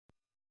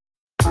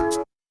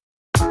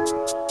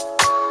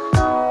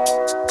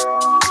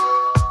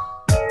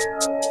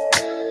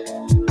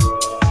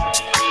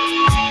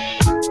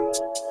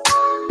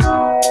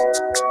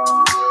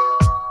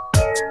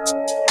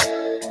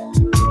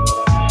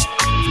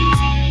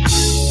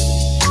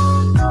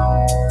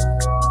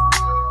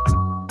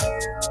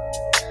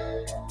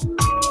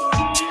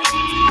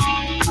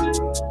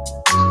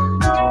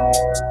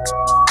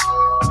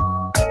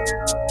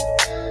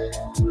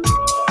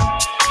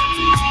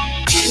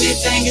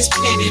is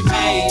plenty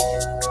made,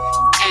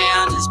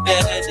 and it's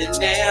better than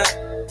there.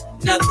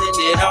 Nothing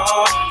at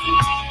all.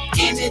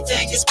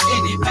 Anything is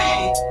plenty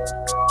made.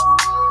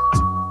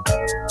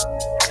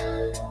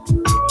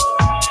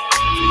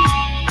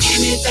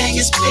 Anything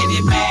is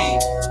plenty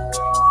made,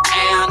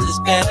 and it's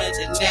better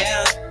than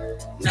there.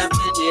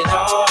 Nothing at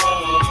all.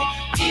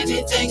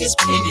 Anything is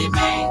plenty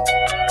made.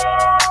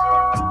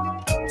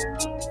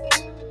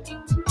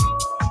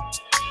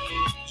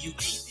 You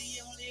ain't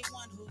the only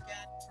one who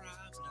got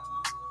problems.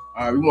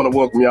 All right, we want to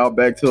welcome y'all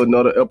back to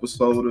another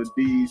episode of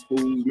These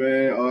Fools,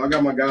 man. I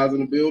got my guys in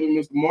the building,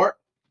 Mr. Mark.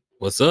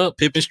 What's up?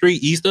 Pippin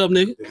Street, East up,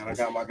 nigga. And I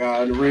got my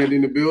guy Randy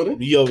in the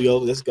building. Yo,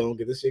 let's go and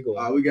get this shit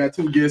going. We got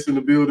two guests in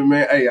the building,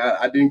 man. Hey,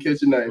 I didn't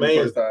catch your name the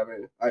first time,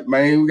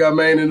 man. We got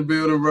Maine in the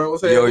building, bro.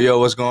 What's happening? Yo,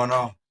 what's going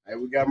on? Hey,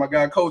 we got my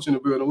guy Coach in the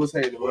building. What's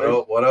happening, man?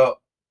 What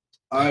up?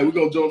 All right, we're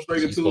going to jump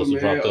straight into it, man.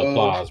 Drop the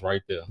applause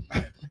right there.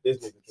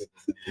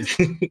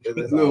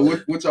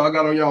 Look, what y'all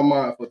got on y'all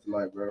mind for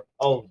tonight, bro?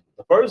 Oh,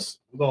 the first,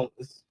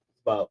 it's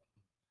about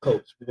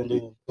Coach. We're going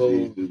to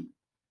do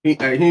He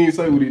ain't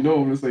say what he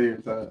normally say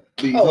every time.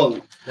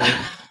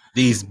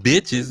 These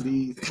bitches.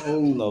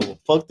 No,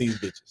 fuck these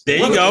bitches. There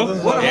you go.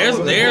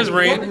 There's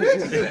Randy.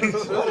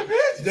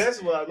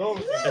 That's what I know.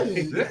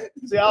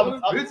 See, I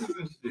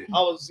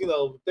was,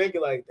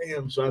 thinking like,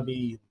 damn, should I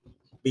be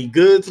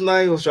good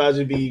tonight, or should I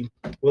just be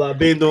what I've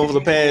been doing for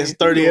the past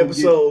 30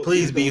 episodes?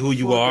 Please be who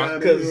you are.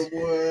 Because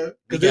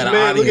this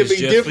man look at me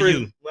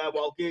different. When I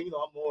walk in,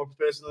 I'm more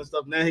professional and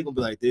stuff. Now he gonna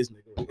be like this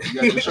nigga. You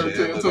got your shirt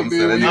tucked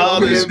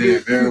in.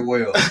 Did very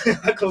well.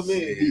 I come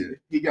in.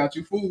 He got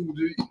you fooled,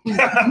 dude.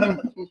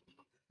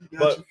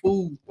 But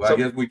food. Well, I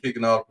guess we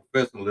kicking all the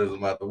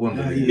professionalism out the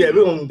window. Yeah,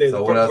 we're gonna do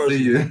so when I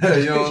see you, you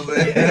know what I'm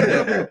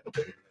saying?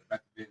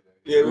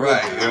 Yeah,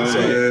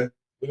 right.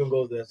 We're gonna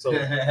go there. So,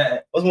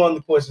 what's one of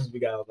the questions we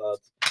got on the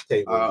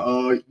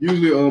table?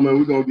 Usually, man,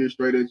 we're gonna get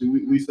straight at you. We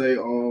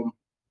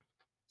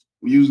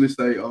usually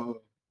say,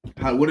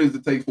 what does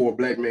it take for a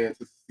black man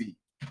to succeed?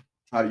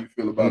 How do you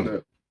feel about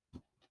that?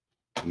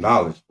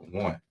 Knowledge, for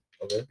one.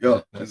 Okay.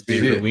 Yeah, that's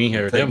it. We ain't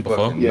heard them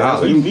before. Yeah,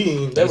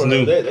 that's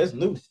new. That's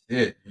new.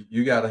 Yeah,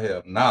 you gotta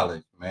have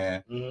knowledge,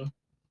 man.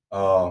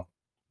 Mm-hmm.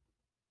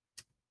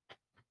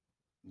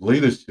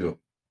 Leadership.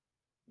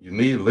 You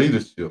need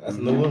leadership. That's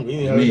new one.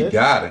 You need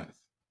guidance.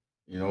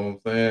 You know what I'm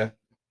saying?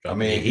 I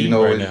mean,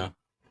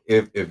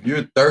 if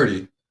you're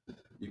 30,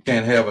 you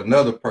can't have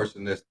another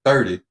person that's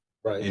 30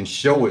 and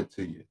show it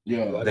to you.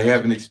 Yeah, they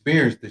haven't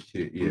experienced this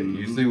shit yet. Mm-hmm.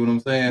 You see what I'm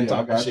saying?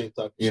 Talking shit.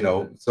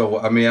 So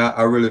I mean,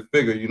 I really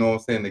figure, you know what I'm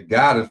saying, the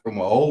guidance from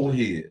an old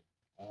head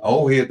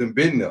done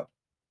been there.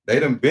 They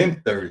done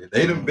been 30.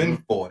 They done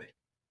been 40.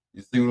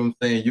 You see what I'm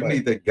saying? You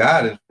need the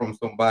guidance from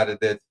somebody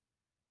that's,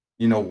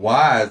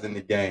 wise in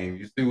the game.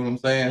 You see what I'm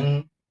saying?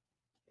 Mm-hmm.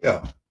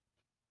 Yeah.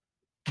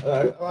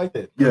 I like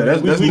that. Yeah,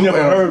 that's we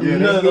never heard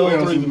none of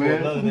those three before.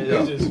 Man. None of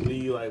that. It's just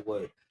be like,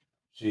 what?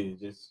 Shit,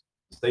 just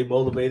stay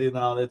motivated and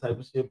all that type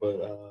of shit.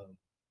 But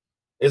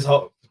it's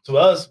hard to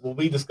us when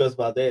we discuss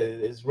about that.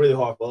 It's really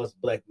hard for us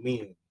black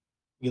men,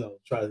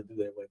 try to do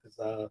that way, because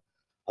a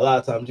lot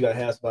of times you gotta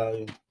have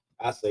somebody.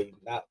 I say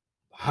not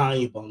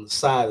behind you, but on the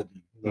side of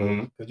you,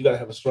 because you gotta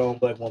have a strong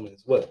black woman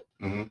as well.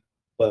 Mm-hmm.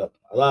 But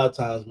a lot of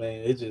times,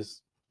 man, it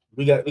just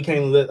we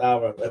can't let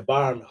our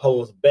environment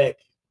hold us back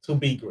to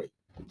be great.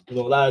 A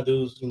lot of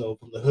dudes, from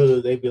the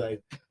hood, they be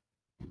like,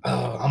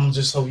 I'm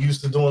just so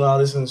used to doing all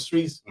this in the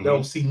streets. They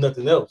don't see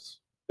nothing else.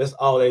 That's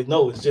all they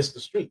know is just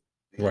the street.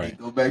 Right.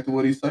 Go back to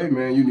what he say,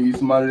 man. You need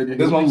somebody that can.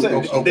 That's what I'm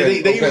saying. They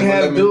even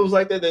have dudes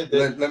like that.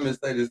 Let me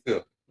say this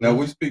here. Now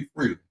we speak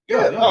freely.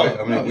 Yeah. Right?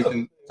 I mean, we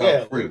can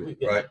talk freely,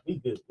 right? We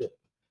good. Yeah.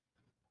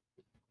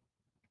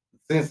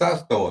 Since I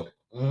started,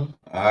 all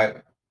right,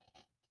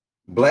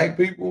 black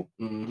people,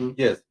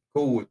 yes,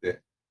 cool with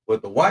that.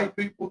 But the white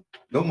people,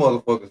 them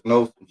motherfuckers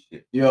know some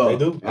shit. Yeah, they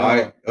do. All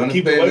right,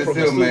 understand this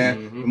here,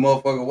 man. The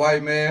motherfucking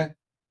white man,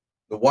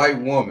 the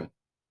white woman,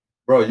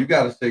 bro, you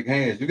gotta shake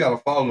hands. You gotta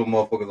follow them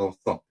motherfuckers on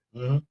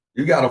something.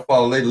 You gotta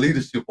follow their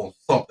leadership on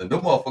something. Them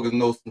motherfuckers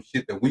know some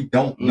shit that we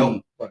don't know.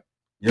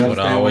 You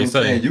understand what I'm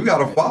saying? You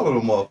gotta follow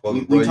them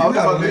motherfuckers, bro. We talk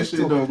about this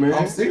shit though, man.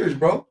 I'm serious,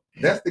 bro.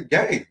 That's the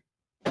game,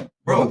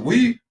 bro.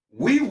 We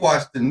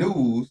watch the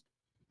news.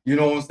 You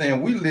know what I'm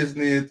saying? We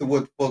listening to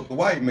what the fuck the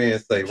white man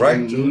say,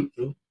 right?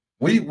 True.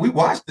 We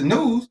watch the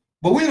news,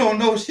 but we don't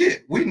know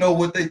shit. We know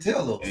what they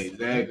tell us.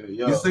 Exactly.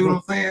 Yeah. You see what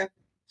I'm saying?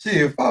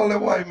 Shit, follow that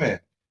white man.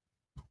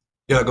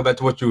 Yeah, go back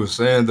to what you were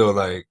saying though,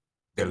 like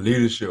their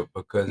leadership,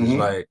 because it's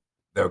like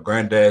their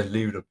granddads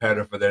leave the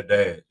pattern for their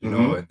dads, you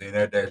know, and then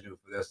their dads leave it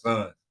for their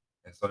sons,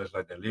 and so it's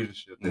like their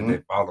leadership that they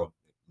follow.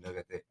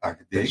 I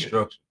can dig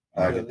structure.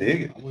 I can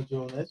dig it. I'm with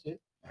you on that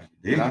shit.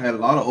 I had a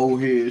lot of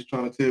old heads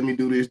trying to tell me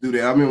do this, do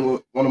that. I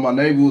remember one of my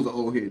neighbors was an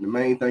old head. The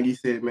main thing he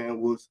said,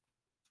 man, was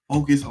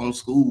focus on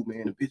school,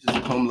 man. The bitches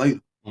will come later.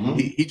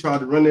 He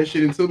tried to run that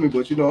shit into me,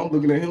 but I'm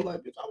looking at him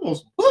like, bitch, I want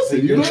some pussy.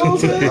 You know what I'm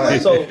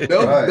saying? So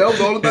that was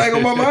the only thing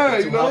on my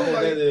mind.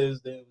 That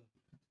is, then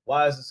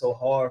why is it so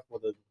hard for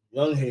the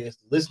young heads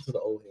to listen to the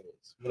old heads?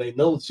 influence when they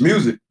know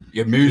music.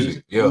 Yeah,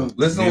 music. Yeah,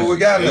 listen to what we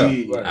got now.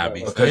 I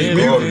be because you saying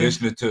grew up it.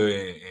 listening to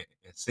it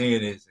and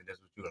seeing this, and that's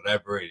what you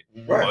elaborate.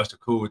 Right. That's the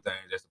cool thing.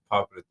 That's the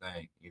popular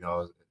thing. You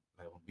know,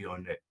 like be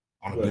on that.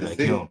 On a beat like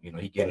That's him, you know,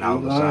 he getting all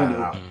the shine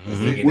out. Mhm.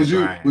 He getting Was the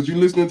you grind. was you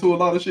listening to a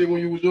lot of shit when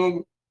you was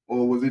younger,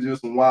 or was it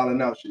just some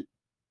wilding out shit?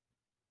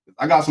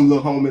 I got some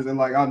little homies, and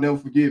like I'll never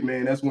forget,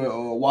 man. That's when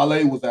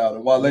Wale was out,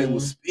 and Wale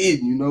was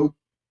spitting, you know.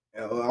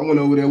 And, I went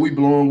over there, we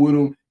blowing with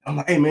him. I'm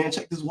like, hey man,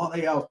 check this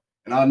Wale out,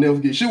 and I'll never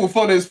forget. Shit was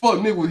funny as fuck.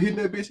 Nigga was hitting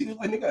that bitch. He was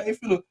like, nigga, I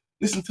ain't finna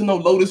listen to no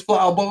Lotus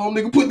Flower Bomb,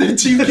 nigga. Put that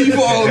Chief Keef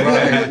on.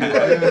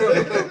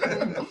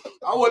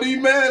 I wasn't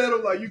even mad at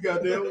him. Like, you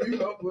got that, you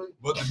know.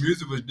 But the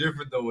music was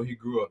different though when he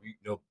grew up. You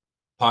know,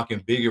 Pac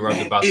and Biggie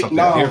rapped about something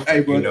no, different. hey,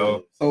 bro, you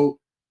know, so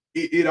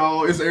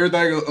it's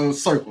everything a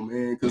circle,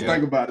 man. Because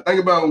think about it.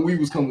 Think about when we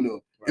was coming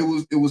up. It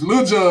was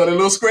Lil Jon and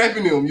Lil Scrappy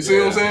and them. You see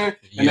what I'm saying?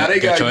 And now they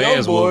got your Young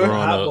ass Boy, whooped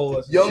growing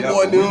up. Young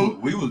Boy and them.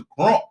 We was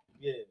drunk.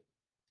 Yeah.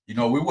 You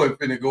know, we wasn't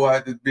finna go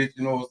out this bitch,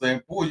 you know what I'm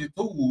saying? Pull your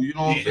tool, you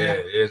know what I'm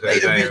saying? it's Lay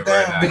the everything bitch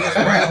down, right bitch.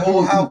 now. Right,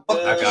 whole house. Fuck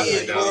I got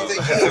kids, it, you know what I'm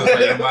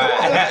dog.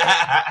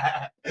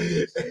 saying?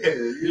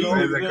 You know,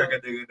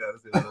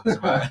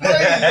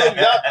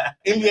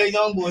 NBA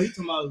young boy, he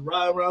talking about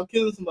riding around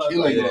killing somebody.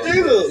 Killing Like,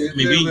 somebody. nigga. I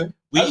mean,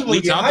 I just wanna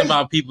we get talked hype.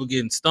 about people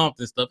getting stomped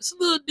and stuff. It's a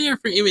little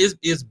different. I mean,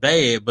 it's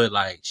bad, but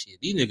like shit,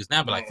 these niggas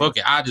now be like, fuck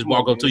it, I just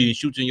walk up to you and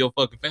shoot you in your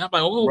fucking face. I'm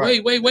like, oh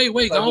Right. wait,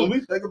 like, go. when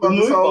we think about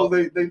the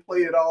songs they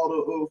play at all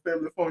the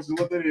family functions.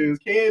 What that is,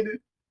 Candy.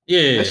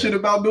 Yeah, That shit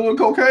about doing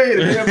cocaine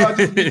and everybody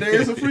just be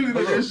dancing freely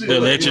to that shit. The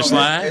electric You know,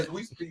 slide. As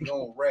we speak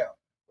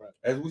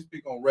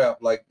on rap,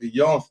 like the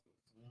youngsters,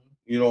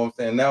 you know what I'm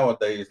saying?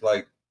 Nowadays,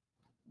 like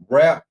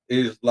rap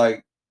is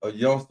like a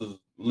youngster's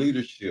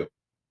leadership.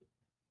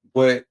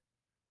 But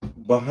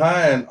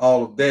behind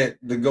all of that,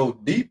 to go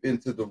deep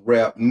into the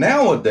rap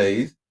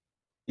nowadays,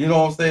 you know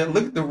what I'm saying?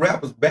 Look at the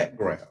rappers'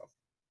 background.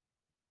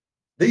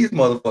 These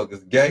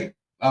motherfuckers gay.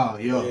 Oh,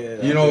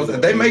 yeah. You know what I'm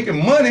saying? They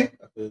making money.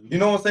 You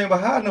know what I'm saying?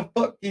 But how in the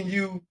fuck can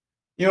you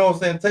know what I'm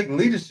saying, take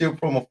leadership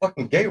from a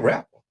fucking gay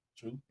rapper?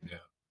 True. Yeah.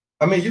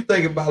 I mean, you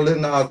think about Lil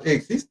Nas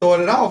X. He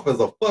started off as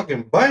a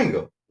fucking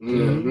banger.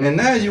 Mm-hmm. And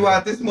now you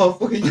out this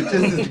motherfucker, you just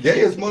as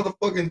gay as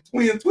motherfucking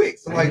Twin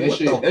Twix. I'm like, that what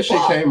shit, the shit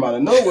fuck? came out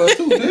of nowhere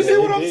too. You see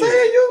what I'm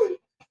saying?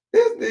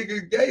 This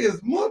nigga gay as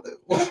mother.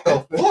 What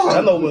the fuck?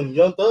 I know when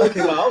Young Thug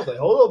came out, I was like,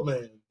 hold up,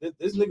 man.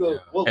 This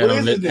nigga, what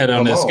is this nigga? Had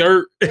on that Come on.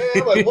 skirt. Yeah,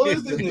 I'm like, what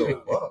is this What the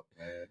nigga? fuck,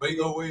 man? But you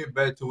go way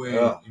back to when,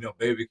 you know,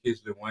 Baby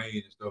Kiss Lil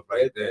Wayne and stuff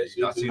like that.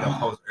 You know, I seen a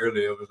post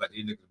earlier. It was like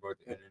these niggas broke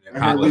the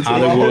internet.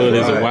 Hollywood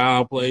is a Right.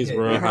 wild place,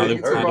 bro.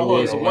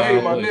 Hollywood is a Wayne,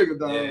 wild my place. nigga,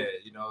 dog. Yeah,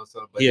 you know,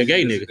 so but He a you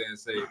gay just nigga. sit there and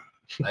say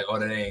like, oh,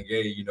 that ain't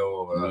gay, you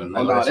know, Mm-hmm.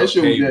 like, Nah, that's that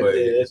shit okay, was but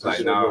gay. it's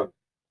like now.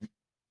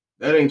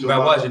 That ain't By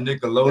just watching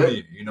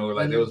Nickelodeon, you know,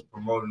 like they was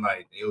promoting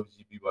like the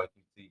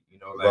LGBTQ, you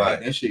know, like Right.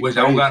 That shit which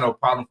crazy. I don't got no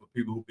problem for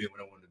people who be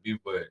when they want to be,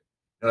 but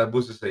you know, like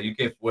Booster said, you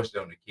can't force it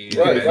on the kids.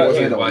 Right, Man. right,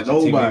 Kids right. watching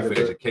Nobody, TV for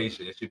bro.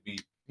 education. It should be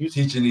you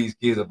teaching these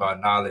kids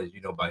about knowledge, you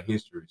know, about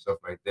history, stuff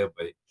like that.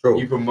 But True.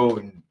 you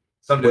promoting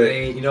something that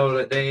ain't, you know,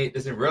 that they ain't,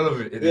 it's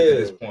irrelevant at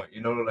this point.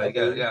 You know, like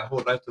you got a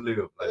whole life to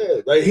live. Like,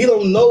 Yeah, like he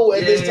don't know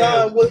at this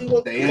time what he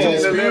wants to They do. ain't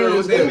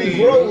experience Let that. him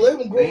grow. Let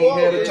him grow They ain't up.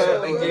 had a yeah,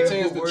 chance- they a get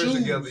chance good to words choose.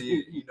 together.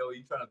 You know,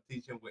 you trying to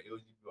teach them what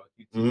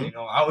LGBTQ. Mhm. You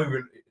know, I don't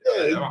even.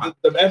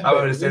 Yeah, I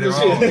would have said it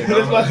wrong. You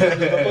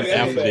know?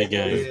 Alphabet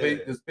game.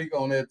 To speak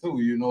on that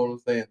too, you know what I'm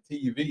saying?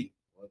 TV.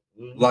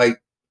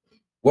 Like,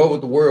 what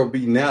would the world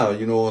be now,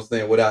 you know what I'm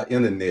saying, without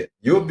internet?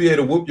 You'll be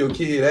able to whoop your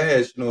kid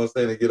ass, you know what I'm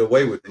saying, and get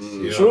away with this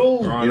shit.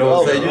 True. You know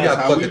what I'm saying? You got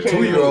That's how we fucking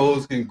came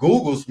 2-year-olds can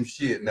Google some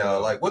shit now.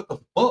 Like, what the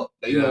fuck?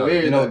 They know Yeah.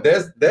 everything. You know,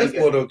 that's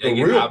where the They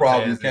get real iPads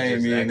problem and came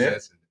just in there.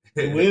 accessing.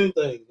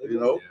 Anything. You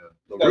know?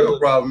 Yeah. The real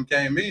problem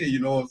came in, you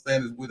know what I'm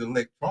saying, is with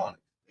electronics.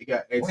 They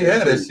got We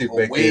had that shit back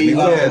then. way We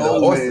had the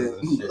old, horses man.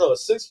 and You shit. know, a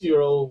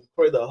 6-year-old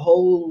created a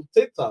whole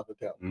TikTok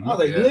account. I was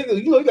like, Yeah.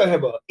 nigga, you know, you gotta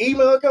have an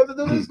email account to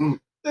do this. Mhm.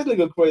 This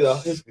nigga created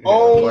his Yeah,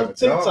 own like a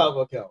TikTok dog.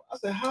 account. I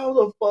said, how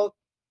the fuck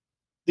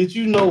did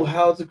you know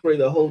how to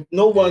create a whole?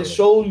 No one Yeah.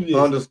 showed you this.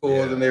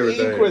 Underscores Yeah. and He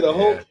everything. created a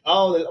whole Yeah.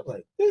 all that. I'm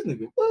like, this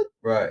nigga, what?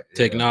 Right.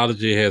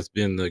 Technology has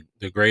been the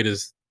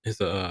greatest.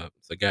 It's a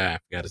guy, I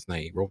forgot his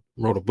name,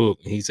 wrote a book.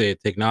 And he said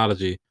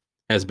technology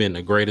has been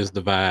the greatest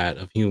divide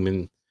of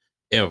human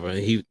ever.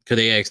 Could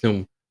they asked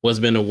him what's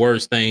been the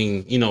worst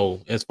thing, you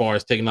know, as far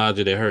as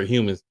technology that hurt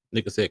humans?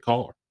 Nigga said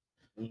car.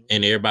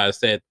 And everybody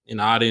sat in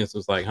the audience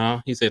was like,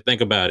 huh? He said,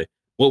 think about it.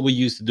 What we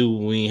used to do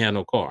when we ain't had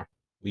no car.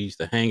 We used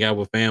to hang out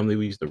with family.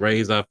 We used to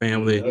raise our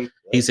family.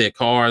 He said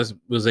cars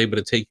was able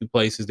to take you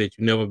places that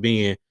you never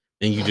been,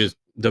 and you just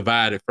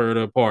divide it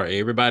further apart.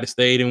 Everybody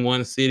stayed in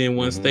one city, in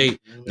one state.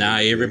 Now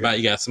everybody,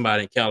 you got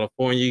somebody in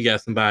California, you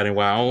got somebody in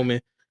Wyoming,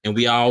 and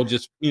we all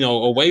just, you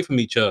know, away from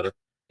each other.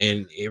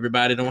 And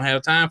everybody don't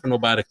have time for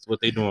nobody because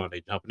what they doing.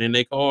 They jumping in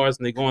their cars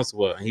and they going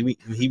somewhere. And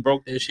he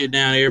broke that shit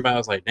down. Everybody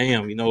was like,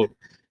 damn, you know,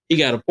 he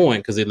got a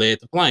point because it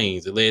led to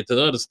planes. It led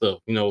to other stuff.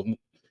 You know,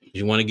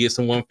 you want to get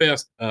someone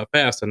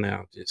faster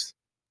now. Just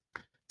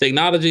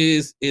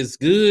technology is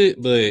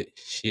good, but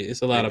shit,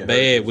 it's a lot of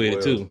bad with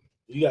it too.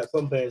 You got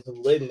some parents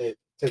who letting that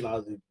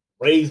technology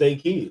raise their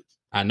kids.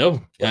 I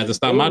know. I had to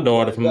stop my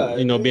daughter from,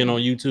 being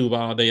on YouTube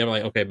all day. I'm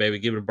like, okay, baby,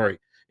 give it a break.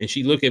 And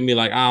she look at me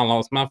like I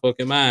lost my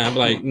fucking mind. I'm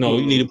like, no,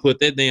 you need to put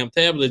that damn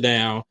tablet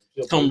down.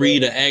 Come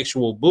read an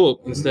actual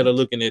book instead of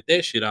looking at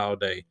that shit all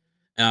day.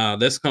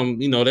 Let's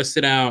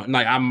sit down.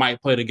 Like I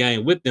might play the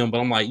game with them, but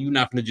I'm like, you're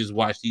not gonna just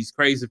watch these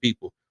crazy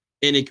people.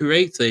 And it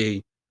creates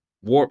a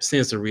warped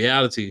sense of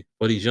reality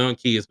for these young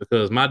kids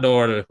because my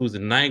daughter, who's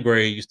in 9th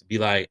grade, used to be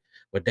like,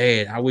 but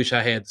Dad, I wish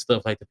I had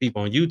stuff like the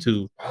people on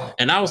YouTube.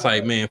 And I was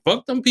like, man,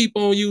 fuck them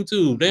people on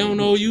YouTube. They don't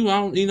know you.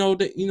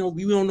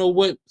 You don't know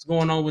what's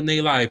going on with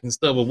their life and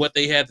stuff, or what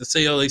they had to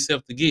sell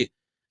themselves to get.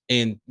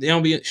 And she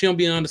don't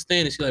be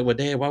understanding. She's like, well,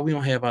 Dad, why we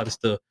don't have all this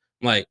stuff?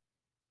 I'm like,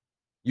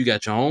 you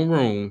got your own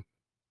room.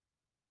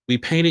 We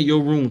painted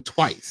your room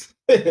twice.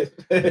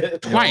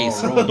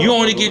 Twice. You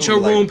only get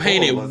your room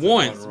painted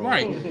once.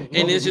 Right.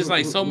 And it's just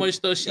like so much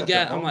stuff she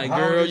got. I'm like,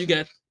 girl,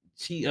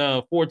 she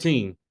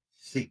 14.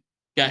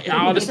 Got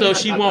all the stuff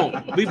she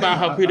want. We buy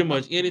her pretty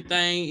much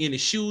anything in the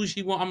shoes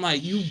she want. I'm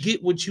like, you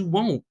get what you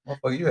want.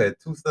 Motherfucker, you had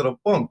 2 set of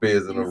bunk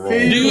beds in a room. Do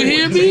you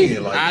hear me?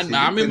 Like,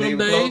 I remember them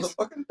days. Close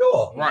the fucking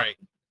door. Right.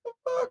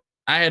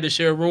 I had to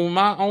share a room with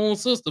my own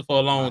sister for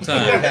a long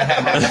time.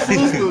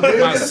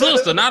 My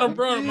sister, not a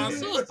brother, my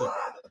sister.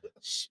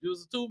 It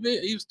was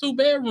a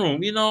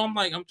 2-bedroom. I'm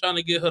like, I'm trying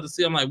to get her to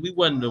see. I'm like, we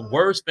wasn't the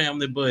worst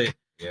family, but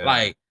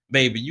like,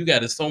 baby, you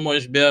got it so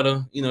much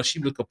better. She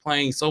would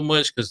complain so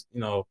much because,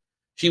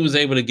 she was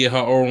able to get her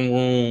own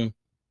room.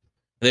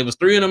 There was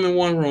 3 of them in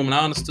one room, and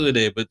I understood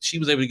that, but she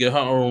was able to get her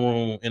own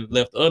room and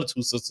left the other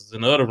 2 sisters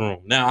in the other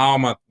room. Now all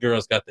my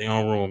girls got their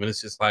own room, and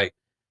it's just like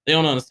they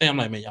don't understand. I'm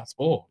like, man, y'all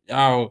spoiled.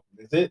 Y'all,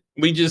 that's it.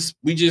 We just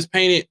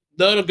painted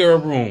the other girl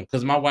room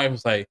because my wife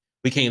was like,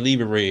 we can't leave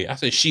it red. I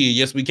said, shit,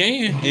 yes we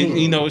can.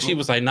 And she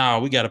was like, nah,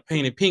 we got to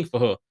paint it pink for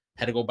her.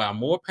 Had to go buy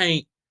more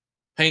paint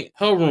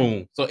her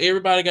room. So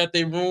everybody got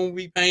their room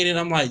repainted.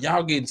 I'm like,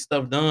 y'all getting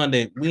stuff done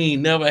that we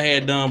ain't never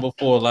had done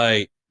before.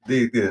 Like,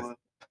 dig this.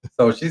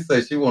 So she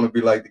said she want to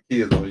be like the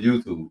kids on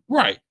YouTube.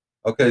 Right.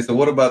 Okay, so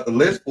what about the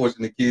less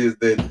fortunate kids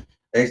that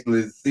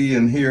actually see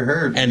and hear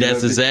her? And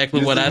that's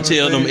exactly what I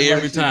tell them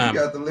every time. You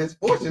got the less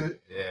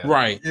fortunate. Yeah.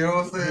 Right. You know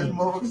what I'm saying?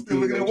 Motherfuckers still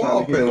looking at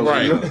wall panels.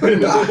 Right.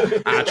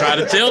 I try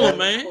to tell them,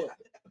 man.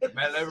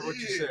 Man, like what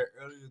you said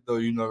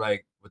earlier, though,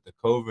 like with the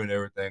COVID and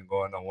everything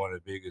going on, one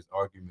of the biggest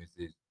arguments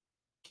is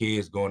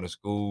kids going to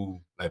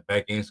school, like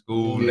back in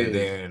school, and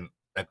then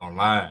like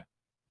online.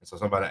 And so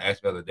somebody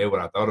asked me the other day what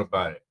I thought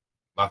about it.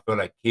 I feel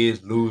like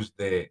kids lose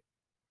the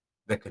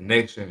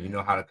connection,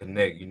 how to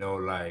connect,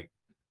 like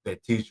they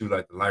teach you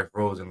like the life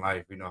roles in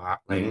life, how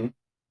like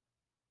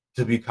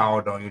to be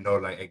called on,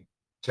 like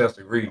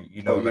Chelsea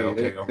Reed,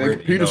 okay, I'm ready.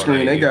 Computer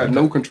screen, they got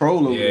no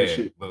control over that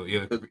shit. But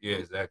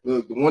exactly.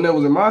 Look, the one that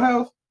was in my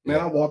house, man,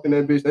 I walked in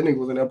that bitch. That nigga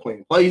was in there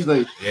playing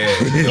PlayStation.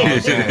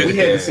 Yeah, we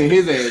had to send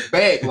his ass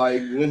back.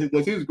 Like when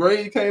his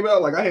grade came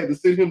out, like I had to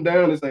sit him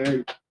down and say,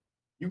 "Hey,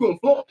 you gonna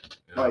flunk?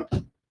 Like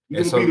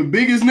you gonna be the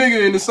biggest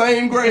nigga in the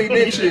same grade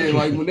next year."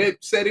 Like when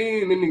that set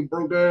in, then nigga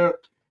broke down.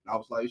 I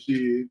was like,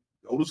 "Shit,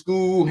 go to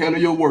school,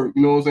 handle your work."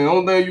 You know what I'm saying?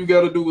 Only thing you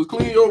got to do is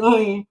clean your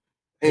room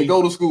and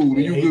go to school,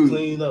 and you good.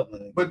 Clean up,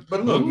 man. But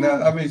look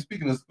now. I mean,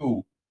 speaking of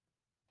school,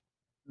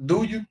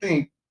 do you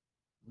think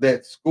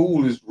that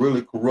school is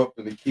really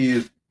corrupting the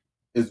kids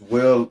as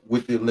well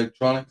with the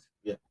electronics?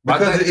 Yeah,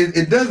 because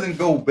it doesn't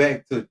go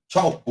back to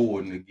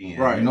chalkboarding again.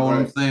 Right. You know what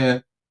I'm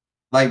saying?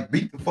 Like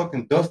beat the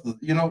fucking dusters.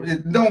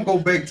 It don't go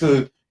back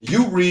to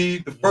you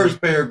read the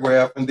first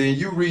paragraph and then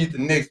you read the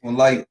next one.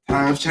 Like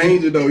times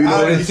changing though.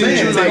 I'm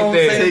saying, like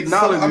that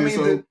technology.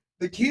 So, I mean,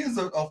 the kids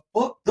are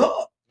fucked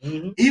up.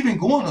 Even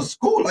going to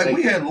school, like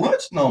we had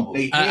lunch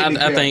numbers.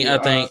 I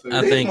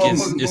think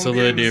it's a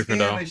little different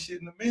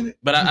though.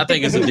 But I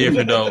think it's a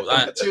different though.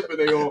 I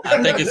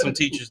think it's some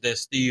teachers that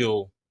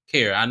still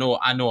care. I know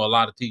a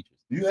lot of teachers.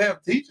 You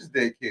have teachers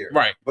that care,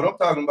 right? But I'm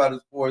talking about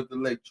as far as the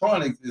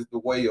electronics is the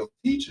way of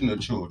teaching the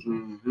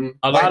children.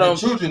 A lot of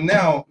children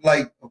now,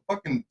 like a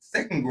fucking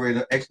second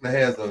grader, actually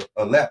has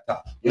a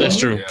laptop. That's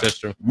true. Yeah. That's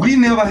true. We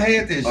never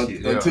had this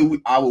shit until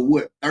I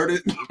was 30.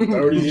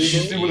 You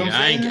see what I'm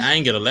saying? I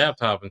ain't get a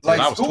laptop until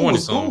I was 20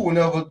 something.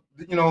 Whenever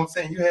you know what I'm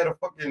saying, you had a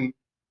fucking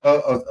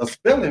a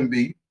spelling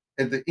bee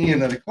at the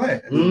end of the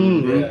class.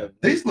 Yeah.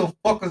 These little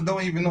fuckers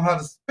don't even know how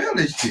to spell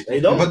this shit. They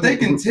don't. But they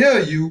can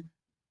tell you,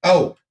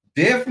 oh,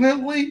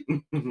 definitely.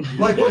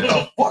 Like what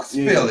the fuck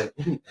spell it?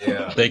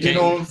 Yeah. They you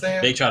know what I'm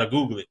saying? They try to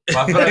Google it.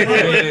 I feel like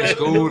in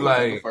school,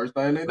 like first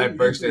thing they like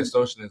breaks that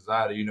social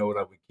anxiety,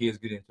 like when kids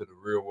get into the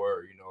real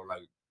world,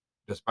 like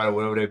despite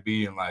whatever they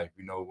be in life,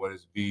 what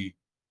it's be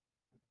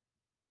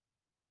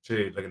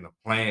shit, like in the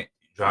plant,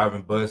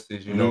 driving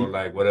buses,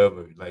 like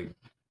whatever. Like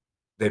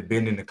they've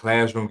been in the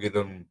classroom, get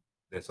them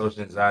that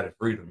social anxiety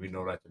freedom,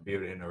 like to be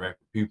able to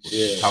interact with people,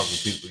 talk to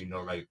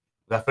people, like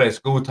I feel like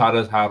school taught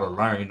us how to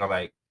learn,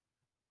 like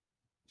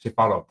she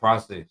follow a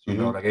process,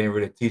 like they didn't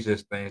really teach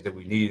us things that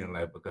we need in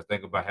life because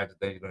think about half the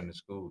things you learn in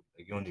school,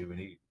 like you don't even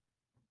need.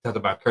 talked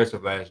about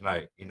cursive last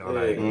night. You know,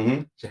 like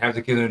Mm-hmm. she has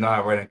the kids who know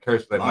how to write in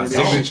cursive. Like my Oh,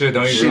 signature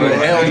don't Shit, even write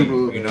my algebra,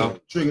 name, you know.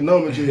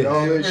 trigonometry,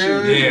 all that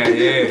shit. Yeah,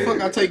 yeah. The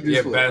fuck I take this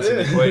Yeah, for? balancing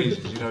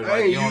equations. You know, I like,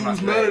 ain't you don't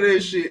used know none of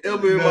that shit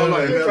ever in my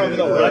life. You probably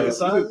know rocket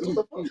science.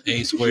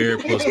 A squared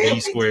plus B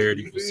squared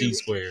equals C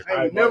squared.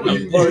 I ain't never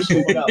used Mark, that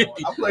shit. get the fuck out, Mark.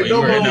 I play You no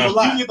already more know. a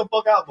lot. You get the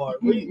fuck out,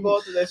 Mark. We ain't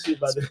going through that shit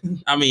by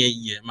then. I mean,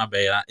 yeah, my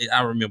bad.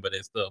 I remember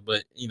that stuff,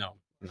 but you know,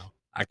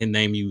 I can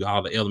name you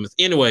all the elements.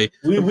 Anyway,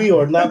 We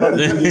are not about to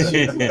do this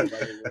shit.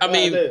 I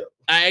mean,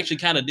 I actually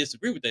kind of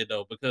disagree with that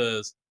though,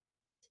 because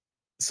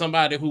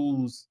somebody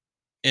who's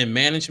in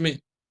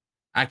management,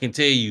 I can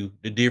tell you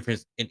the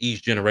difference in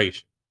each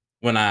generation.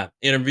 When I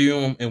interview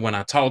them and when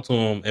I talk to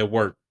them at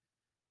work,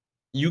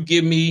 you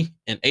give me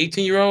an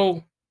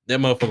 18-year-old,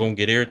 that motherfucker gonna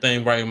get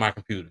everything right in my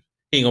computer.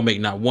 He ain't gonna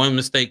make not one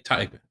mistake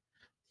typing.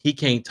 He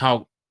can't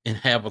talk and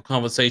have a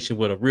conversation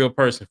with a real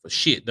person for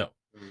shit though.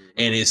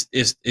 And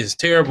it's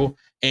terrible.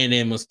 And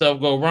then when stuff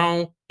go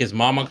wrong, his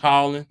mama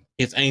calling,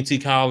 his auntie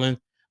calling,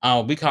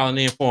 we calling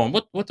in for him.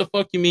 What the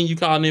fuck you mean you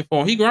calling in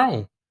for him? He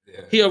grown.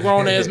 Yeah. He a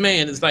grown ass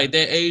man. It's like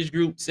that age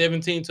group,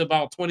 17 to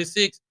about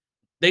 26,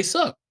 they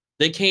suck.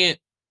 They can't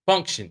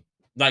function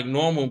like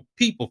normal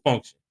people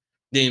function.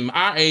 Then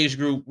our age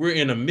group, we're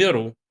in the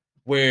middle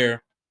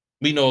where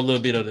we know a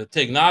little bit of the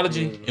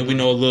technology and we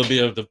know a little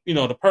bit of the,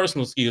 the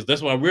personal skills.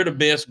 That's why we're the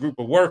best group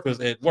of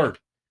workers at work,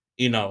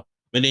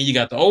 But then you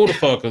got the older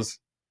fuckers,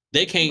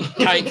 they can't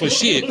type for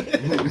shit. They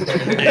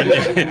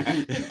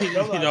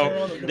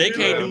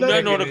can't do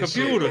nothing on the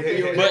computer.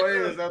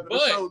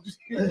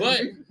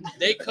 But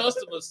they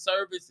customer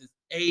service is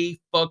a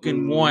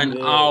fucking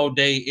one all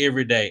day,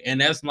 every day. And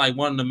that's like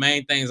one of the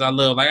main things I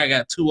love. Like I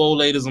got two old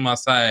ladies on my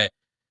side.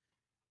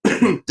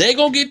 They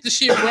gonna get the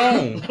shit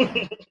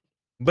wrong.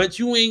 But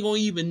you ain't gonna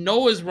even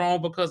know it's wrong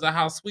because of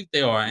how sweet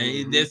they are.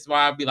 And that's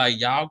why I be like,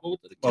 y'all go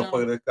to the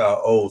motherfucker they call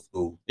old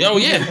school. Oh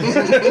yeah.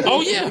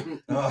 Oh yeah.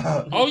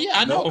 Oh yeah,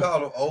 I know. Don't call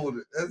them old.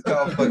 That's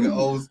called fucking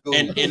old school.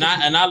 And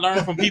I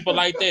learn from people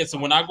like that. So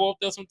when I go up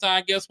there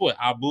sometime, guess what?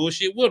 I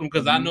bullshit with them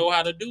because I know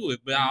how to do it.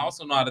 But I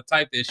also know how to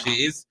type that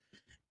shit.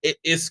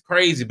 It's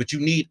crazy, but you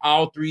need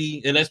all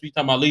three, and let's be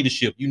talking about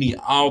leadership. You need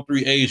all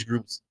three age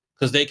groups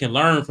because they can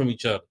learn from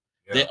each other.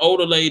 Yeah. The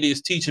older lady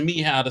is teaching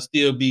me how to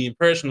still be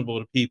impressionable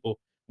to people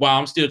while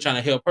I'm still trying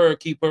to help her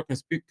keep her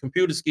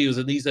computer skills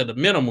at least at a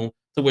minimum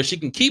to where she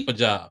can keep a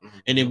job.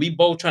 And then we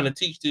both trying to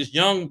teach this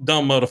young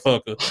dumb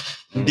motherfucker,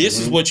 this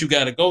is what you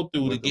got to go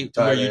through to get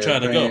to where you're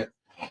trying to go.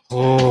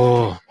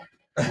 Oh.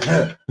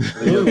 the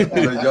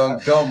young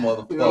dumb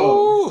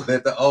motherfucker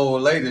that the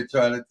old lady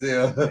trying to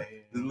tell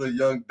this little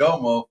young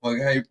dumb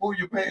motherfucker, hey, pull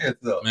your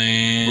pants up.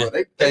 Man.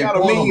 Bro, they got a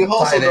mean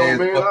hustle though,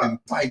 man.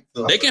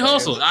 They can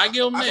hustle. I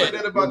give them that. I say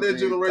that about that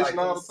generation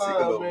all the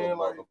time, man.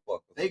 Like,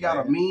 they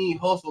got a mean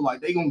hustle. Like,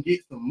 they gonna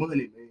get some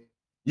money, man.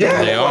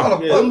 Yeah, they are.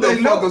 Them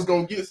motherfuckers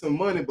gonna get some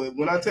money, but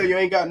when I tell you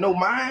ain't got no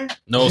mind,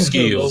 no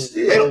skills,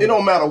 it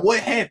don't matter what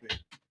happened.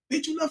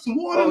 Bitch, you left some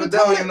water in the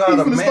toilet. You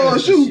finna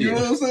start shooting. You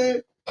know what I'm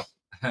saying?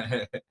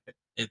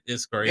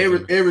 It's crazy.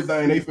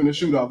 Everything they finna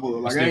shoot off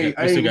of. Like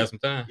I ain't got some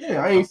time.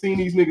 Yeah, I ain't seen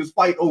these niggas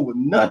fight over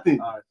nothing.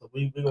 All right, so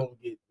we gonna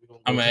get.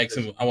 I'm gonna ask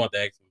him. I want to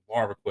ask him a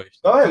barber question.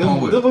 All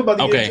right,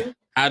 okay.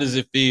 How does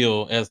it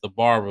feel as the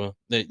barber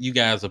that you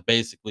guys are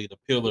basically the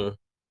pillar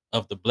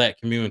of the black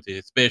community,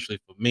 especially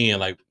for men?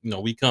 Like,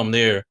 we come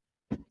there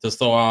to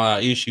solve all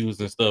our issues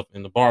and stuff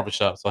in the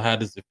barbershop. So how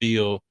does it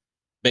feel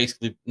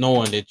basically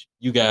knowing that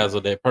you guys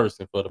are that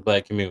person for the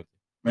black community?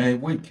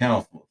 Man, we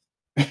counselors.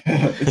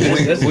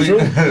 That's true.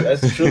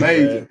 That's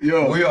true.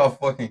 We are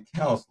fucking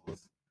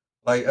counselors.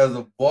 Like as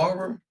a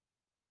barber,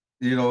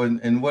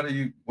 and what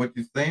you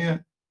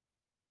saying?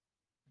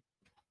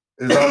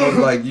 It's almost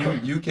like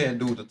you can't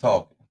do the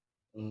talking.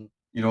 You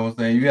know what I'm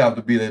saying? You have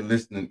to be that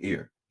listening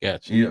ear.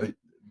 Gotcha.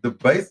 The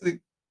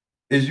basic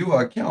is you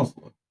are a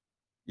counselor.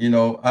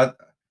 I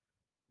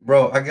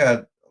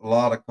got a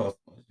lot of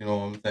customers. You know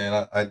what I'm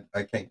saying?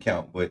 I can't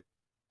count, but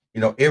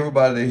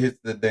everybody that hits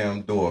the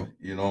damn door.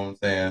 You know what I'm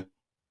saying?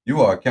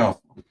 You are a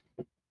counselor.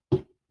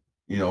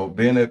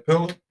 Being that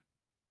pillar,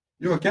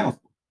 you're a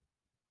counselor.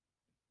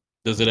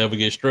 Does it ever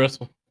get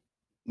stressful?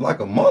 Like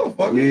a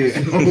motherfucker.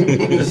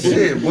 Yeah.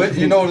 Shit. But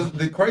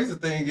the crazy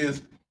thing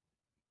is,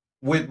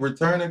 with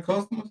returning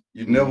customers,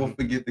 you never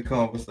forget the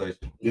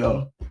conversation.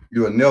 Yeah.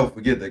 You'll never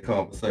forget that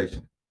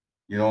conversation.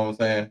 You know what I'm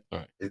saying?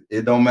 Right.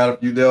 It don't matter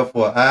if you're there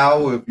for an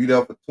hour, if you're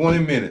there for 20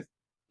 minutes,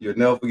 you'll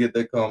never forget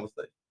that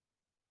conversation.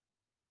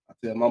 I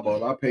tell my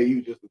boss, I pay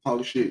you just to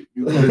talk shit.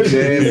 You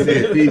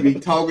be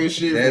talking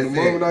shit from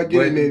the moment I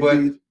get in there.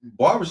 But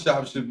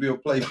barbershop should be a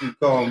place you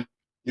come,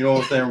 you know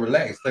what I'm saying,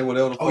 relax, say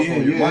whatever the fuck on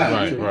your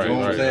mind. Right, you know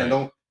what I'm saying?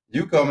 Don't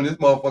you come in this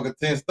motherfucker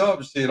tensed up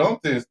and shit, I'm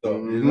tensed up.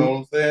 You know what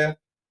I'm saying?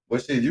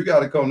 But shit, you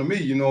gotta come to me,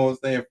 you know what I'm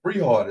saying,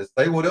 free-hearted.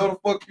 Say whatever the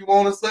fuck you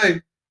wanna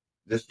say.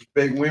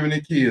 Disrespect women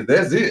and kids.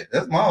 That's it.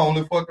 That's my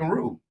only fucking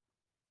rule.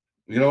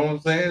 You know what I'm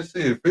saying?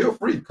 Shit, feel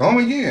free. Come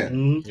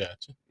again.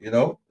 Gotcha.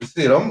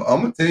 Shit, I'm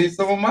gonna tell you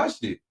some of my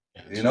shit.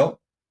 Gotcha.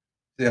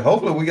 Shit,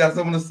 hopefully we got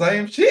some of the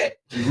same shit.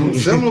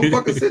 Similar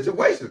fucking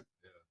situation.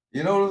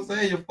 You know what I'm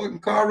saying? Your fucking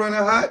car running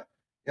hot.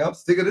 Yeah, I'm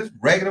sick of this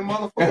raggedy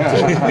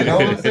motherfucker. You know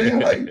what I'm saying?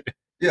 Like,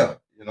 yeah,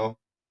 you know.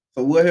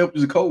 So what helped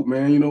you cope,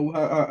 man? You know,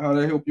 how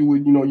that help you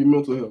with, you know, your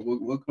mental health?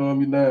 What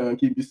calm you down,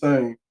 keep you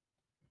sane?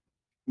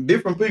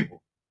 Different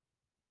people.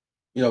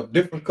 You know,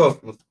 different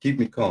customers keep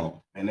me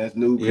calm. And that's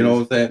new. You know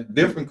what I'm saying?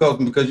 Different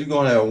customers, because you're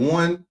going to have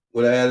one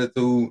with an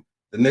attitude.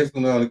 The next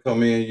one going to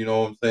come in, you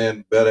know what I'm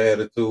saying, better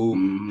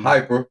attitude,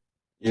 hyper.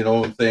 You know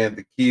what I'm saying?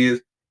 The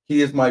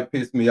kids might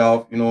piss me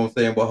off, you know what I'm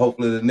saying? But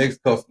hopefully the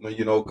next customer,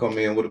 you know, come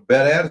in with a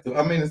better attitude.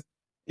 I mean, it's,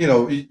 you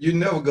know, you're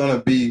never going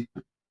to be,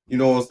 you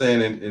know what I'm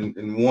saying,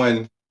 in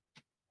one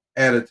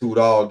attitude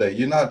all day.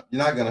 You're not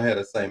going to have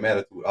the same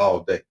attitude all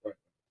day.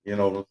 You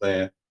know what I'm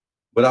saying?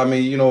 But I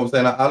mean, you know what I'm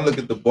saying? I look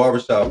at the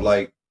barbershop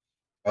like,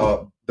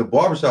 the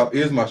barbershop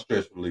is my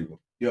stress reliever.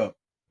 Yeah.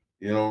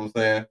 You know what I'm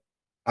saying?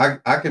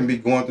 I can be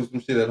going through some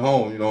shit at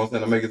home, you know what I'm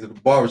saying? I make it to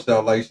the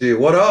barbershop like, shit,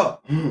 what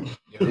up? You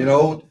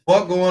know, what the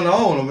fuck going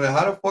on? I mean,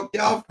 how the fuck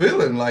y'all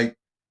feeling? Like,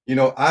 you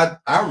know, I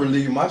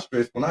relieve my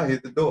stress when I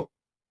hit the door.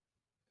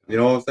 You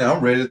know what I'm saying?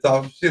 I'm ready to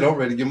talk some shit. I'm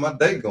ready to get my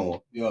day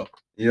going. Yeah.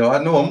 You know, I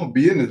know I'm going to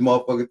be in this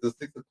motherfucker till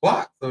 6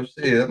 o'clock. So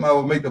shit, I might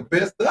well make the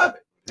best of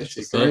it. That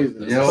shit crazy.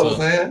 You know what I'm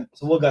saying?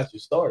 So what got you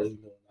started?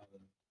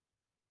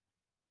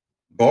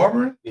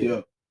 Barbering?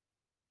 Yeah.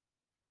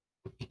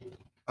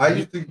 I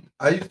used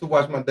to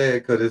watch my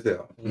dad cut his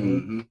hair.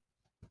 Mm-hmm.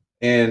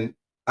 And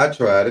I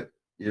tried it.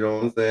 You know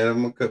what I'm saying?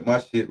 I'm gonna cut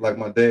my shit like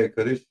my dad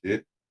cut his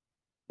shit.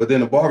 But then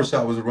the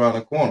barbershop was around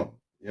the corner.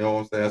 You know what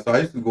I'm saying? So I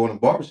used to go in the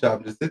barbershop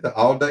and just sit there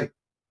all day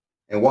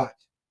and watch.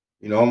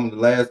 You know, I'm the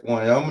last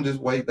one. I'm gonna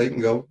just wait, they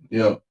can go.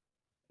 Yeah.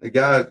 The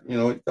guy, you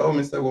know, he told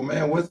me, said, well,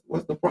 man, what's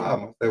the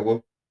problem? I said,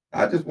 well,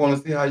 I just want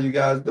to see how you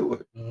guys do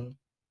it. Mm-hmm.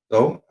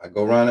 So I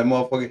go around that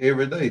motherfucker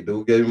every day.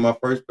 Dude gave me my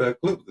first pair of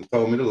clips and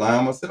told me to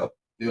line myself.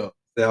 Yeah.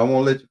 Said, I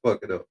won't let you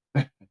fuck it up.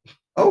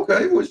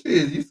 Okay, well,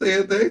 shit, you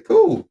said that,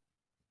 cool.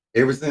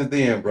 Ever since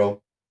then,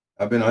 bro,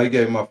 I've been on. He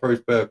gave me my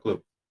first pair of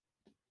clips.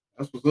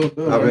 That's what's up,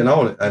 though. I've been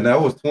on it, and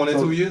that was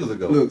 22 years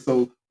ago. Look,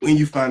 so when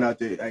you find out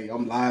that, hey,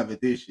 I'm live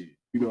at this shit,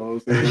 you know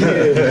what I'm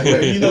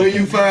saying? You know, when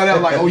you find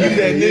out, like, oh, you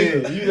that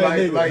nigga. You that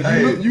nigga. Like,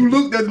 hey, you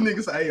looked at the nigga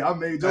and say, hey, I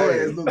made your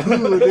ass look good. You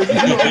know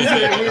what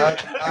I'm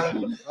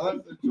saying?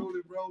 Honestly,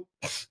 truly, bro,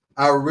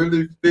 I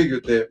really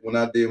figured that when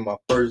I did my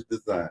first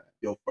design.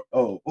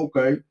 Oh,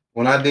 okay.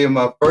 When I did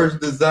my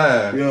first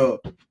design, yeah,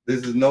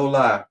 this is no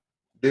lie.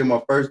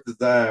 My first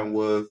design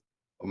was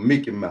a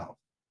Mickey Mouse.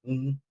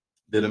 Mm-hmm.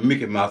 Did a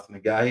Mickey Mouse in the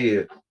guy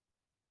head,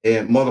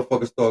 and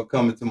motherfuckers started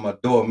coming to my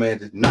door, man,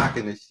 just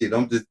knocking and shit.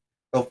 I'm just,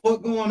 the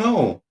fuck going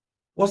on?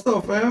 What's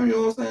up, fam? You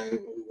know what I'm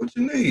saying? What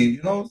you need?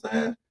 You know what I'm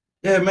saying?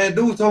 Yeah, man,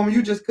 dude told me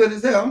you just cut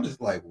his hair. I'm just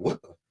like,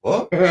 what the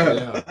fuck?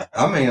 Yeah.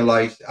 I mean,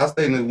 like, I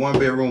stayed in this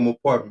 1-bedroom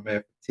apartment,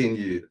 man, for 10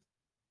 years.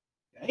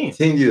 Damn.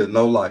 10 years,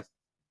 no license.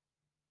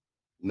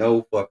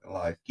 No fucking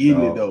life.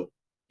 Eating it though.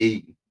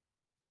 Eating.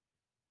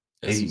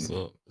 That's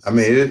I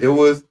mean,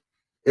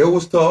 it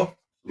was tough.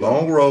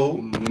 Long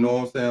road. You know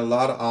what I'm saying? A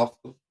lot of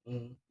obstacles.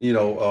 Mm-hmm. You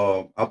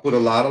know, I put a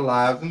lot of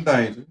lives in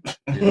danger.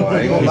 You know, I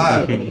ain't gonna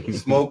lie.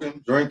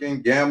 Smoking,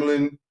 drinking,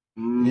 gambling.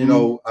 You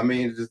know, I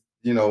mean, just,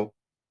 you know,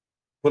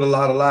 put a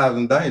lot of lives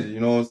in danger.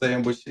 You know what I'm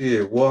saying? But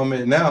shit, where I'm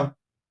at now,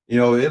 you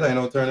know, it ain't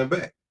no turning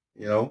back.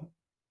 You know,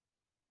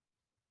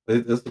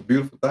 it's a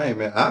beautiful thing,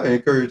 man. I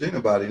encourage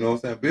anybody. You know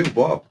what I'm saying? Be a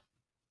barber.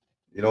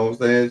 You know what I'm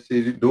saying?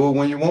 Shit, you do it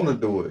when you want to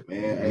do it.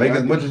 Man, make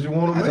as much as you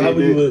want to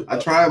make. I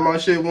tried my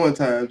shit one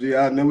time, G.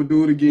 I'd never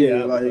do it again.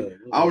 Yeah, like,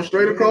 I was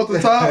straight across the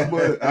top,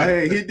 but I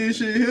had hit this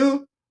shit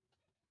here.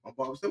 My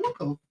barber said, what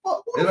the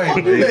fuck? What the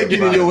fuck did that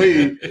get in your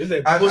head? It's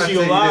like pushing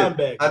your line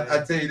back.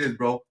 I tell you this,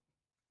 bro.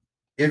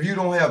 If you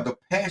don't have the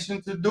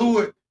passion to do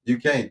it, you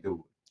can't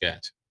do it.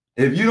 Gotcha.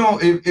 If you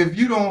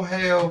don't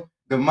have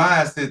the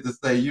mindset to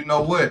say, you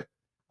know what,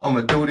 I'm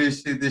gonna do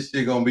this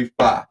shit gonna be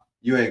fire,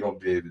 you ain't gonna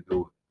be able to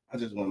do it. I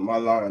just wanted my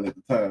line at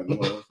the time. You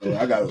know what I'm saying?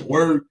 I got to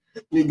work,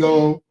 me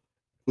go,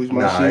 push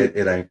my shit.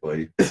 It ain't for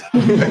you. We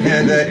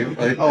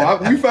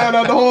found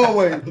out the hard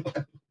way.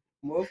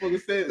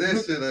 Motherfucker said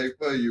that shit ain't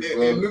for you,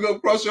 bro. And look up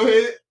across your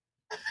head.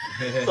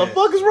 The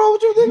fuck is wrong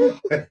with you,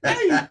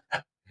 nigga?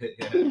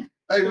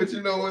 Hey, but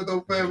you know what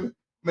though, family?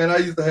 Man, I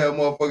used to have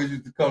motherfuckers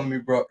used to come to me,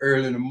 bro,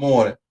 early in the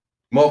morning.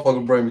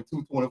 Motherfucker bring me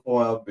 2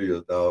 24-ounce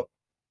bills, dog.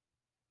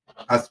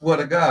 I swear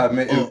to God,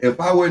 man, if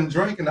I wasn't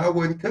drinking, I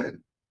wouldn't cut it.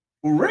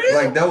 For real?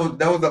 Like that was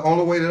the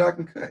only way that I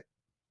can cut.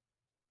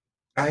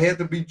 I had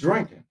to be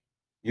drinking.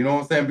 You know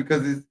what I'm saying?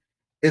 Because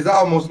it's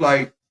almost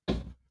like a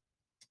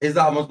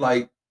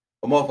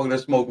motherfucker that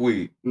smoke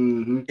weed.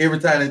 Mm-hmm. Every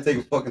time they take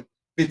a fucking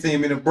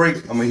 15-minute break,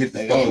 I'm gonna hit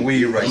the fucking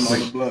weed right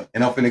quick.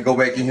 And I'm finna go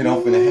back and hit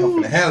off in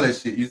the hell that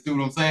shit. You see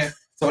what I'm saying?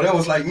 So that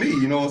was like me,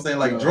 you know what I'm saying?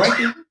 Like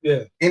drinking.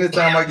 Yeah.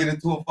 Anytime I get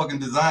into a fucking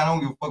design, I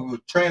don't give a fuck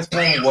with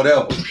transform or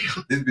whatever.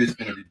 This bitch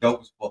finna be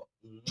dope as fuck.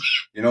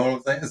 You know what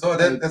I'm saying? So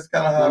that's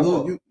kind of how I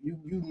look. You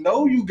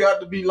know you got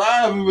to be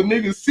live if a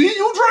nigga see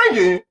you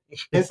drinking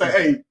and say,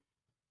 hey,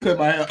 Cut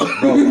my hair.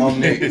 Bro, I'm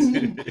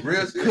next.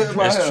 Real shit.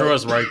 That's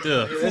trust right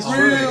there. It's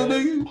real,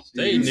 true. nigga.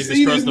 They You niggas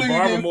see trust these the niggas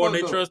barber getting more than they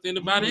fucked up. trust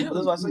anybody That's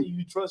else. why I say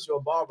you trust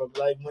your barber.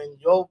 Like when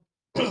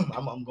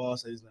I'm going to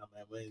say this now,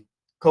 man. When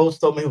Coach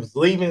told me he was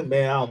leaving,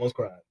 man, I almost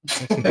cried.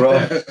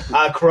 Bro,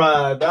 I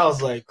cried. I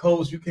was like,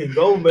 Coach, you can't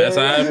go, man. That's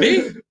how it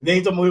be. Then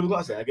he told me we were going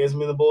to say, I guess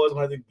me and the boys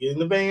going to have to get in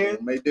the van.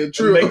 Make that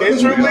trip. Make that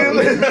trip,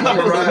 man.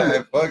 all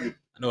right, fuck it.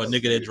 I know a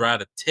nigga that drive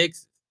to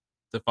Texas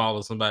to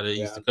follow somebody that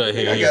used to cut I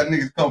hair. got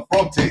niggas come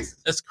from Texas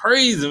That's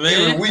crazy,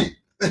 man. every week.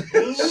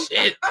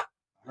 Shit. I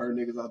heard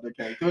niggas out there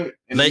can't cut.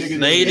 And the niggas that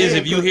Ladies, can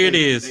if you cut, hear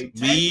they this, tax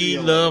we me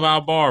on love it.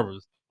 our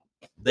barbers.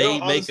 They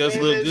don't make us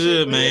understand look that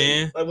good, shit,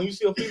 man. Like when you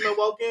see a female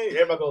walk in,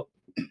 everybody go,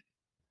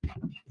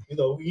 you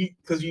know,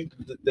 because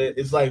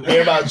it's like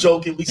everybody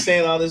joking, we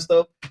saying all this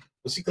stuff.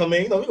 When she come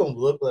in, you know, we gonna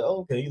look like, oh,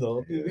 okay, you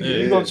know,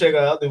 we gonna check her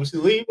out. Then when she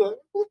leave, like,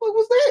 what the fuck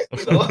was that?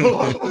 You know,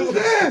 what was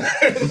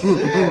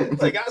that?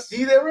 Like I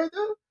see that right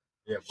there.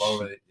 Yeah,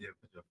 bro. Yeah,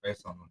 put your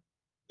face on them.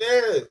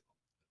 Yeah,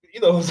 you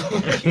know.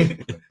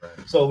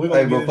 So we're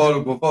Hey,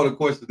 gonna before the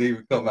question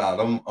even come out,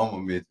 I'm gonna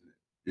mention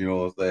it. You know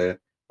what I'm saying?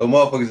 The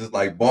motherfuckers is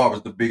like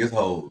barbers, the biggest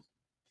hoes.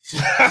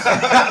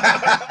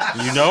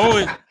 You know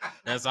it.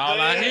 That's all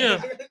I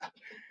hear.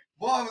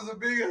 Barbers the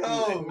biggest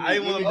hoes. I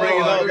didn't want to bring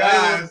it up.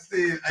 God,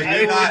 I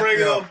didn't want to bring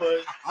it up, but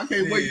I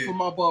can't wait Shit. for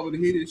my barber to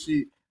hear this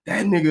shit.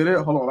 That nigga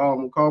there. Hold on, I'm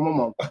gonna call my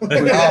mom. Oh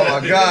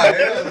my God!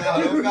 Hell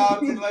no, don't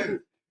call me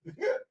later.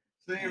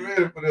 She ain't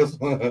ready for this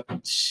one.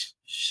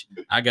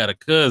 I got a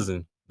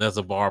cousin that's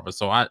a barber,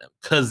 so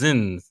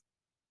cousins.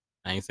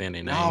 I ain't saying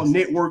their Y'all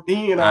names. networked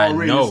in I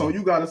already, know. so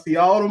you gotta see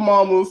all the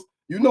mamas.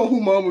 You know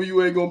who mama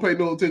you ain't gonna pay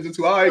no attention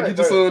to. All right, get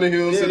your son in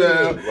here, sit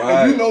down.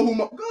 Right. And you know who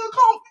mama. Good,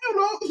 come, you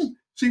know.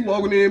 She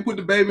walking in, put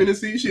the baby in the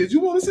seat. Shit, you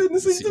want to sit in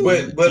the seat too?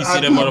 But You see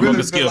I that motherfucker really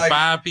feel skill like-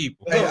 5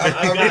 people. Hey,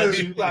 I got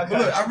really, you. but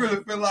look, I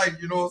really feel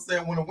like, you know what I'm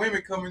saying, when the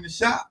women come in the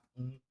shop,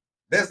 Mhm.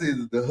 that's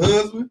either the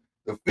husband,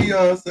 the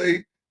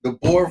fiance, the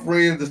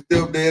boyfriend, the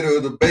stepdad, or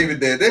the baby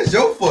dad. That's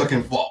your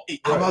fucking fault.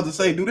 I'm about to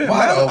say, do that.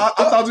 Why matter? the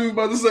I thought you was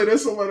about to say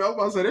that's somebody. I'm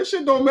about to say that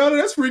shit don't matter.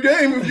 That's free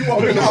game if you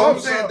walk in the No, I'm barber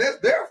saying shop. that's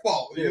their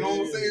fault. You know what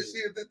I'm Yeah, saying?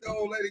 yeah. Shit, that the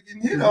old lady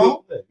getting hit on.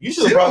 you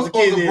She should have brought was the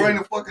kid supposed to in. bring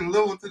the fucking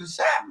little one to the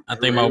shop. I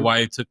think my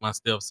wife took my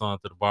stepson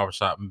to the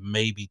barbershop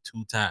maybe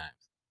 2 times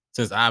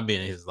since I've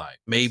been in his life.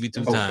 Maybe 2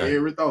 That's a times.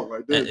 scary thought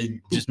right there.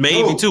 Just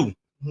maybe 2.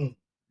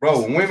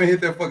 Bro, when women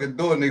hit that fucking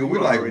door, nigga, we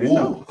You like, already whoa.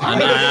 know.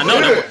 I know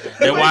that.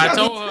 That's why I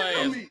told her Nah,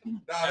 ass. they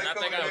And I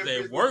come think in I was that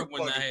at bitch work with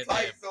when I fucking had that.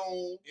 tights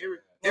on.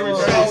 Every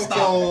Shorts day stop.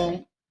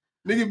 on.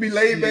 Nigga be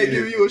laid back, Shit.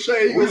 giving you a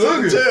shave. We You go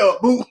to looking. jail.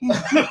 Boom.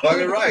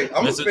 Fucking right. I'm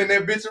gonna That's a- spin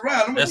that bitch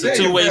around. I'm That's gonna a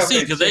tell you 2-way if seat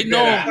I because they check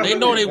that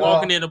know out. they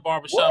walking in the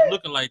barbershop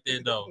looking like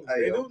that though.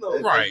 Hey, They do know.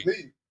 that's Right. me.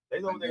 They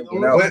know what they But,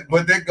 know.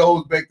 but that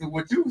goes back to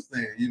what you were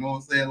saying. You know what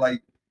I'm saying?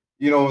 Like,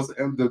 you know what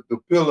I'm saying? The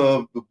pillar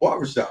of the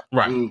barbershop.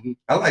 Right. Mhm.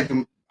 I like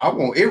them. I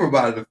want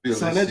everybody to feel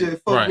Son, this that shit.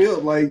 just fucked Right. me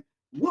up. Like,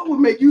 what would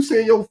make you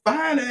send your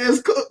fine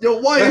ass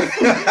your wife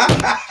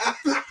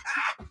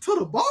to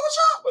the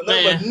barbershop? But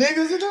Man.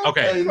 niggas in there?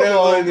 Okay. Hey, Come never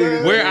on, niggas.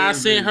 man. Where I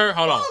sent her,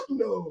 hold on. Fuck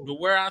no. The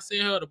where I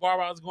sent her, the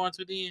barber I was going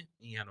to then,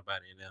 he had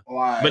nobody in there. All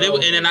right. But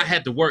and then I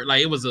had to work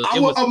like it was a. I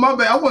It was, was oh, my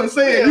bad. I wasn't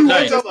saying Yeah, you.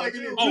 like- was just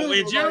thinking in oh,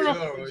 in general,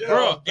 like,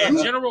 bro. In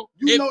you- general,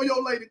 You it- know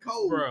your lady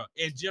code. bro.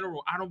 In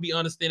general, I don't be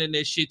understanding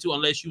that shit too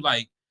unless you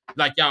like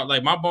y'all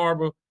like my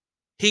barber.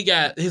 He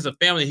got his a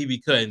family he be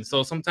cutting,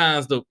 so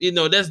sometimes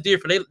that's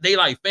different. They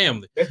like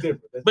family. That's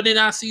different. But then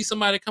I see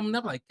somebody coming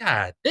up like,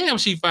 God damn,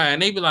 she fine.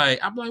 They be like,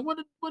 I'm like, what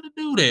to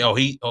do there? Oh,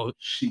 he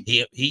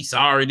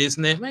sorry this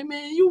and that. Like,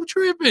 man, you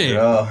tripping?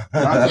 Yeah.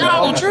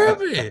 Y'all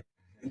tripping?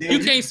 And then You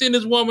can't send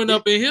this woman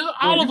up in here. bro,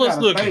 All you of us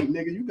gotta looking.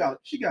 think, nigga,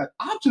 she got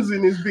options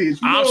in this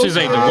bitch. You know Options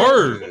what ain't I'm the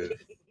saying? word.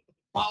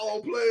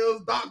 Ball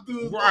players,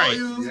 doctors, Right.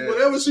 lawyers, Yeah.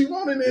 whatever she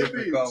want in that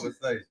Different bitch.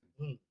 conversation.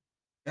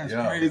 That's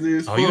Yeah. crazy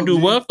as Oh, you fuck, do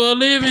G. what for a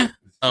living?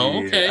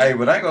 Oh, Shit. okay. Hey,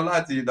 but I ain't gonna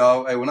lie to you,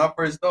 dog. Hey, when I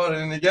first started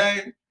in the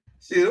game,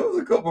 shit, it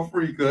was a couple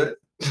free cuts.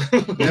 You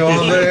know what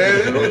I'm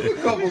saying? It was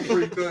a couple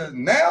free cuts.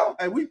 Now,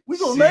 Hey, we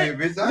gonna shit,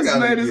 make bitch, I let's gotta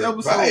name this get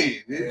episode.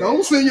 right. Yeah.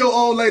 Don't send your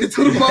old lady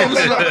to the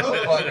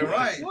barbershop. Fucking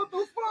right. What the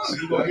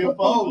fuck? You gonna get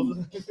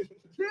phone?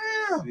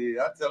 Yeah. Shit,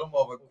 I tell them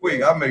over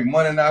quick. I make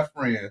money, not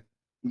friends.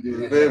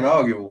 You feel me? I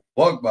don't give a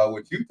fuck about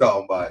what you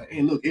talking about.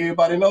 And look,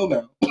 everybody know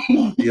now.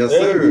 Yes,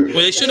 sir. Well,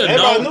 they should have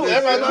Everybody known. knew.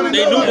 Everybody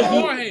They knew know.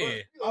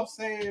 beforehand. I'm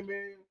saying,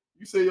 man,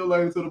 you send your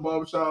lady to the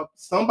barbershop,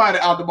 somebody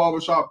out the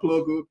barbershop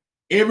plug her.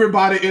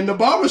 Everybody in the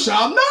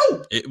barbershop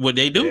know. What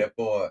they do? That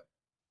boy.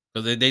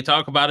 Because they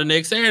talk about it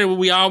next Saturday when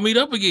we all meet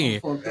up again.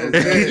 Fuck that.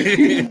 That's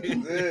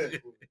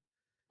it.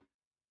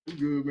 You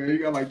good, man. You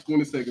got like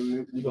 20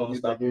 seconds. You gonna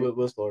stop it?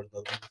 We'll start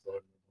another story.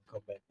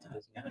 Come back to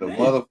this. The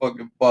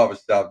motherfucking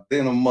barbershop.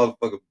 Then the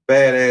motherfucking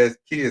badass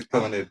kids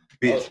coming in,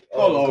 bitch.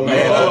 Hold on, man.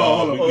 man.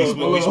 Hold on,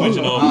 We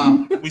switching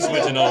over. We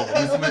switching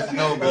over. You switching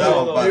over.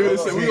 Hold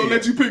on, We gonna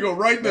let you pick up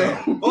right now.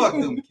 Fuck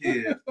them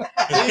kids.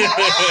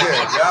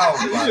 Yeah,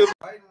 y'all.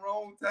 Right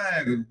wrong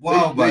time.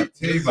 Wow,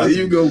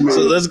 you go, man.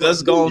 So let's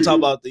go and talk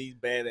about these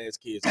badass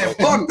kids. Man,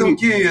 fuck them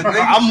kids.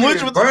 Nigga. I'm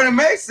with you. Bernie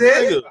Mac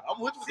said it. I'm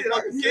with you. Shit,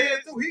 I can say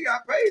it too. He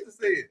got paid to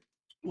say it.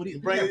 What do you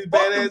bring these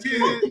badass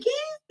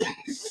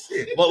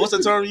kids? What's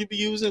the term you be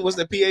using? What's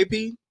the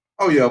PAP?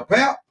 Oh yeah,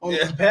 pap.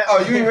 Yeah, pap. Oh,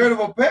 you ain't heard of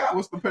a pap?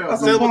 What's the pap?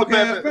 That's Tell a me punk the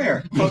ass pap.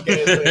 parent.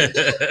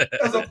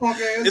 That's a punk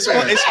ass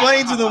parent.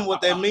 Explain to them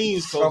what that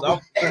means,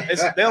 Coach.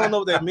 They don't know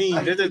what that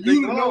means. They just You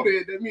think, know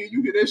that means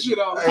you get that shit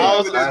all the Hey,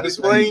 I time. was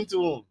explain to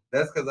them.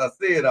 That's because I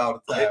say it all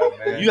the time,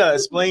 man. You gotta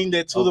explain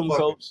that to A them,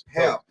 fucking Coach.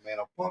 Pap, man,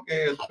 a punk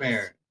ass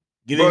parent.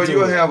 Get Bro, into it.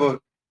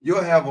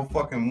 you'll have a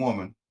fucking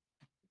woman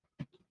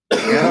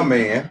and a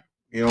man,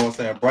 you know what I'm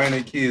saying, bring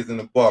their kids in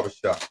the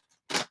barbershop.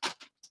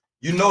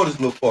 You know this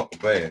little fucker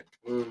bad.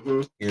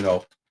 Mm-hmm. You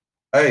know.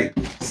 Hey,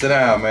 sit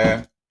down,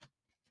 man.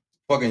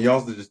 Fucking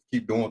youngsters just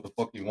keep doing what the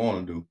fuck you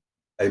want to do.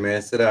 Hey,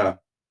 man, sit down.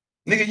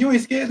 Nigga, you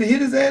ain't scared to hit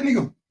his ass,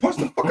 nigga. Punch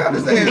the fuck out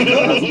his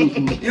ass, cuz.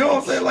 You know what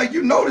I'm saying? Like,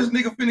 you know this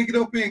nigga finna get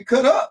up here and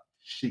cut up.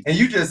 And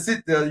you just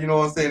sit there, you know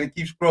what I'm saying, and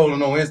keep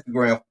scrolling on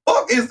Instagram.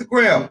 Fuck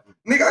Instagram.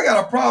 Nigga, I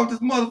got a problem with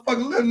this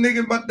motherfucking little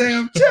nigga in my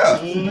damn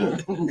chair.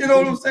 You know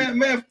what I'm saying?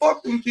 Man,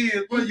 fuck them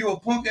kids, bro. You a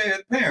punk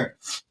ass parent.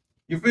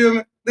 You feel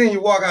me? Then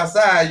you walk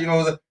outside, you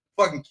know, the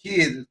fucking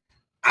kids.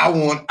 I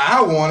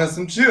wanted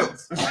some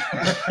chips.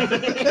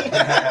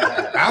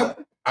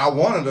 I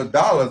wanted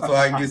 $1 so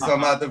I can get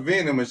something out the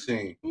vending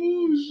machine.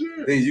 Oh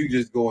shit. Then you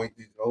just go and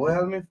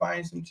well, let me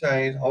find some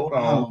change. Hold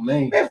on. Oh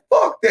man. Man,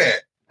 fuck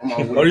that.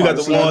 Or you got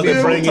the ones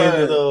that bring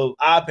in the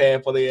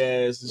iPad for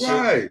their ass and shit.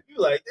 Right. You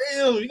like,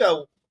 damn, you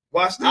gotta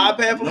watch the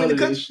iPad for me to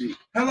cut. Shit.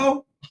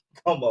 Hello?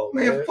 Come on,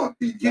 Man, fuck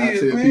these I kids,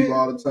 tell man. people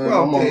all the time,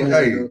 Bro, I'm on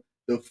hey.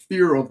 the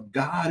fear of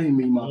God in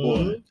me, my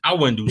boy. I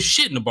wouldn't do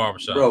shit in the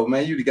barbershop. Bro,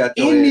 man, you got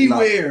your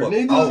Anywhere, ass knocked the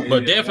nigga. fuck out.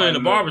 But definitely in the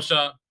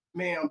barbershop.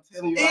 Man, I'm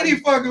telling you, Any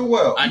fucking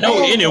well. I know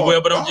Oh,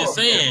 anywhere, but I'm just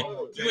oh, saying,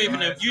 oh, you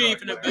ain't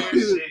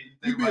finna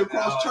you be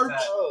across church,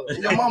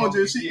 and your mama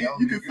just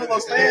you can feel her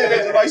stand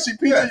at you like she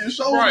pinching your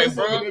shoulder. Right, or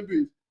something, bro. that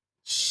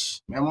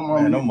bitch. Man, my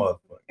mama, Man, no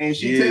motherfucker. and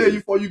she Yeah. tell you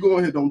before you go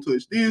in here, don't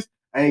touch this.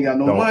 I ain't got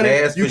no Don't money.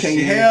 ask You for can't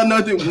shit. have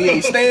nothing. We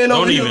ain't staying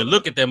over Don't here. even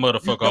look at that You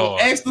motherfucker don't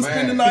hard. ask to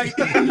spend the Man. night.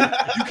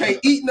 You can't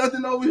eat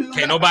nothing over here.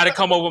 Can't nobody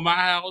come over my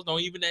house. Don't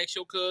even ask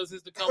your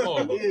cousins to come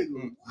over.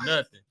 Nigga,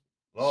 Nothing.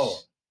 Lord.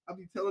 I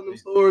be telling them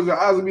stories, and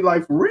I would be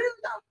like, for real?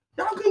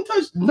 Y'all couldn't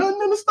touch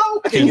nothing in the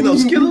store? Can't You know,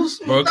 Skittles?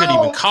 Bro, I couldn't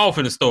No. even cough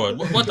in the store.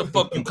 What the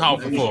fuck you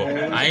coughing for?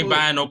 I ain't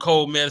buying no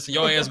cold medicine.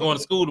 Your ass going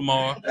to school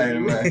tomorrow. Hey,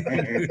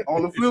 man.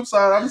 On the flip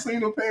side, I've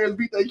seen them parents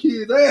beat their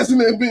kids' ass in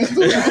that bitch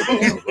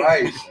too.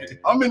 Right, man.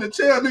 I'm in the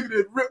chair, nigga,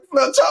 that Ric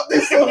Flair chopped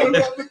this son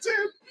off the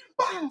chair.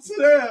 Wow, sit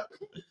down.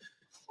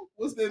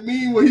 What's that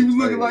mean when he was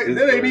looking like It's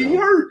that ain't even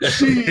real. hurt?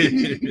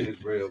 Shit.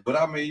 It's real. But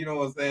I mean, you know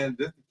what I'm saying?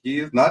 Just the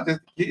kids, not just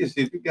the kids.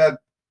 Shit, you got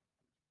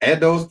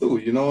adults too.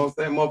 You know what I'm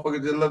saying?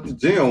 Motherfuckers just left the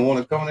gym, want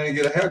to come in and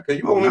get a haircut.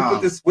 You want me to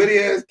put this sweaty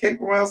ass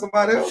cape around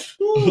somebody else?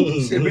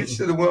 Shit, bitch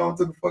should have went on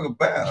to the fucking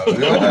bath. You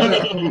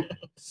know?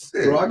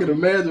 Shit. Bro, I can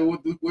imagine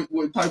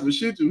what type of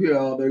shit you hear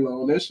all day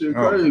long. That shit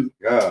Oh, crazy.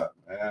 God,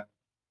 man.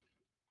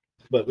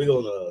 But we're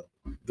gonna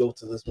go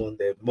to this one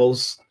that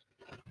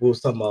we was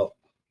talking about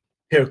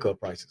haircut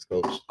prices,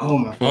 Coach. Oh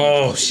my god.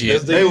 Oh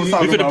shit. They was We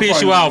talking finna about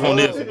piss you prices. off on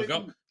this one.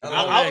 Go.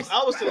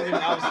 I was telling him,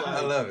 I was I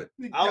like, love it.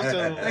 I was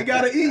telling him, They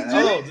gotta eat,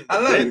 oh, G. I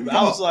love it.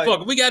 I was like,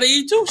 Fuck, we gotta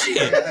eat too. Shit.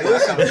 Hey,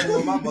 I gotta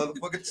pull my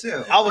motherfucking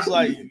chill. I was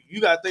like,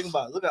 you gotta think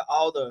about it. Look at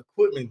all the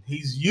equipment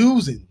he's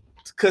using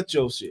to cut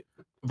your shit.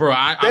 Bro,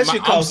 That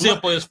shit I'm costs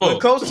simple as When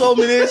fuck. Coach told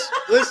me this,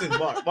 listen,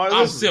 Mark,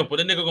 I'm listen. simple.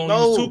 The nigga gonna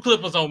No. use 2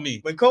 clippers on me.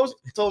 When Coach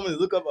told me to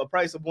look up a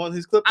price of one of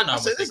his clippers, I know I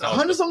how said, much they it's cost.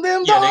 100 some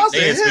damn Yeah, dollars.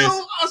 they I said, hell,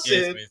 expensive. I Yes,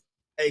 said, man.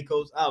 hey,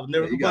 Coach, I'll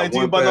never You complain got to you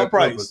one about no pair of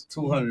price. clippers,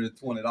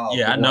 $220.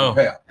 Yeah, I for know. one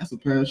pair. That's a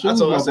pair of shoes. I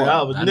told him, I said, I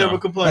my would I never know.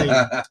 complain.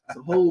 boy. It's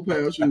a whole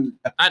pair of shoes.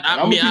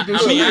 I mean,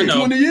 I know.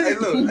 20 years. Hey,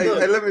 look,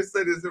 hey, let me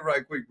say this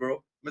right quick,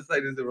 bro. Let me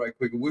say this right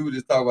quick. We were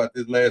just talking about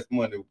this last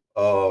Monday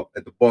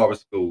at the barber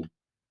school.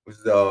 We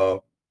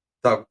was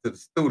talking to the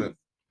students.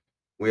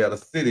 We had a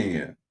sitting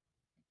in.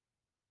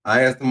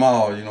 I asked them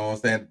all, you know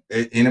what I'm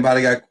saying?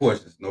 Anybody got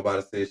questions?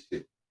 Nobody said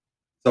shit.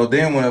 So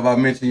then whenever I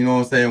mentioned, you know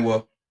what I'm saying,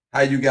 well, how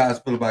you guys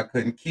feel about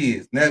cutting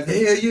kids? Now,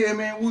 hell yeah,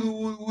 man.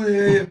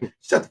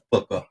 Shut the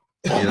fuck up.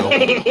 You know,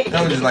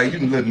 I was just like, you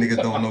little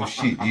niggas don't know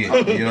shit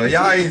yet. You know,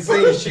 y'all ain't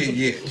seen shit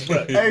yet.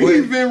 Hey,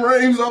 he's been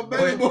Rames off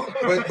baby boy.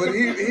 But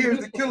here's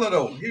the killer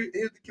though. Here's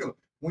the killer.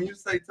 When you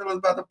say tell us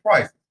about the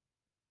price,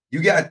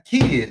 you got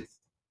kids.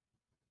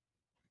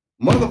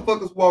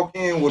 Motherfuckers walk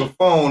in with a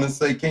phone and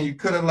say, "Can you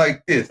cut it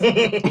like this?" So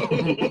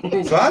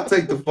I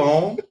take the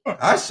phone.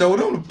 I show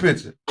them the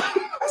picture.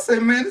 I say,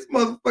 "Man, this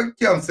motherfucking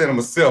kid." I'm saying to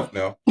myself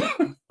now.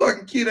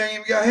 Fucking kid ain't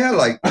even got hair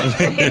like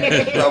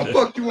that. Now,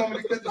 fuck you want me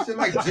to cut this shit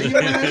like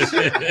genuine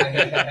shit? My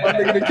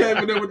nigga that came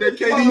in there with that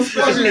KD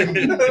special.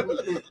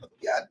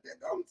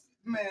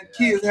 Man,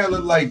 kids hair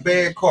look like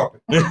bad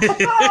carpet.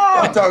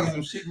 I'm talking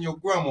some shit in your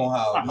grandma's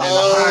house, man.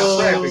 High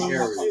traffic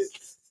area.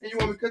 And you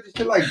want me to cut this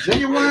shit like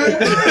genuine?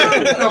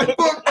 The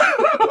fuck?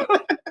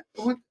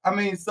 I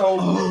mean,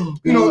 so,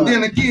 you know,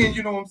 then again,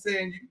 you know what I'm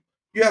saying?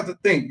 you have to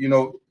think,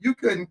 you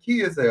cutting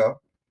kids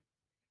out.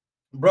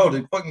 Bro,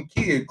 the fucking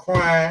kid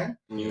crying,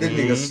 this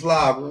nigga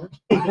slobbering.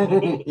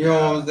 You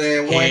know what I'm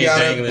saying? One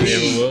got a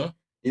pee.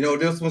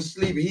 This one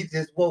sleepy. He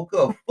just woke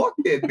up. Fuck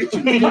that bitch.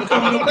 You nigga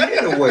coming up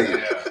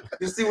anyway.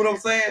 You see what I'm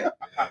saying?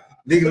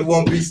 Nigga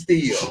won't be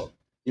still.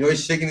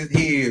 He's shaking his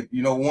head.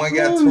 One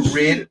got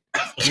Tourette.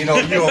 You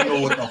don't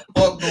know what the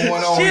fuck going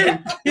on.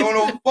 You don't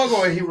know what the fuck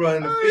on. He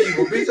running the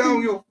fever. Bitch, I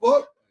don't give a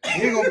fuck.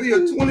 He ain't gonna be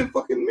here 20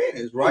 fucking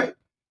minutes, right?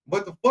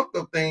 But the fucked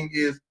up thing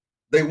is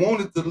they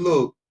want it to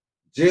look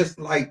just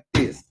like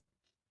this.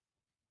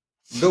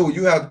 Dude,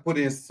 you have to put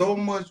in so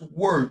much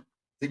work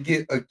to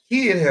get a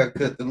kid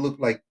haircut to look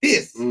like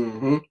this.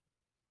 Mm-hmm.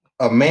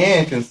 A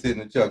man can sit in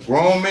the chair.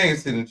 Grown man can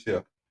sit in the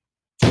chair.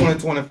 20,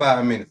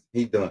 25 minutes.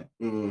 He done.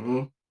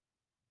 Mm-hmm.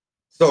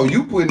 So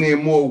you putting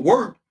in more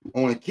work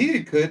on a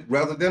kid cut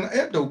rather than an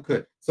adult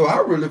cut. So I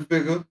really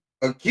figure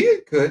a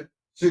kid cut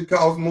should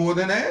cost more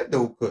than an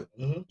adult cut.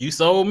 Mm-hmm. You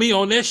sold me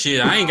on that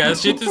shit. I ain't got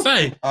shit to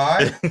say. All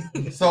right.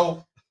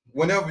 So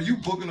whenever you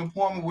book an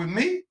appointment with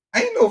me,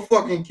 ain't no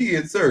fucking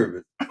kid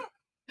service.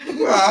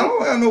 Well, I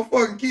don't have no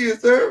fucking kid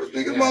service.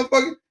 Nigga,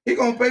 motherfucker, he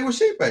gonna pay what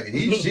she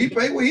pay. She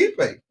pay what he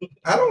pay.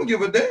 I don't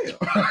give a damn.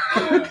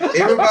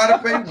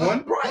 Everybody pay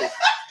one price.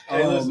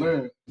 Hey, Oh, listen,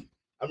 man.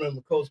 I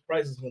remember Coach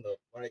prices went up,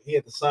 right? He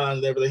had the signs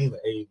and everything. He's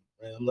like, hey,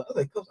 man. I was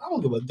like, Coach, I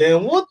don't give a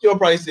damn what your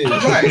price is.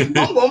 Right.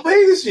 I'm gonna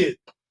pay this shit.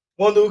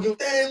 One dude goes,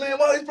 damn, man,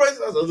 why these prices?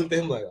 I looked at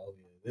him like, oh,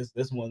 yeah,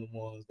 this one of the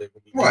ones that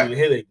could be giving you a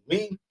headache.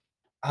 Me,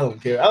 I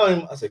don't care.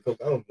 I said, Coach,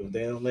 I don't give a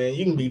damn, man.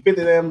 You can be $50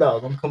 damn.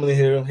 I'm coming in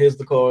here. Here's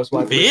the car.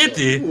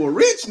 50? You a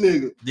rich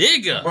nigga.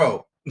 Nigga.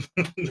 Bro. we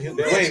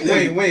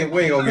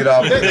ain't gonna get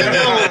off. We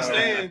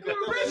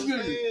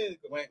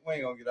ain't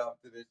gonna get off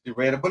to this shit,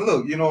 Randy. But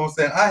look, you know what I'm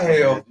saying? I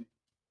have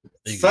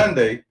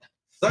Sunday.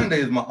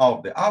 Sunday is my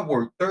off day. I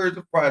work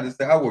Thursday, Friday,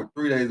 Saturday. I work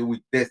 3 days a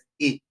week. That's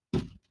it.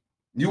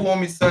 You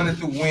want me Sunday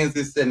through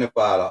Wednesday,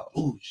 $75.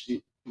 Oh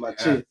shit, my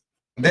check.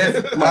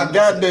 That's My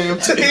goddamn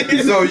check.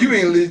 So you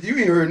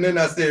ain't heard nothing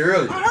I said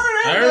earlier.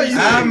 I heard you.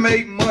 I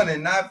make money,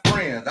 not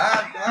friends.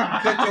 I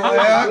cut your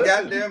hair,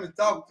 goddamn, and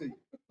talk to you.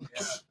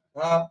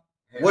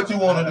 What you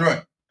want to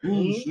drink?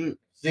 Oh shit.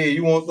 Shit,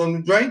 you want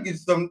something to drink? Get you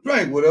something to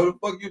drink. Whatever the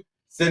fuck you.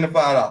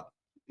 $75.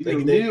 You get a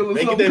meal or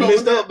Make something it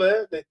mixed coming up,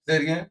 man. Say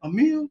it again. A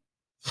meal?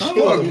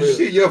 Fuck,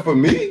 shit, yeah, for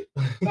me.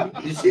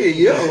 Shit,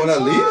 yeah, when I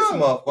leave this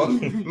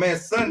motherfucker. Man,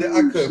 Sunday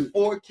I cut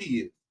 4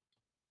 kids.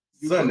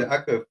 Sunday I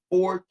cut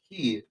 4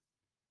 kids.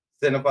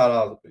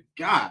 $75 a piece.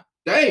 God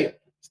damn.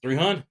 It's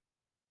 300.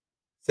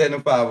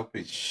 75 a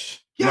piece.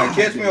 Now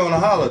catch me on a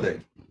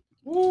holiday.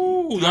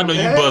 Ooh, I know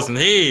you busting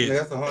heads.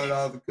 That's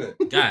 $100 a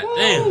cut. God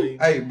damn.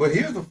 Hey, but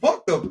here's the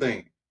fucked up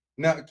thing.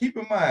 Now keep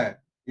in mind,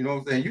 you know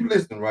what I'm saying? You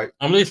listening, right?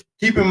 I'm listening.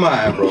 Keep in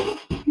mind, bro.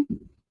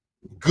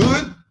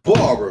 Good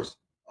barbers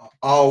are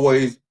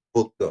always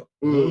booked up.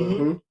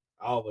 Mm-hmm.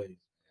 Always.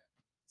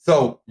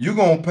 So you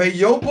gonna pay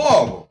your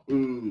barber,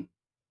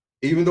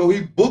 even though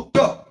he booked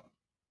up.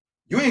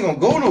 You ain't gonna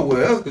go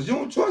nowhere else because you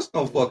don't trust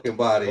no fucking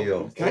body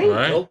else.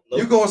 Right.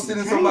 You gonna sit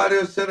in somebody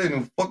else's chair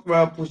and fuck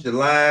around, push your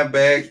line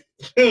back.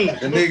 The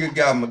nigga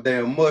got my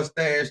damn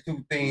mustache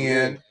too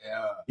thin.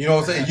 Yeah. You know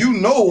what I'm saying? You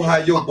know how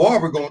your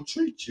barber gonna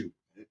treat you.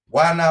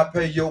 Why not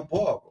pay your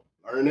barber?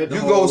 You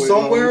You go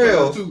somewhere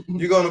else,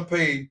 you're gonna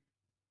pay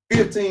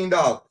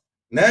 $15.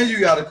 Now you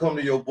gotta come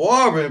to your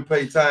barber and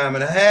pay time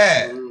and a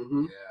half.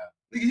 Mm-hmm.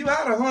 Nigga, you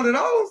out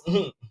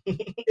 $100?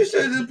 You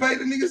should have just paid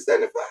the nigga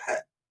 $75.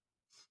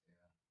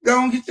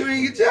 Go and get your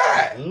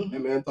eye. Hey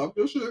man, talk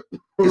your shit.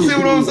 You see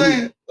what I'm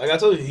saying? Like I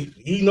told you,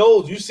 he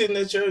knows you sit in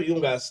that chair. You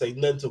don't gotta say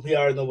nothing to him. He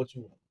already know what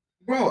you want.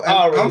 Bro, I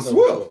already I'm know.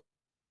 swift.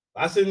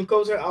 I sit in the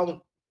coach chair.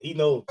 He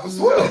knows. I'm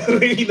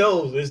swift. He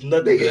knows. There's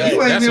nothing. Nigga, you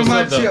That's ain't in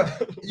my what's up,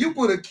 chair. You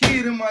put a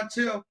kid in my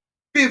chair,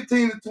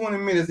 15 to 20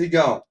 minutes, he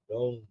gone.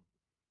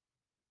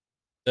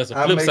 That's a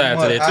I flip make side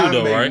money. to that too,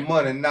 though, I right? make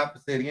money, not for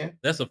say it again.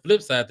 That's a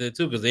flip side to it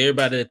too, because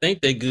everybody that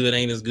think they good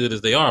ain't as good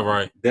as they are,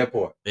 right? That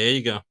part. There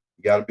you go.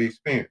 You gotta be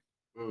experienced.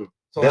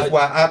 So That's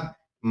why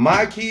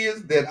my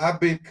kids that I've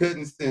been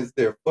cutting since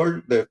their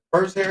first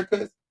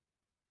haircuts,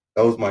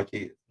 those my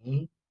kids.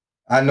 Mm-hmm.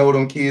 I know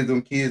them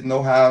kids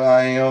know how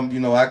I am.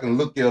 You know, I can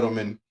look at them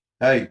and,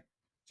 hey,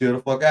 chill the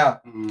fuck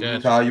out.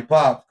 Gotcha. Call your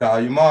pops, call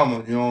your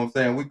mama. You know what I'm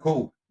saying? We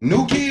cool.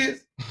 New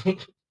kids,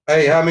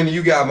 hey, how many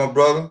you got, my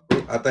brother?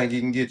 I think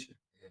he can get you.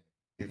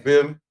 You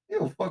feel me? You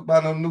don't fuck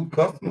about no new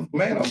customers,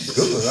 man. I'm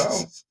good. I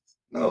don't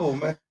know,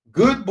 man.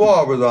 Good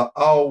barbers are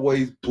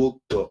always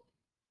booked up.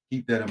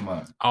 Keep that in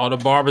mind. All the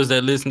barbers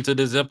that listen to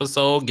this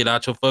episode, get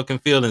out your fucking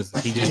feelings.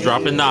 He just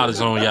dropping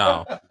knowledge on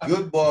y'all.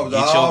 Good barbers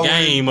Get are your always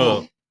game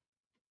booked. up.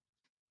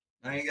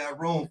 I ain't got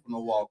room for no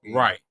walk-in.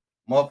 Right.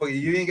 Motherfucker,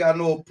 you ain't got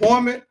no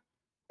appointment.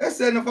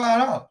 That's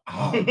 $75.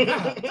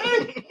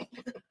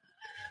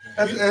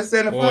 That's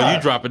 $75. Boy, you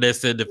dropping that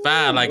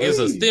 75 like it's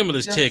a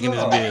stimulus Yes, check in this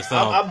sir.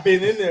 bitch. I've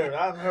been in there.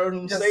 I've heard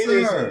him Yes, say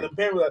this, sir. and the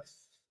parents like,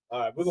 "All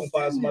right, we're gonna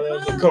find somebody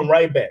else and come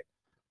right back."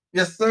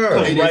 Yes, sir.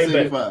 Come right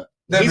back.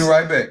 They'll be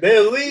right back.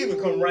 They'll leave and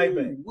come right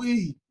back.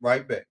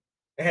 Right back.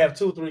 and have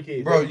 2-3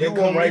 kids. Bro, They you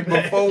want come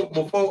me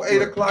before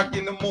 8 o'clock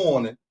in the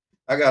morning?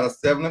 I got a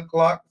 7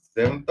 o'clock,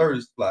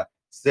 7:30 slot,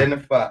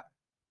 75.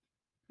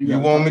 You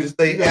want me to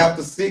stay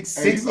after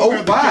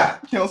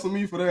 6:05? Cancel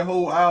me for that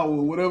whole hour,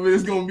 whatever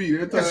it's gonna be.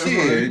 That time,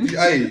 Shit,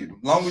 hey, as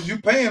long as you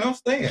paying, I'm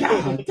staying.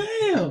 God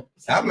damn.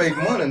 I make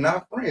money,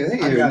 not friends.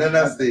 Hey, then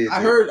I said,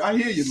 I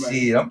hear you, man.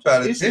 shit, I'm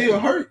trying to It still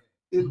hurt.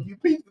 You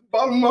beat the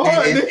bottom of my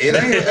heart. It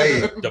ain't,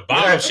 hey, The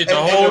bottom shit, the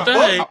whole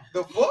thing.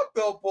 The fucked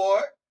up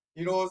part,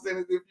 you know what I'm saying,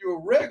 is if you're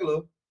a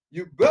regular,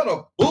 you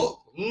better book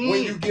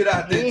when you get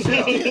out that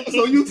chair.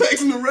 So you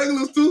texting the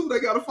regulars too? They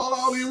gotta follow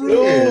all these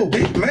rules.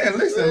 Yeah, man,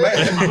 listen, man,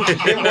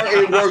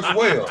 it works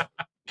well.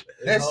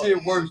 That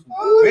shit works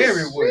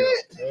very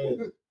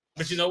well.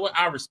 But you know what?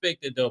 I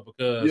respect it though,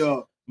 because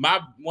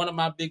one of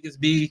my biggest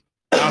beef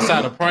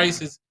outside of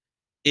prices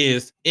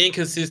is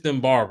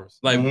inconsistent barbers.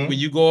 Like when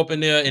you go up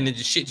in there and the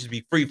shit just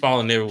be free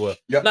falling everywhere.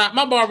 Yep. Now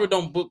my barber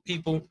don't book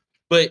people,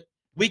 but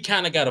we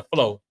kind of got a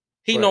flow.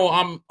 He know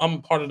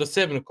I'm part of the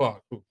 7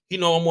 o'clock crew. He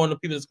know I'm one of the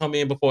people that's come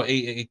in before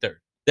 8:30.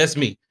 That's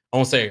me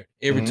on Saturday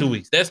every 2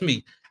 weeks. That's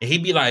me. And he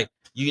be like,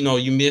 you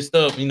messed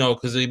up,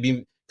 because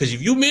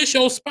if you miss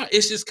your spot,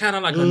 it's just kind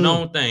of like a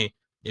known thing.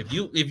 If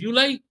you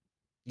late,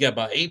 you got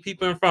about 8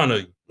 people in front of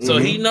you. So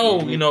he know,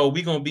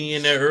 we gonna be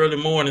in there early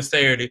morning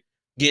Saturday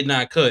getting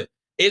our cut.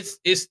 It's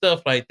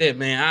stuff like that,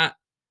 man.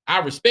 I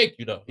respect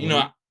you though.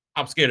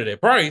 I'm scared of that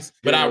price,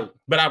 but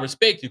I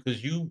respect you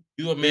because you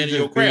a man of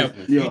your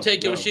craft. You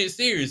take your shit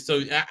serious.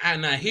 So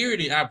I hear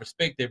it. I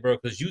respect that, bro.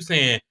 Because you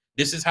saying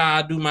this is how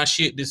I do my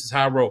shit. This is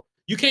how I roll.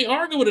 You can't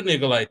argue with a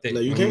nigga like that. No,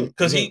 you can't.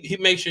 Because he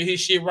makes sure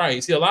his shit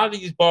right. See, a lot of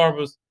these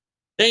barbers,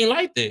 they ain't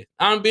like that.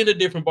 I've been to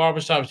different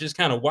barbershops, just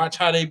kind of watch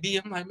how they be.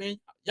 I'm like, man,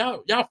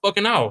 y'all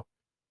fucking out.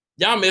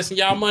 Y'all messing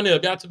y'all money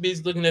up. Y'all too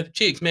busy looking at the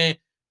chicks, man.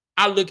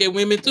 I look at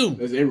women too.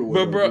 That's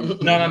everywhere. Bro.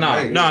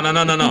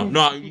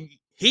 No.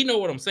 He know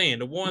what I'm saying.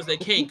 The ones that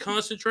can't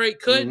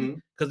concentrate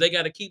cutting because they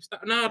got to keep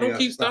stock. No, don't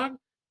keep stock.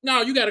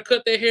 No, you got to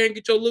cut that hair and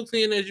get your looks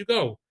in as you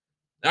go.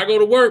 I go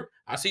to work.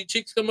 I see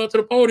chicks come up to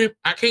the podium.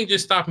 I can't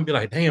just stop and be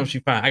like, damn,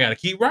 she fine. I got to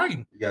keep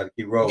writing. You got to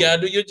keep rolling. You got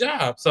to do your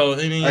job. So,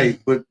 I mean. Hey,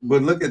 but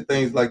look at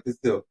things like this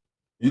still.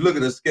 You look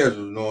at the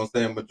schedule, you know what I'm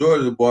saying?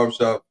 Majority of the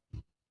barbershop,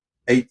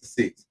 8 to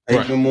 6. 8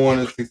 in the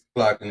morning, 6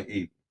 o'clock in the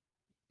evening.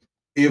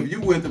 If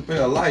you went to pay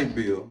a light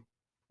bill,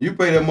 you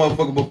pay that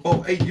motherfucker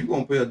before 8, you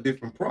going to pay a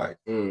different price.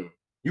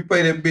 You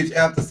pay that bitch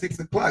after 6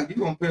 o'clock, you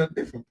gonna pay a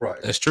different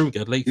price. That's true.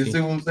 Got late. You see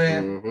what I'm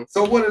saying?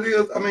 So what it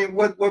is, I mean,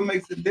 what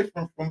makes it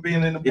different from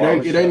being in the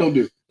barbershop? It ain't no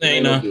different.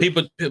 Ain't no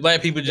people.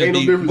 Black people just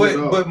need.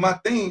 But my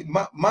thing,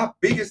 my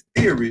biggest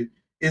theory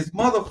is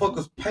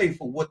motherfuckers pay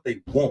for what they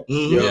want.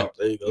 Yeah,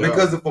 there you go.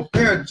 Because if a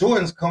pair of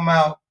Jordans come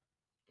out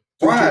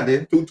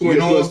Friday, you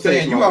know what I'm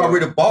saying? You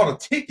already bought a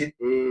ticket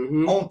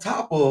on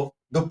top of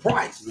the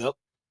price. Yep.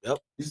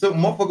 You said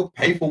motherfucker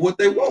pay for what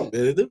they want.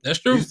 That's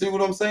true. You see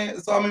what I'm saying?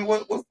 So I mean,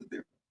 what's the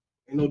difference?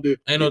 Ain't no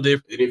difference. Ain't no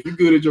difference. And if you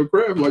good at your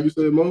craft, like you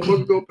said,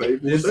 motherfuckers gonna pay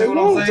for what they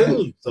want.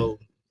 saying? So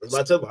that's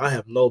why I tell you, I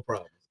have no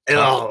problem at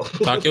all.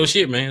 Talk your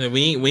shit, man.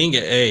 We ain't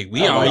get. Hey,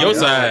 we on your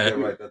side.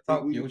 Right there.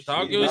 Talk your shit,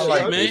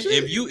 like man.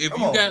 Shit.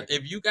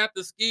 If you got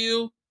the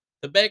skill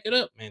to back it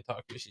up, man,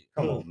 talk your shit.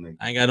 Come on, nigga.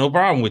 I ain't got no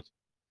problem with you.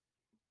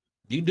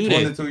 You do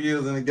 22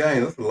 years in the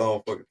game. That's a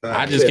long fucking time.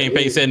 I just can't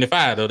pay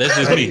 75 though. That's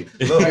just me.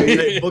 Look,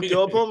 Hey, book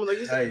your appointment. Like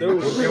you said,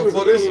 dude.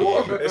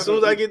 As soon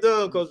as I get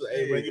done, coach,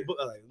 hey, man, you book.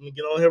 Like, let me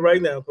get on here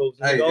right now, coach.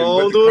 Hey,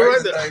 don't do it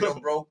right now, though,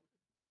 bro.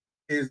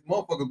 Is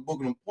motherfuckers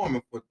booking an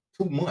appointment for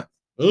 2 months?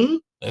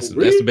 That's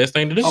the best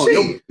thing to do.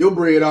 Oh, your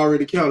bread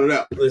already counted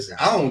out. Listen,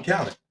 I don't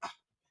count it.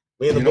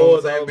 Me and the You know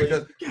what boys, I'm saying?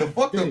 Because the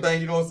fucked up thing,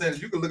 you know what I'm saying,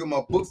 is you can look at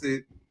my books,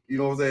 you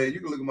know what I'm saying? You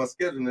can look at my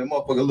schedule and that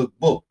motherfucker look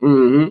booked.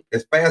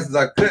 As fast as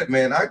I could,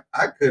 man,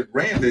 I could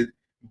ran the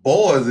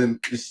boys and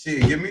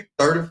shit, give me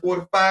 30,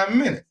 45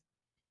 minutes.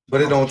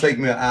 But it don't take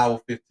me an hour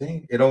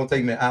 15. It don't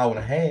take me an hour and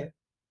a half.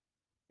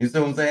 You see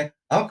what I'm saying?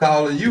 I'm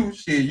calling you,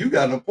 shit, you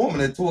got an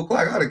appointment at 2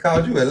 o'clock. I'd have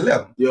called you at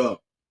 11. Yeah.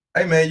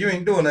 Hey, man, you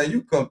ain't doing that.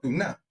 You come through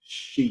now.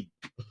 Shit.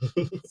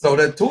 So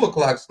that 2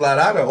 o'clock slot,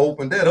 I'd have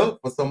opened that up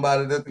for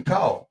somebody that can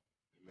call.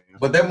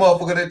 But that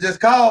motherfucker that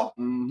just called,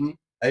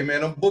 hey,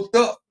 man, I'm booked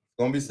up.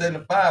 Gonna be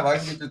 75. I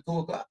can get to 2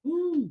 o'clock.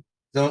 You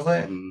know what I'm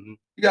saying?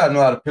 You gotta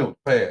know how to pimp the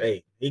pad.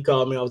 Hey, he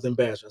called me. I was in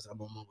Bastrop. I said,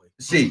 I'm on my way.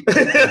 Shit.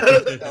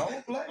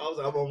 Don't play.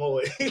 I'm on my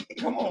way.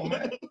 Come on,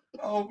 man.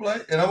 I don't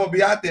play. And I'm gonna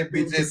be out there,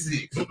 bitch, at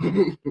 6.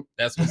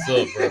 That's what's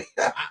up, bro.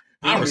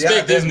 I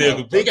respect this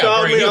nigga. They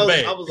got bring him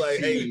back. I was like,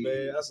 hey,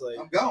 man. I was like,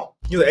 I'm gone.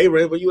 You like, hey,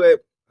 Ray, where you at?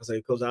 I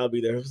said, Coach, I'll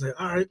be there. I was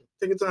like, all right,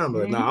 take your time.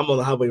 But nah, I'm on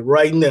the highway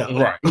right now.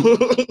 Right.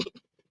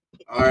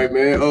 All right,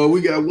 man. We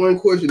got one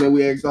question that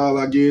we asked all,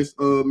 I guess,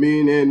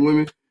 men and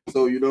women.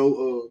 So,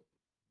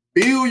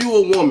 build you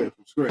a woman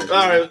from scratch.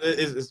 All right,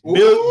 it's build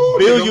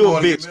you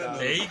a bitch.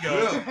 There you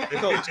go.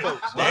 Coach.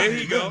 There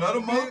you go. Another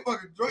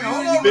motherfucking drink.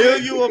 Hold on,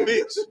 Build you a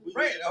bitch.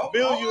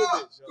 Build you a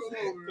bitch.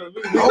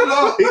 Hold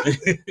on.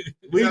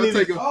 We need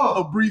to take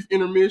a brief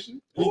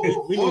intermission. That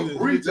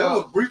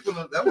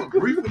was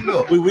brief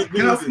enough. We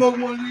Can I smoke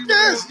one of these?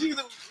 Yes.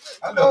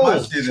 I got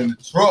my shit in the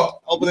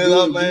truck. Open it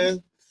up,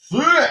 man.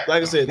 shit.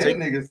 Like I said, That take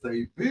nigga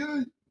say,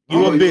 Bill.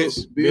 you a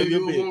bitch. Bill, Bill, you a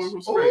you a bitch. woman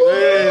from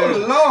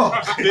Oh,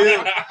 scratch. Lord.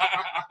 Bill,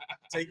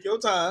 take your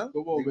time.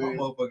 Come on, My man.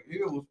 motherfucking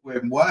ear was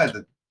sweating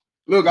wider.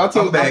 Look, I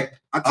told I'm back.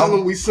 I told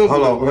him we simple.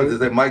 Hold on, what man. is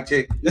that? Mic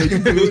check. Yeah,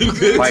 you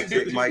good. Mic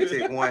check. Mic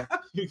check. One.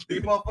 These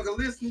motherfucker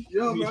listening.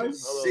 Yeah, man.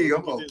 Shit,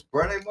 I'm gonna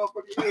burn that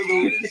motherfucking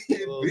ear loose.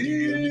 Shit, Oh, let me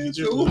get bitch.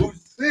 you Oh,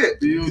 shit.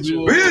 Bill,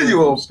 Bill,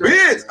 you a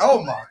bitch.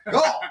 Oh my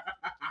god.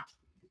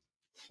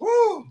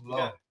 Woo.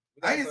 Lord.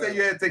 I ain't say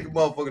you had to take a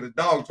motherfucker to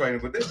dog training,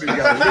 but that bitch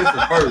gotta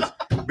listen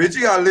first. Bitch,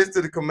 you gotta listen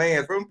to the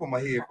commands. Let me put my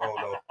headphone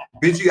on.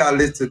 Bitch, you gotta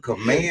listen to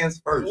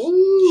commands first.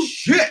 Ooh.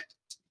 Shit.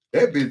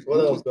 That bitch. What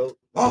else, go?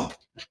 Oh.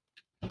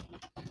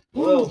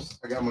 What else?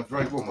 I got my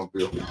drink with my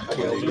bill. I got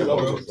got you.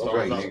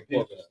 my drink,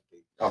 nigga.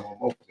 Got my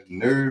motherfucking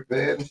nerve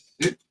bad and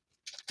shit.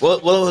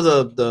 What was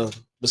the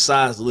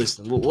besides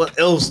listening? What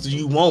else do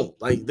you want?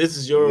 Like this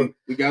is your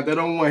We got that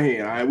on one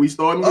hand. All right, we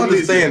starting with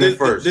Understand it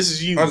first. This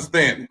is you.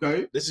 Understand.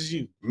 Okay. This is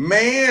you.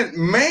 Man.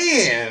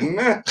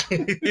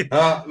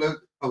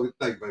 Look. Oh,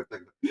 thank you, baby.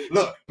 Thank you.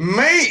 Look,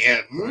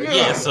 man.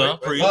 Yes, sir.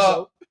 Preach.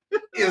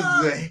 Is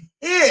the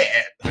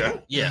head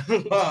Yeah.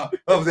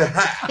 of the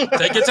high.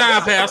 Take your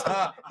time,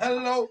 Pastor.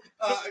 Hello.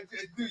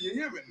 Do you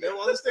hear me? They don't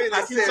understand.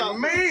 I said,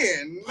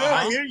 man.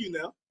 I hear you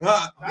now.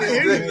 I Is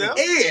hear the you now.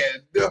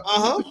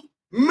 head.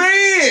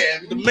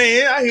 Man. The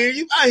man, I hear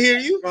you. I hear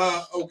you.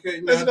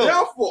 Okay. Let's Now, go.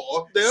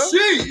 therefore, There.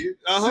 she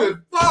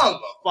should follow.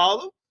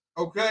 Father.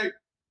 Okay.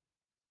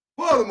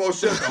 Furthermore,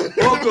 shut the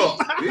fuck up,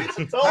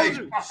 bitch. Told Hey,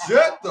 you.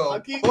 shut I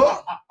the keep-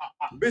 fuck.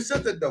 Bitch,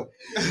 shut the door.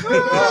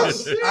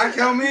 I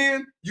come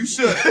in, you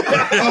shut.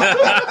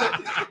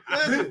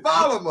 Bitch,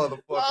 follow,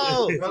 motherfucker.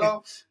 Oh.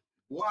 Hello?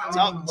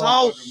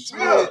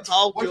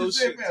 Talk What your you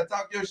say, shit. man?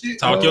 Talk your shit.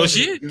 Talk your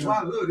shit.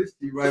 I love this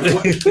shit right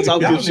now.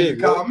 Talk Y'all your niggas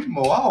shit. call me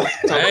more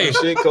often. Talk Hey. your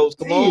shit, coach.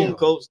 Come on, Damn.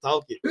 coach.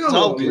 Talk it. Bill,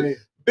 Talk man. it.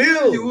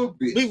 Bill, Bill. you a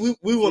bitch.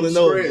 We want to From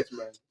know scratch,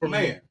 man. from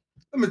Man,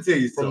 let me tell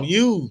you from something.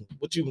 you.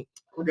 What you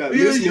We got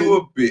Bill, listening, you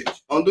a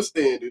bitch.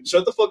 understanding.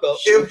 shut the fuck up.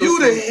 If you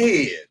the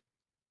head,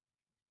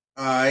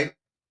 all right,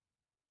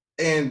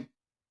 and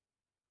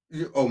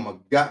oh my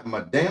god,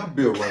 my damn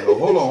bill right now.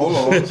 Hold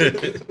on.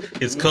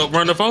 His cup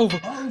runneth over.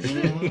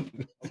 I'm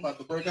about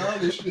to break all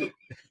this shit.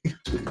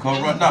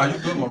 Come right now. You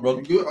good, my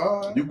brother? You good?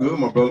 All right. You good,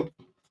 my brother?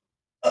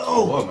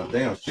 Oh, boy, my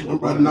damn shit. I'm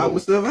about to knock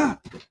myself out.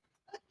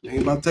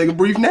 Ain't about to take a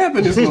brief nap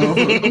in this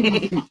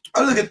motherfucker.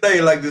 I look at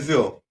things like this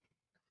here.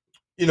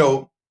 You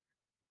know,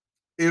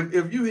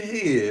 if you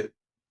head,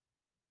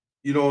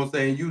 you know what I'm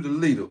saying, you the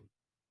leader.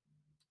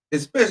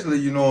 Especially,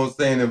 you know what I'm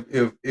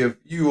saying, if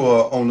you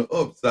are on the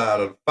upside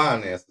of the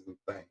finances of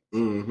things.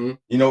 Mm-hmm.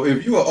 You know,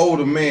 if you're an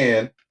older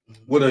man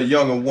with a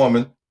younger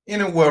woman,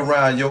 anywhere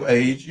around your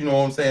age, you know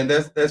what I'm saying,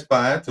 that's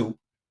fine too.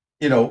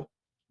 You know,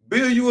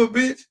 Bill, you a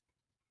bitch.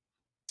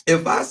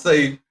 If I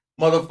say,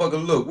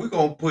 motherfucker, look, we're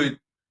gonna put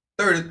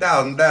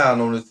 30,000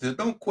 down on this,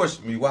 don't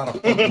question me why the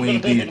fuck we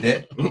ain't did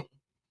that.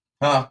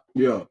 Huh?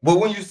 Yeah. But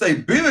when you say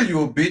Bill,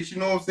 you a bitch, you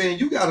know what I'm saying?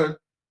 You gotta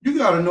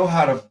know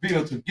how to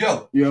build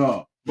together.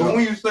 Yeah. But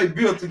when you say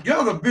build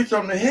together, bitch,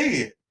 I'm the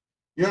head.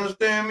 You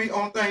understand me?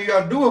 Only thing you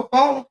gotta do is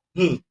follow.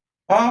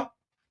 Huh?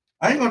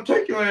 I ain't gonna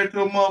take your ass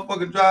to a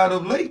motherfucking drive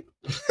up late.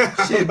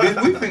 Shit,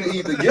 bitch, we finna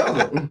eat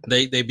together.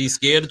 They be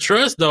scared to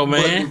trust though,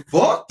 man. But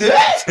fuck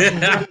that.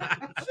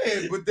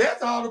 Shit, but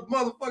that's all the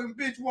motherfucking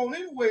bitch want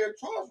anyway, a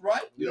trust,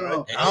 right?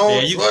 Yeah. I don't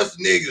There you- trust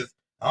niggas.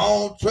 I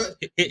don't trust.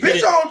 Bitch, I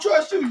don't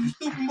trust you, you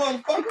stupid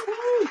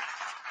motherfucker.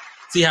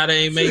 See how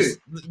they ain't make. Shit.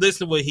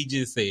 Listen to what he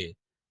just said.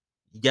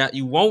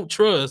 You won't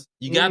trust.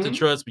 You got to Mhm.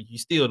 trust, but you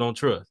still don't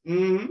trust.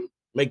 Mm-hmm.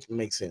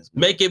 Make sense.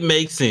 Make it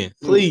make sense.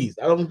 Please.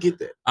 I don't get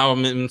that.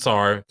 I'm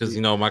sorry because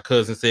you know my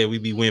cousin said we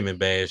be women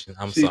bashing.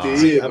 I'm She sorry.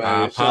 did, I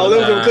man. Oh, that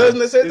was your apologize. cousin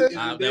that said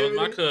that? That was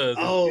my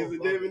cousin. Oh. Is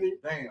it Devin?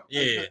 Damn.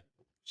 Yeah.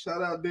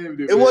 Shout out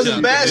Devin. It wasn't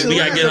Yeah, bashing. we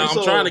gotta last get on- I'm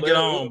episode, trying to get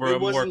man. on, bro.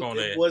 I'm wasn't- work on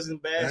that. It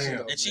wasn't bashing. Damn.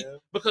 though, And she man.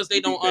 because they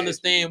don't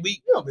understand.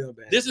 We You don't be no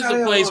bashing. this is How a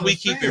y'all place we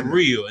keep it understand?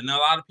 real, and a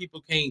lot of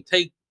people can't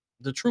take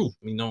the truth.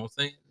 You know what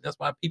I'm saying? That's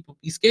why people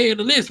be scared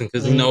to listen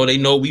because you know they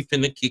know we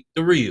finna kick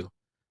the real,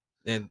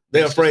 and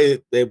They're that's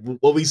afraid that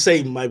what we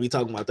say might be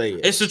talking about that.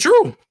 just- it's the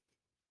truth.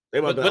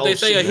 They might be What like, they oh,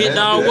 say, a shit, hit man.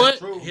 dog That's what?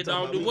 true. Hit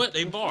dog do what?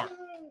 They bark.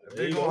 If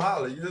There they you gonna go.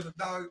 holler, you hear the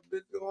dog,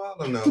 bitch gonna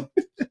holler now.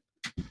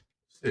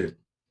 Shit.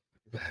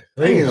 Oh,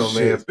 Damn, man.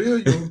 shit. Bill,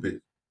 you a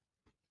bitch.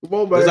 Come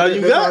on, man. That's all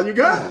you got? all you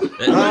got.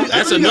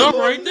 That's you enough got,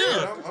 right Yeah,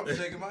 there. I'm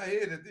shaking my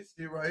head at this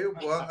shit right here,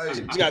 boy. Hey.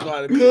 You gotta know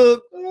how to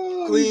cook,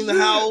 Oh, clean the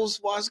shit. house,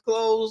 wash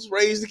clothes,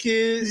 raise the He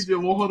kids. just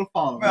want her to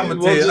follow. Man, I'm man.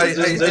 gonna tell you, Well, hey,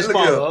 just- hey, just look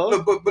here. follow,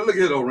 huh? Look, but look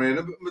here though, Rand.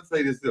 Let me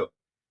say this here.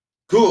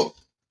 Cook,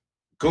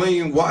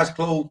 clean, wash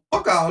clothes.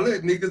 Fuck all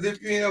that, niggas.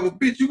 If you ain't have a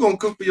bitch, you gonna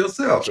cook for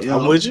yourself. Yeah.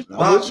 I'm with you.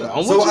 I'm with you.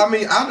 I'm So with you. I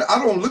mean,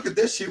 I don't look at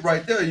that shit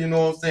right there. You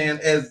know what I'm saying?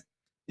 As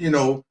you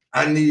know,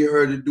 I need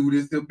her to do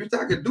this. Bitch,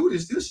 I can do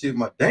this shit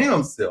my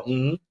damn self.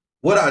 Mhm.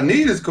 What I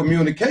need is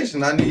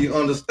communication. I need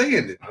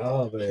understanding.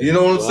 Oh, man. You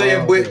know what I'm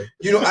saying? Oh, But man.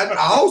 you know, I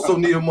also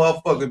need a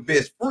motherfucking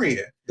best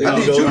friend. There I you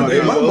need go. you to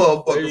There be my you go.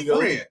 There motherfucking you go.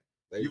 friend.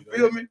 There You go.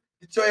 feel me?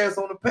 Get your ass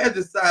on the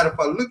passenger side. If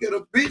I look at a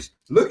bitch,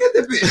 look at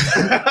the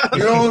bitch.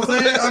 You know what I'm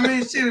saying? I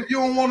mean, shit, if you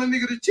don't want a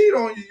nigga to cheat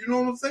on you, you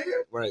know what I'm saying?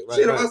 Right.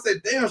 Shit, if I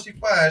said, damn, she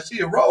fine,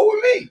 she'll roll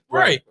with me.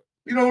 Right.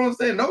 You know what I'm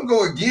saying? Don't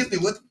go against me.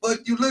 What the fuck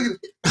you looking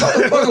at?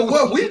 Motherfucker,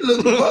 what we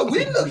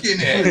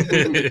looking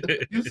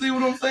at? You see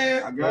what I'm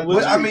saying?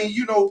 But I mean,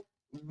 you know,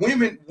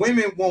 women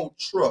want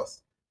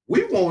trust.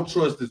 We want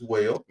trust as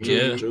well.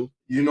 Yeah.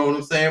 You know what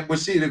I'm saying? But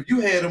shit, if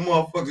you had a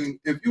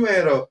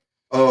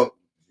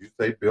you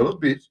say bill a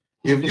bitch.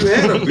 If you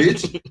had a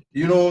bitch,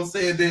 you know what I'm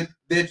saying,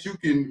 that you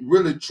can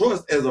really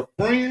trust as a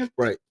friend.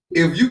 Right.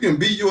 If you can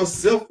be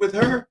yourself with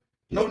her,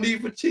 no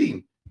need for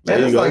cheating.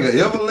 Man, it's like an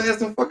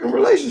everlasting fucking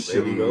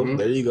relationship.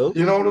 There you go.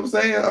 You know what I'm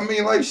saying? I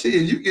mean, like, shit,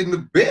 you getting the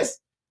best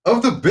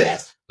of the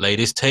best.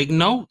 Ladies, take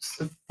notes.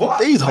 Fuck,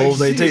 These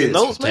hoes ain't taking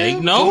notes, man.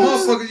 Take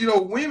notes. So motherfuckers, you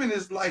know, women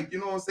is like, you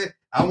know what I'm saying?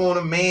 I want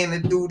a man to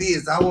do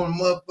this. I want a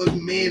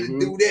motherfucking man to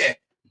do that.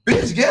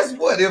 Bitch, guess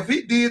what? If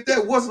he did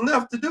that, what's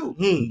left to do?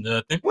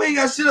 Nothing. We ain't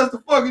got shit else to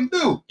fucking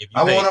do.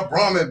 I want a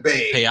Brahmin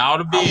bag. Pay all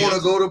the bills. I want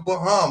to go to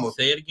Bahamas.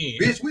 Say it again.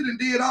 Bitch, we done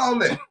did all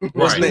that.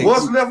 What's next?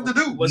 What's left to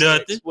do?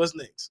 Nothing. What's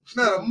next?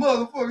 Not a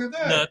motherfucking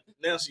thing. Nothing.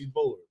 Now she's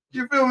bored.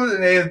 You feel me?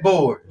 And ass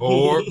bored.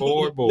 Bored.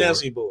 Now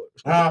she's bored.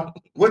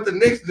 What the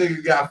next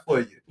nigga got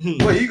for you?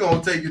 Well, he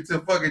gonna take you to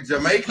fucking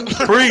Jamaica.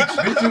 Preach.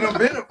 Bitch, you done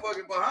been to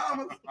fucking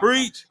Bahamas.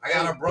 Preach. I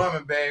got a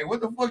Brahmin bag.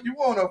 What the fuck you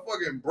want? A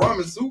fucking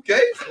Brahmin suitcase?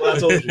 Well, I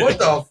told you. What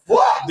the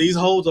fuck? These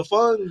hoes are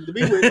fun to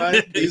be with,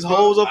 man. These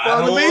hoes are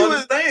fun to be with.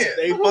 Understand.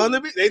 They fun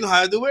to be. They know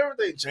how to do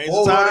everything. Change the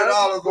 $400 tire.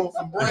 on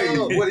some braids.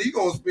 What, he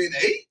gonna spend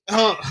 $8?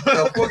 Huh.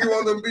 The fuck you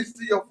want them bitches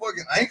to your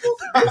fucking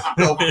ankles?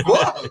 The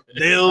fuck?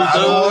 Nails I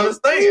don't done.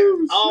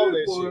 understand. All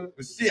that shit.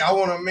 But shit, I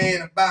want a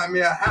man to buy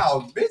me a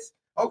house, bitch.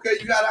 Okay,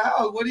 you got a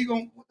house. What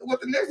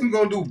the next one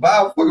gonna do?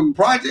 Buy a fucking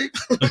project?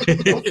 I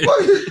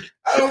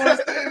don't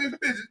understand this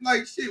bitch. It's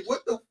like, shit,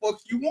 what the fuck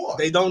you want?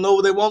 They don't know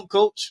what they want,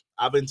 coach.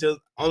 I've been telling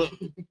on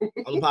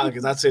the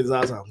podcast, I say this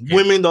all the time.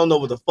 Women don't know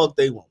what the fuck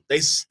they want. They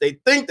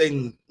think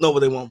they know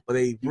what they want, but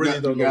they really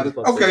don't know what the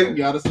fuck they want.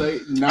 You gotta say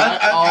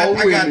not all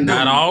women.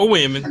 Not all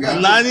women.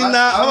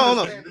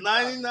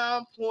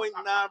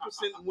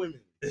 99.9%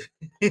 women.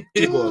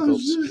 Keep going,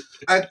 coach.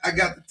 I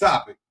got the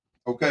topic.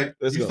 Okay,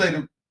 Let's you go. say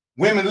the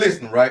women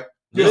listen, right?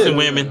 Listen,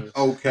 women.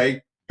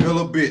 Okay, bill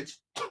a bitch.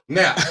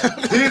 Now,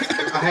 this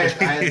I had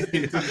to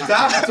get to the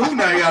topic too.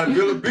 Now I gotta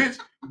bill a bitch,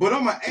 but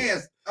I'm gonna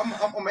ask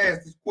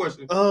this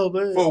question Oh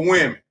man. for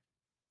women.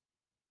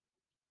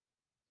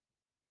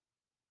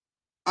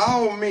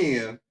 All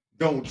men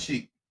don't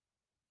cheat.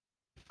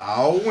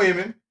 All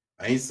women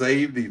ain't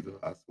saved either.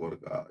 I swear to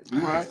God. You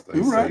right. Ain't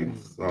You right.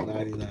 saved some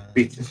 99.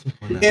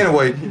 bitches.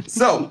 Anyway,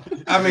 so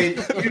I mean,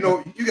 you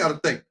know, you gotta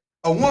think.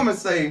 A woman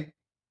say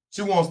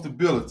she wants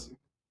stability.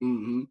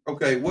 Mm-hmm.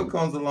 Okay, what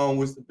comes along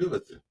with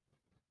stability?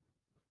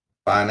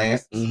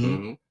 Finance.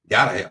 Mm-hmm.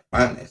 Gotta have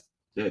finance.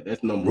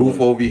 That's number Roof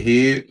one. over your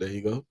head. There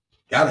you go.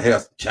 Gotta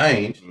have some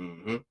change.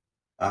 Mm-hmm.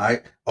 All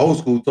right. Old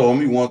school told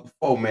me once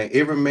before, man,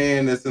 every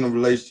man that's in a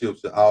relationship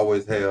should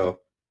always have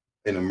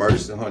an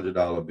emergency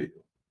 $100 bill.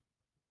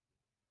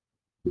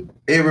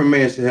 Every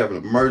man should have an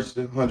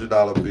emergency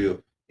 $100 bill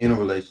in a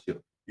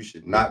relationship. You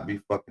should not be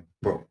fucking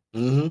broke.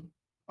 Mm-hmm.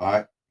 All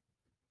right.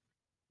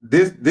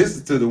 This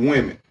is to the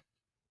women.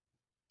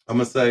 I'm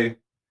gonna say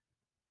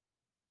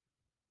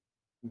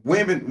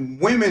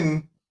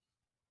women,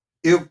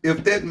 if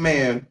that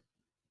man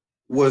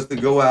was to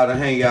go out and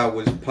hang out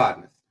with his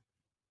partners,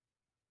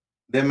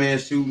 that man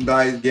shooting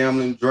dice,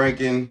 gambling,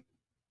 drinking,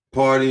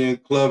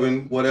 partying,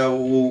 clubbing,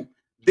 whatever,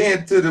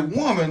 then to the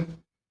woman,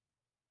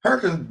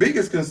 her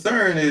biggest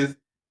concern is,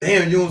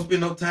 damn, you don't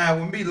spend no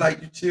time with me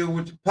like you chill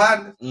with your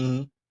partners.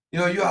 Mm-hmm. You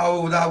know, you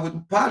always out with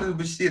the partners,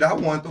 but shit, I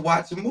wanted to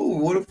watch a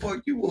movie. What the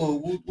fuck you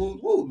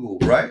woo,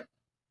 right?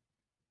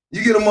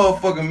 You get a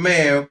motherfucking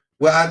man.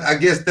 Well, I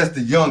guess that's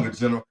the younger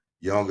generation.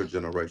 I'm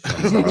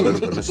sorry,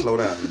 let me slow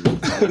down.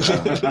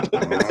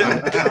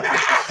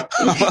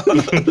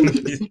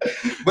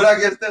 But I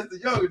guess that's the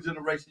younger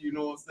generation, you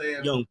know what I'm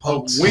saying? Young Of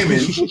punks. women,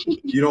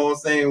 you know what I'm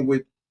saying,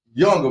 with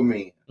younger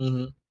men.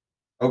 Mm-hmm.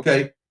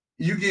 Okay?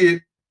 You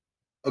get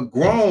a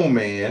grown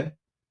man,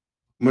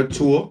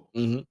 mature,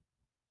 Mm-hmm.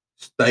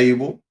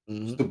 stable,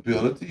 Mm-hmm.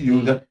 stability.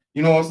 You know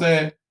what I'm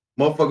saying?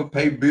 Motherfucker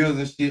pay bills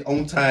and shit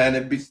on time.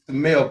 That bitch the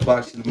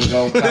mailbox should have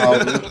gonna call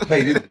and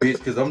pay this bitch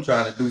because I'm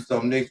trying to do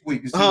something next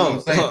week. You see what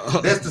I'm saying?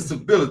 That's the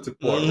stability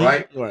part,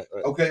 right? Right.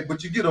 Okay,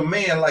 but you get a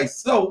man like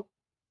so,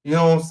 you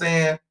know what I'm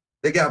saying?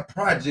 They got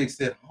projects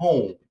at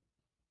home.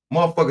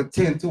 Motherfucker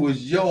tend to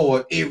his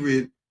yard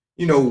every,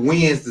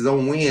 Wednesdays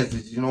on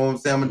Wednesdays. You know what I'm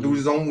saying? I'm gonna do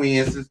this on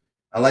Wednesdays.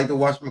 I like to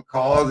wash my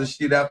cars and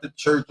shit after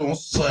church on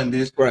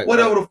Sundays. Right.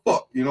 Whatever the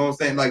fuck. You know what I'm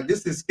saying? Like,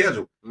 this is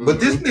scheduled. Mm-hmm. But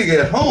this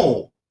nigga at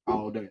home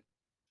all day.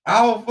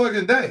 all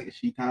fucking day.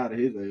 She tired of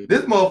his age.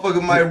 This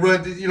motherfucker might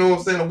run to, you know what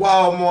I'm saying, a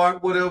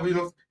Walmart,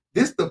 whatever,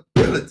 This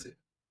stability.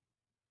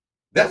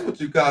 That's what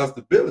you call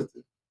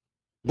stability.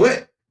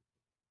 But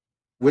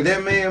when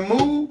that man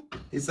move,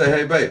 he say,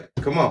 hey, babe,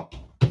 come on.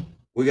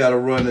 We got to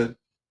run a,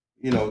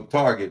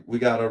 Target. We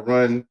got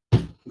to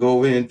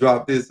go in and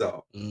drop this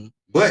off. Mm-hmm.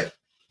 But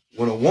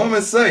when a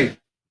woman say,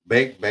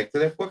 back to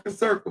that fucking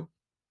circle,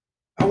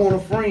 I want a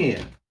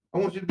friend. I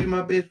want you to be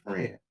my best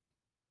friend.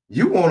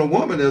 You want a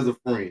woman as a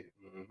friend.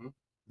 Mm-hmm.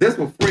 That's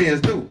what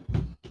friends do.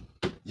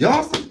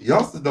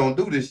 Youngsters don't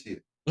do this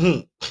shit.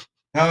 Mm-hmm.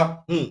 Huh?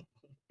 Mm-hmm.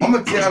 I'm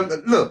gonna tell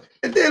you, look,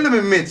 and then let me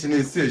mention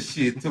this here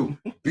shit too.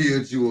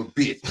 Build you a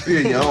bitch.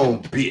 Build your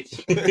own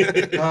bitch.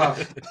 I'm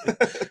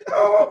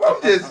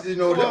just,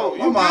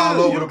 I'm all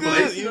over the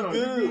place. You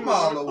good. I'm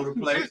all over the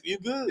place. You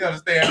good. You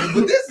understand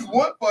me? But this is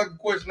one fucking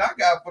question I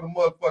got for the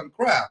motherfucking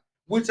crowd,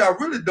 which I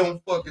really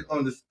don't fucking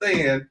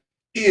understand,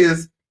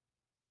 is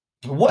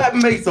what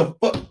makes a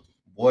fuck...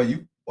 Boy,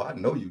 I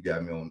know you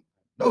got me on.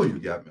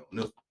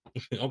 This.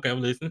 Okay,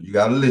 I'm listening. You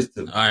gotta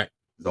listen. All right.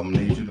 I'm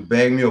gonna need you to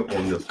bag me up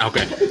on this.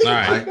 Okay. All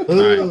right.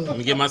 Let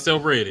me get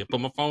myself ready.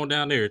 Put my phone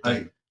down there.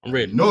 Hey, I'm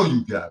ready. No,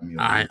 you got me.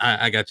 All right.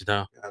 I got you,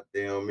 dog.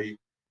 Goddamn me.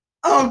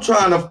 I'm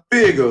trying to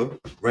figure.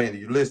 Randy,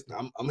 you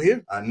listening? I'm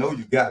here. I know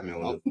you got me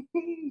on this.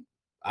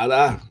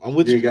 I'm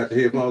with you. You ain't got the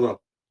headphones on.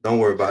 Don't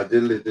worry about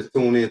it. Just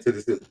tune in to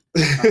this.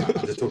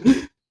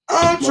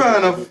 I'm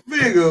trying to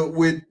figure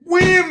with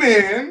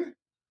women.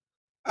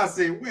 I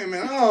say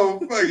women. Oh,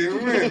 fucking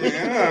women.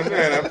 I'm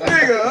trying to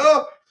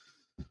figure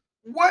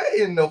what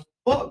in the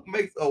fuck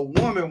makes a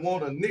woman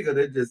want a nigga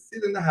that just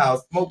sit in the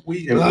house, smoke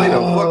weed, and play the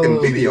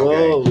fucking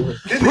video game?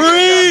 This nigga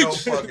ain't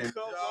got no fucking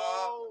job.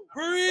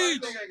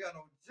 Preach! This nigga ain't got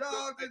no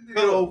job. This nigga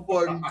don't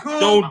fucking cook.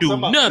 Don't do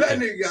nothing. That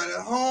nigga got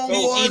a home.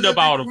 Eating up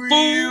all the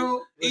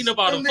food. Eating up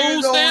all the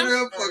food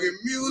stamps. Fucking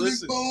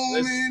music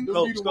booming.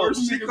 Coach,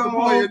 she come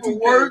home from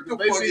work. The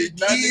fucking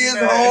kids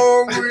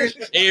hungry.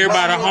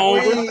 Everybody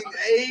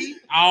hungry.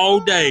 All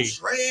day.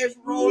 Trash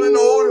rolling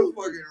over the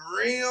fucking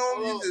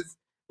rim.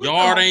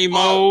 Yard ain't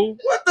mowed.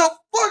 What the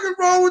fuck is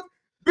wrong with...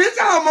 Bitch,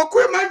 I'm gonna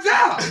quit my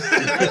job.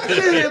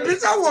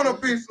 Bitch, I want a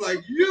bitch like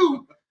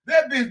you.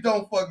 That bitch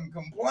don't fucking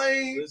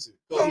complain. Listen,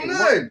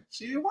 nothing.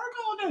 She work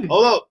all day.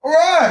 Hold up.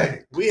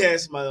 Right. We had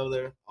somebody over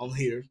there on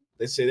here.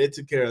 They said they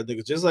took care of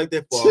niggas just like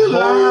that for Chill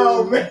a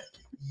whole out,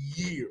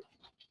 year.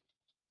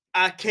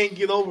 I can't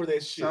get over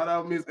that shit. Shout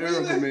out Miss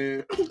Erica,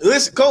 man.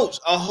 Listen, Coach,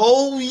 a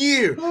whole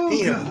year.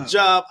 He had a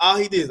job. All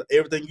he did is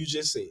everything you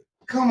just said.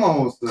 Come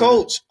on, son.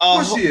 Coach.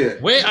 Where she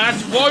at? Wait, I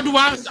swear to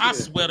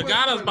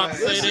God, I was about to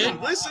say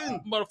that.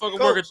 Listen, motherfucker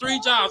Coach, working 3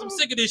 jobs. I'm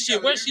sick of this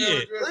shit. Where she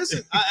at?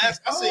 Listen, I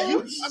said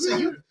you.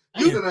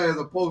 As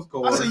a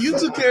postcode. I said you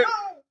took care.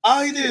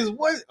 All he did is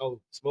what?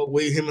 Oh, smoke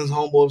weed. Him and his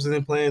homeboys and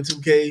then playing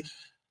 2K.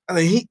 I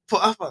mean, for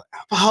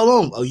how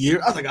long? A year?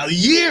 I was like, a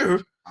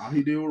year. All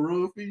he did was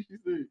rub feet. She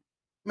said.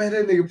 Man,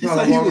 that nigga He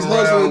probably said he was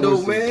hustling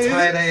though, man.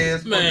 Tight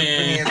ass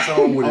Man. pants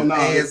on with his no.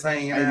 ass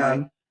hanging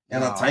out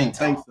and a tank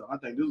top. So. I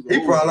think this is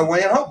He probably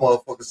wearing her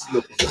motherfucking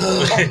slippers.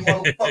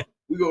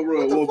 We gonna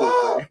run one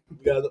more.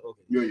 You got it.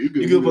 Okay. Yeah, you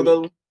good. You good for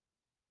another one?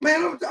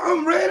 Man,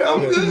 I'm ready. I'm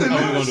Okay. good. Oh,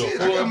 Man. we gonna do a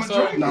Shit, full I got my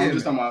episode? drink No, I'm in.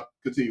 just talking about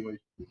continuation.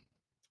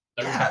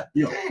 God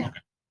Yeah. damn.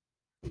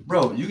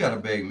 Bro, you gotta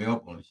bag me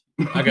up on this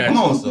shit. I got Come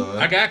you. on, son.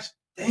 I got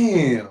you.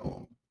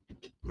 Damn.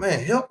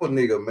 Man, help a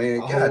nigga, man. A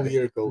God, whole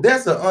year, Coach.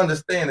 that's an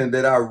understanding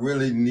that I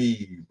really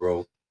need,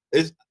 bro.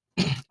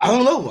 I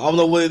don't know. I don't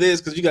know what it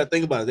is because you got to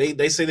think about it.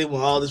 They say they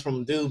want all this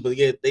from dudes, but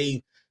yet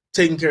they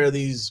taking care of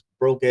these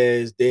broke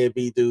ass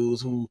deadbeat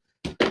dudes who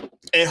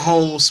at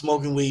home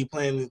smoking weed,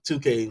 playing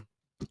 2K.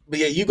 But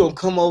yeah, you gonna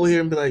come over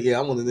here and be like, yeah,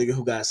 I want a nigga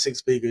who got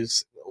 6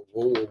 figures.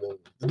 Whoa.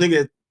 The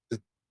nigga at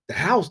the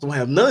house don't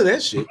have none of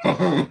that shit.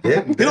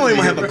 He don't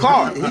even have a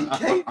car. He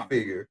can't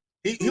figure.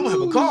 He don't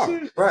have a car.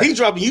 Right. He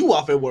dropping you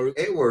off at work.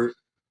 At work.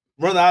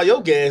 Run out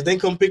your gas, then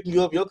come picking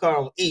you up your car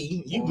on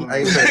E. You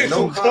ain't paying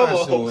no car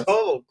insurance.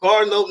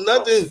 Car, no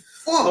nothing.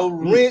 Fuck. No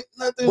rent,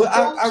 nothing. But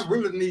I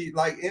really need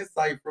like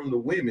insight from the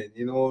women.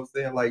 You know what I'm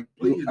saying? Like,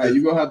 please. Hey,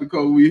 you gonna have to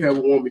call. We have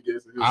a woman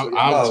guest.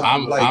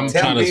 I'm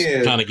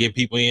trying to get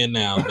people in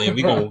now. Man,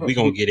 we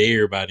gonna get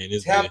everybody in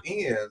this. Tap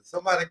in.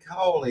 Somebody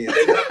call in.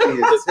 Tap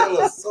in. Tell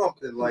us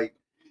something. Like,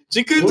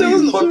 she couldn't tell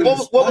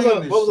us what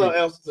was her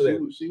answer to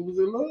that. She was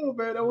in love,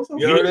 man. That was her.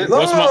 You heard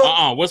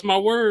that? What's my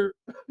word?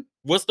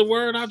 What's the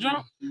word I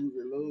dropped? She was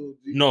in love.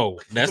 No,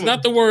 that's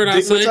not the word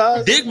I said.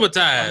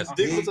 Digmatized.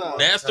 Digmatized.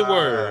 That's the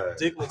word.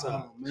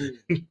 Digmatized. Oh, man.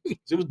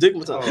 She was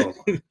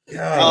digmatized.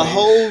 God. A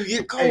whole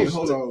year. Hey,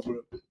 hold on,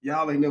 bro.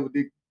 Y'all ain't never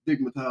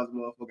digmatized a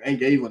motherfucker. Ain't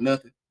gave her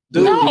nothing.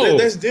 Dude, No.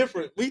 that's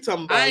different. We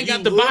talking about I ain't got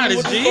you the living bodies,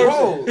 with this G.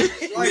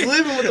 person. You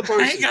living with the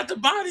person. I ain't got the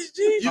bodies,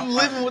 G. You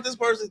living with this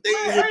person. They ain't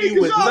Hey, helping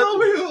you with nothing.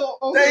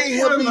 They ain't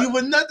helping you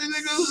with nothing,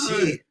 nigga.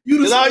 Shit. You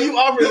the And all same, you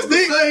offer this is the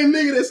dick. same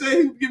nigga that said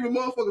he was giving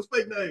motherfuckers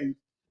fake names.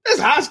 That's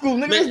high school,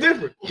 nigga. That's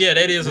different. Yeah,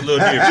 that is a little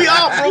We different.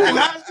 all broke in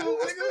high school,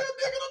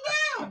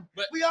 nigga.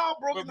 But- We all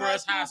broke but in bro, high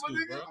it's school, high school,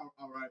 nigga. bro.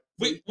 All right.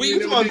 We You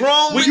talking about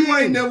grown you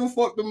women? ain't never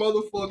fucked the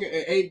motherfucker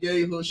and ain't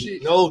gave her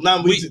shit. No,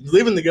 not we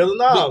living together.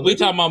 Nah, we nigga.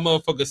 talking about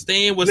motherfuckers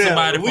staying with Yeah,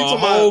 somebody for we a talking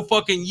whole about-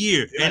 fucking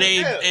year and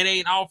Yeah.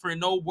 ain't offering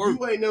no work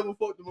You ain't never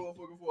fucked the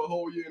motherfucker for a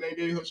whole year and ain't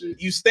gave her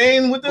shit. You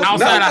staying with them?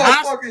 Outside Not of for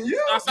high- fucking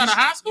you. outside of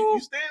high school.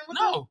 You staying with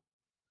them? No,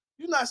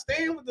 You not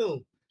staying with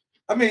them.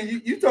 I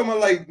mean, you talking about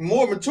like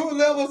more mature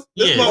levels?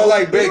 Yeah. Or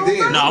like back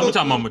then? No, I'm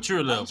talking about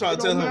mature levels. I'm trying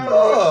to tell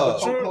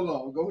him. Hold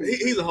on, go ahead.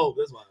 He's a hoe.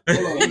 That's why.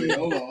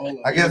 Hold on.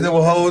 I guess they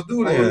were hoes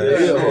do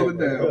that. Hold it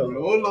down,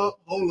 bro.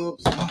 Hold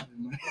up. Stop it,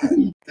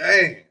 man.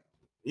 Dang.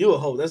 You a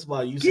hoe. That's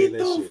why you say Get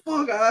that the shit.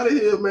 fuck out of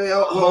here, man.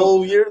 A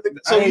whole year.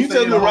 So you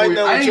tell me right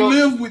now. I ain't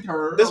lived with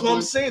her. That's what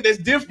I'm saying. That's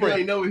You different.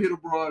 ain't never hit a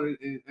broad.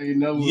 Ain't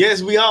never.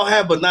 Yes, we all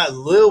have, but not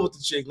live with the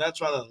chick. Not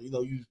trying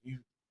to,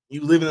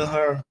 you living in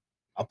her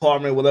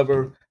apartment,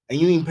 whatever, and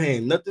you ain't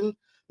paying nothing.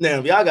 Now,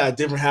 if y'all got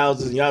different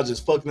houses and y'all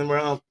just fucking them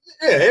around,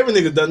 yeah, every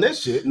nigga done that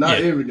shit. Not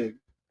every nigga.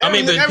 I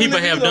mean, but Every people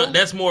nigga, have done.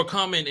 That's more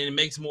common and it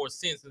makes more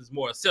sense and it's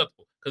more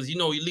acceptable because at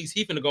least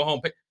he finna go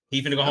home.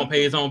 He finna go home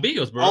pay his own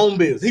bills, bro. Own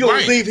bills. He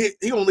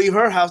gonna leave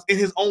her house in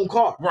his own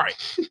car. Right.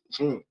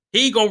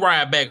 He gonna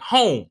ride back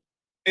home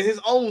In his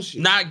own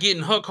shit. not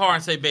getting her car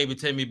and say, "Baby,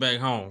 take me back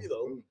home."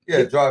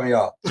 Yeah, drive me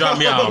off. Drop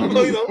me off.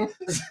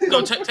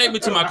 Go Take me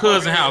to my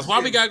cousin's house. Why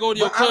we gotta go to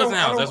your cousin's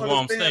house? That's what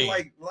I'm saying.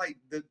 Like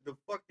the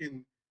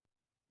fucking,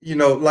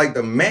 like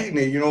the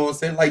magnet. You know what I'm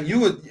saying? Like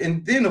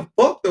and then the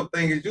fucked up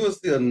thing is you would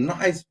see a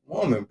nice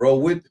woman, bro.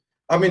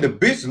 The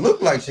bitch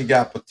look like she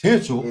got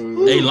potential. They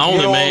lonely, You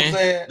know man. what I'm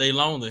saying? They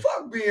lonely.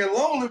 Fuck being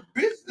lonely,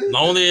 bitch.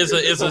 Lonely is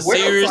a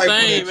serious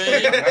thing,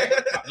 man.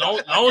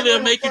 Lonely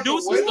will make you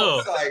do some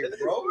stuff.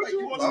 Bro. Like,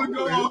 you want to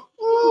go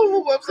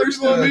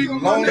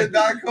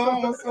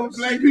Lonely.com or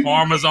something.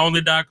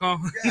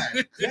 FarmersOnly.com.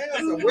 God damn,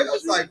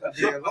 it's a website for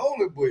being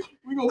lonely, but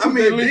I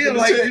mean, then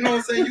like, you know what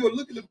I'm saying? You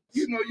look at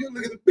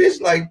the bitch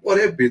like, boy,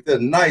 that bitch,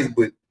 that's nice,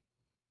 but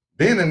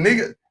then a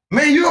nigga,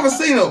 man, you ever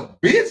seen a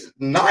bitch,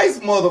 nice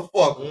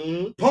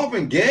motherfucker,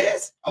 pumping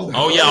gas?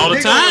 Oh yeah, all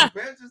the time.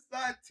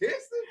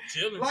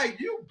 Texting? Like,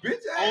 you bitch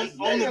ass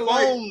on the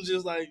phone,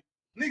 just like,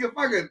 nigga,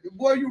 fucking,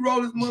 boy, you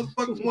roll this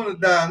motherfucking window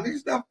down. Nigga,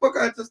 stop fuck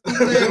out your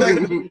stupid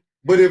like.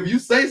 But if you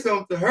say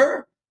something to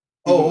her,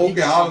 okay,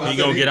 he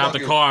gonna get out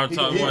the car and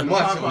talk.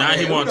 Now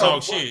he want to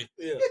talk shit.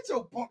 Get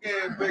your punk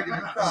ass back in the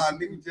car,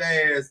 nigga.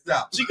 Your ass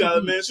stop. She got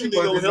it, man. She need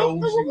your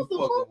help.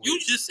 You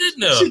just sitting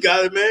there. She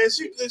got it, man.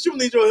 She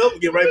need your help to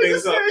get right back in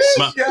the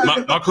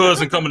car. My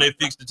cousin coming, they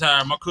fix the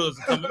tire. My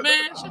cousin coming,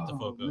 man. Shut the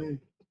fuck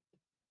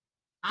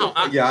up.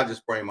 I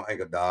just sprained my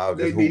ankle, dog.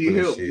 Just hooping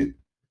and shit.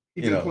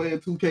 He been playing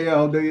 2K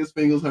all day. His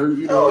fingers hurt.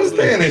 I don't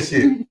understand that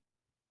shit.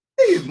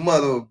 His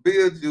mother will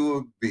build you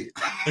a bitch.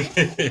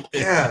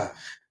 God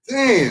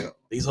damn.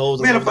 These hoes.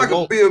 Man, if I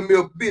could build me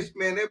a bitch,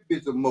 man, that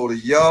bitch will mow the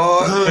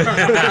yard.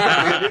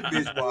 That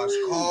bitch wash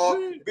car.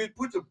 Bitch,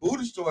 put your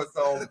booty shorts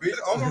on, bitch.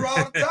 On the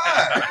wrong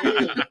time.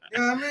 You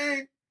know what I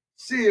mean?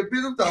 Shit,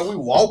 bitch, I'm talking, we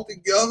walk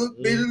together,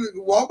 bitch,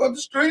 walk up the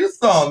street or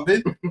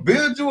something, bitch.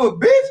 Build you a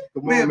bitch.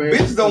 Man,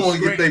 bitches don't want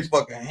to get their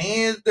fucking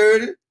hands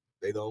dirty.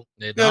 They don't.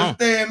 They You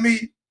understand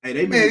me?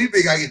 Hey, Man, you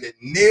think I get the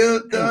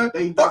nails done?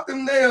 Fuck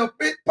them nails,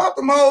 bitch. Pop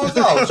them hoes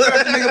off.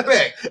 Scratch the nigga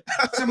back.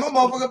 Shit, my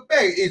motherfucker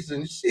back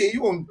itching. Shit,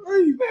 you want,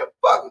 man,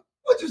 fuck.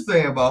 What you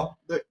saying about?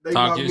 They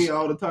mock me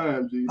all the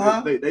time, G.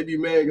 They be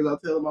mad because I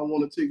tell them I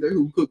want a chick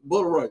who cook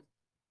butter rice.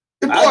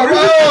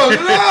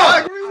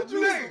 I agree with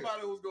you.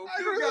 Somebody was gonna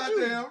feel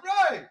goddamn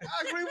right.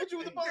 I agree with you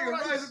with the butter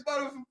rice and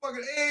butter with some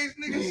fucking eggs,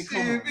 nigga.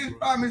 Shit, bitch,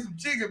 find me some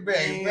chicken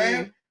bags,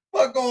 man.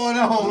 What going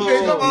on,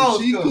 bitch? Come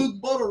on, she cook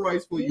butter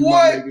rice for you,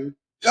 what? my nigga.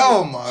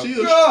 Oh my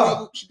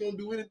god, she gonna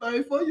do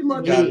anything for you, my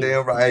nigga.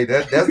 Goddamn right.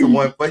 That's the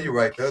one for you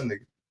right there,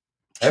 nigga.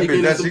 That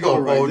bitch, that she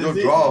gonna fold your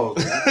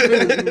drawers.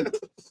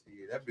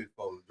 That bitch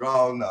fold the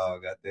drawers now,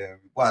 goddamn.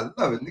 Boy, I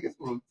love it, nigga. That's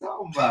what I'm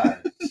talking about.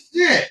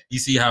 Shit. You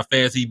see how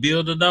fast he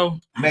build it though?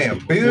 Man,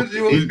 build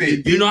you a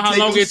bitch. You know how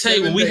long it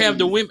take when we have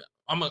the women.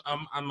 I'm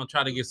gonna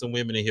try to get some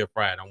women in here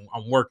Friday.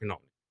 I'm working on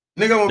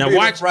it. Nigga, I'm gonna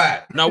watch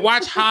Friday. Now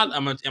watch how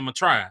I'm gonna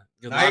try.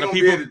 A lot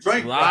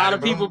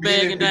of people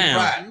bagging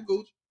down.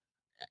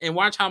 And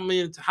watch how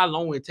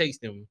long it takes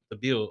them to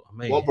build a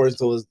man. One person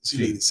told us she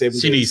needed 7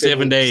 days. She needs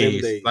 7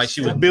 days. Like she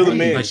was build a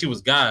man. Like she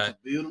was God.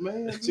 Build a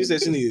man. She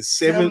said she needed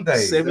 7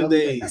 days. 7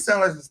 days. That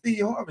sounds like some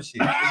Steve Harvey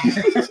shit.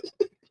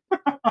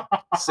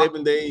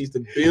 7 days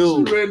to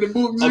build she read the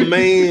book, a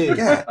man.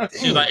 God,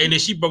 she was like, and then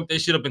she broke that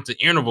shit up into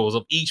intervals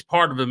of each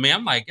part of it, man.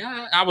 I'm like,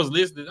 God, I was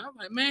listening. I was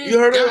like, man, you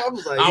heard her?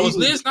 I was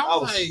listening. I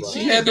was like,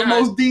 she had the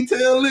most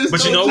detailed list.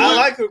 But you know I what?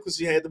 like her because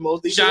she had the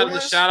most detailed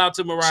list. Shout out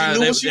to Mariah.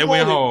 They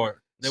went hard.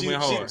 They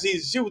went hard.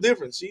 She was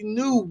different. She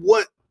knew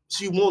what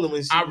she wanted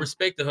when she. I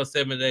respected her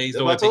 7 days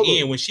though. At the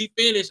end, when she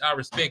finished, I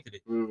respected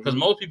it because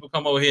most people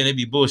come over here and they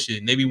be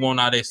bullshitting. They be wanting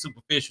all that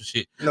superficial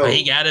shit. No. Like,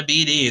 he gotta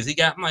be this.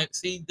 I'm like,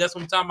 see, that's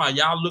what I'm talking about.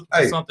 Y'all looking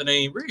for something that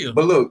ain't real.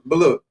 But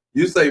look.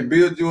 You say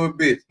build you a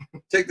bitch.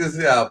 Check this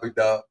out, big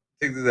dog.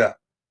 Check this out.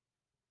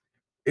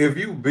 If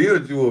you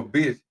build you a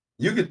bitch,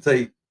 you could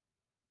take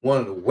one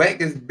of the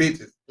wackest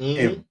bitches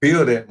and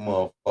build that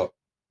motherfucker.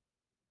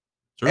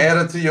 True. Add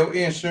her to your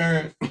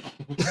insurance. You know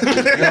what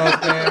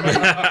I'm saying?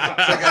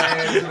 Take her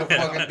ass to the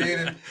fucking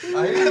dentist.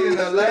 I hear you in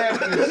there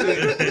laughing and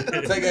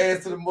shit. Take her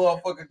ass to the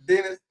motherfucking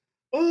dentist.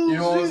 You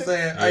know what I'm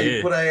saying? Yeah.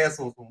 Hey, put her ass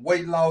on some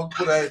weight loss.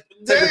 Take her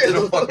to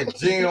the fucking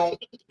gym.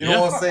 You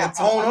know what I'm saying?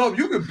 Tone her up.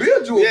 You can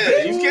build you a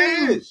bitch. You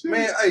can.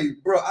 Man, hey,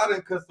 bro, I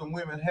done cut some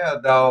women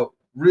hair, dog.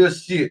 real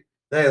shit,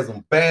 that has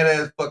some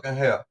badass fucking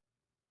hair.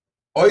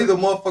 Or either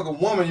motherfucking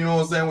woman, you know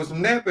what I'm saying, with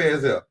some nappy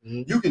ass hair.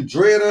 Mm-hmm. You can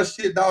dread her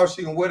shit, dog.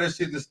 She can wear that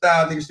shit in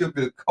style, nigga. She'll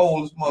be the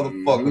coldest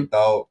motherfucker,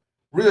 dog.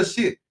 Real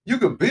shit. You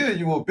can build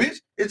you a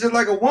bitch. It's just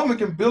like a woman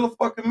can build a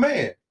fucking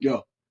man. Yeah.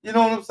 You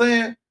know what I'm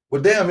saying?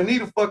 Well, damn, he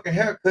need a fucking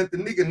haircut. The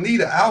nigga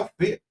need an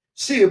outfit.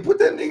 Shit, put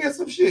that nigga in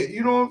some shit.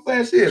 You know what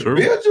I'm saying? Shit,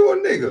 build you a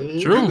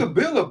nigga. True. You can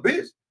build a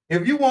bitch.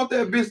 If you want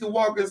that bitch to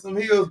walk in some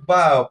heels,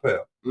 buy a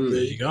pair. There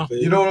you go.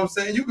 You know what I'm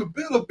saying? You can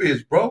build a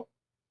bitch, bro.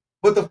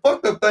 But the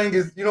fucked up thing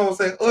is, you know what I'm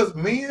saying? Us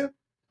men,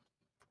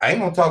 I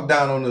ain't gonna talk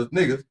down on us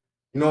niggas.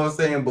 You know what I'm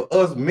saying? But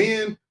us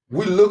men,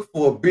 we look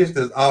for a bitch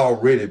that's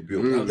already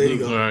built. Oh, there you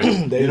go. Right.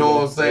 You know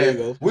what I'm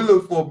saying? We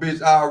look for a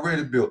bitch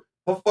already built.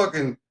 Her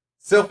fucking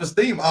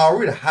self-esteem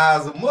already high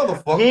as a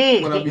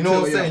motherfucker. You know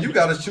what I'm saying? You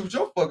gotta shoot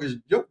your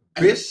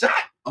bitch shot.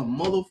 A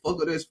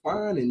motherfucker that's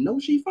fine and know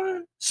she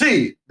fine.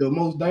 Shit, the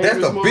most dangerous.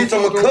 That's the bitch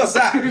I'ma cuss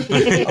out.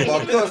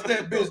 I'ma cuss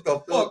that bitch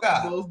the fuck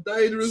out. The most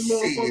dangerous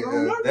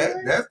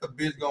motherfucker. That's the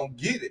bitch gonna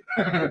get it.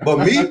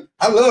 But me,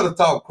 I love to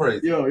talk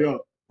crazy. Yo.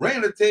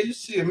 Randy tell you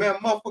shit, man,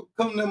 motherfucker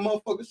come in that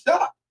motherfucker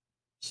shop.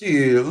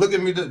 Shit, look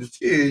at me.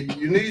 Shit,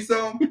 you need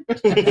something?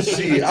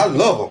 Shit, I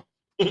love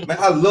them. Man,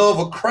 I love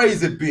a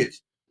crazy bitch.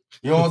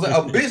 You know what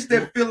I'm saying? A bitch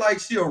that feel like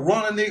she'll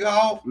run a nigga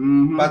off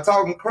by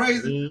talking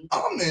crazy.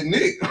 I'm that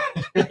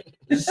nigga.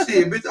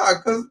 Shit, bitch, I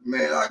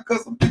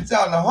cuss a bitch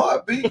out in a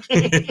heartbeat.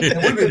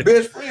 And we been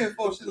best friends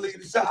before she leave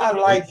the shop. I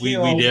like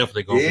him. We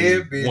definitely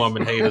gonna be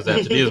woman haters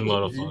after this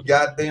motherfucker. You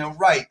goddamn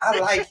right. I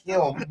like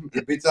him.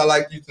 Bitch, I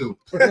like you too.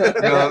 You know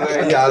what I'm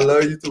saying? Yeah, I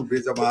love you too,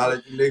 bitch. I'm gonna holler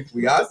at you next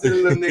week. I see a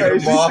little nigga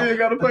tomorrow. She still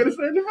gotta pay the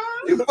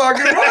 $75. You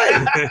fucking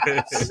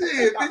right.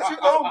 Shit, bitch, you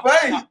gonna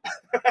pay.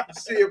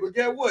 Shit, but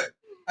guess what?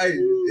 Hey,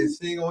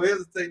 she ain't gonna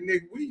hesitate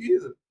next week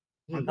either.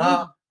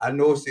 I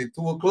know it's at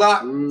 2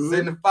 o'clock,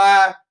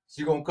 75.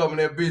 She gonna come in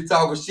that bitch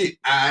talking shit.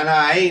 And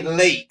I ain't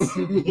late.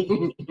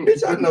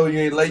 Bitch, I know you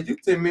ain't late. You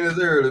 10 minutes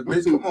early.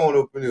 Bitch, come on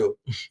up in here.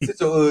 Sit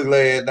your ugly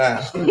ass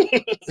down.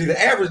 See,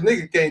 the average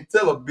nigga can't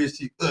tell a bitch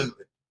she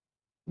ugly.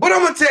 But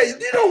I'm gonna tell you,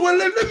 you know what?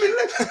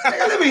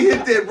 Let me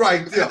hit that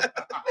right there.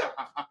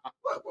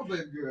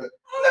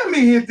 Let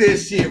me hit that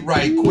shit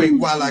right quick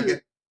while I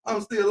get.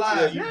 I'm still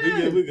alive.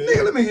 Yeah, we good.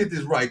 Nigga, let me hit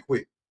this right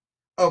quick.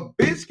 A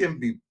bitch can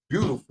be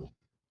beautiful.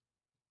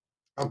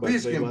 A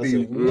bitch can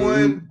be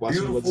one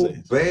beautiful,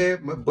 bad,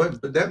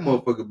 but that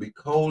motherfucker be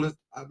cold as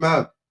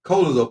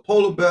cold as a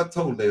polar bear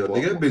toenail.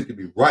 Nigga, that bitch can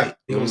be right.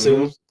 You know what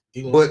I'm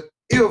saying? But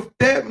if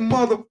that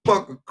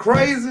motherfucker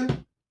crazy,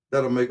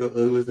 that'll make her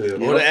ugly as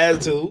hell. Or the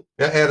attitude.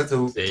 That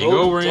attitude. There you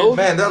go, Ren.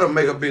 Man, that'll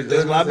make a bitch.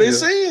 That's what I've been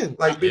saying.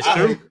 Like,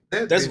 bitch,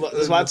 that's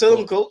why I tell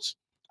them, coach.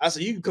 I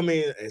said you can come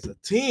in as a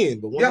 10,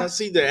 but when I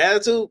see their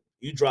attitude,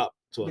 you drop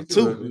to a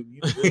 2.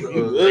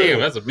 Damn,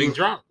 that's a big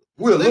drop.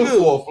 We'll look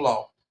for a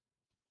flaw.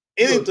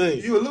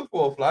 Anything. You would look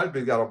for a fly. That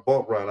bitch got a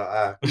bump around her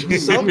eye.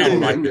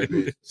 Something like that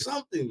bitch.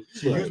 Something.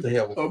 She used to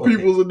have a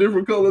people's a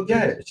different color.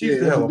 Yeah, she used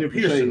to have a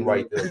piercing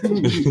right there.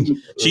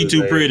 She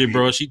too pretty,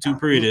 bro. She too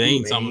pretty. It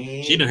ain't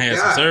something. She done had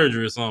some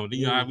surgery or something.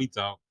 You know how we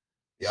talk.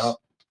 Yup.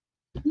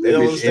 That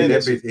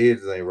bitch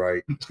edges ain't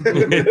right.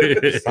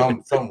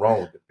 something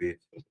wrong with the bitch.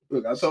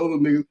 Look, I told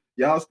them niggas,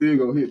 y'all still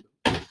gonna hit them.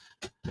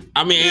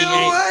 I mean, ain't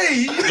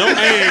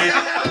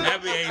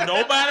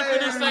nobody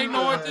finna say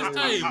no at this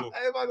table.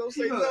 Everybody gonna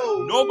say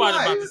no. Nobody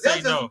about to say That's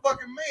just no. a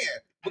fucking man.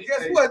 But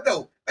guess what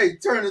though? Hey,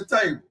 turn the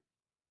table.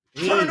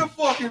 Turn the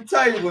fucking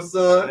table,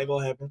 son. Ain't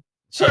gonna happen.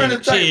 Turn the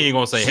table. She ain't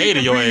gonna say hey to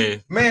your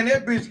ass. Man,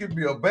 that bitch could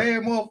be a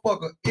bad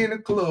motherfucker in the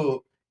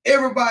club.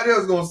 Everybody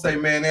else gonna say,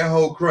 man, that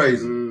hoe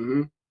crazy.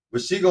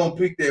 But she gonna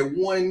pick that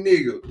one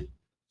nigga.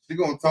 She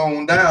gonna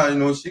tone down, you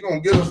know. She gonna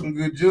get us some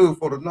good juice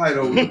for the night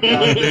over there.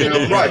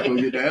 Goddamn right. Gonna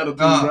get the attitude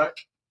right.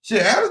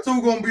 Shit,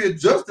 attitude gonna be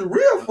adjusted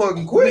real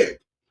fucking quick.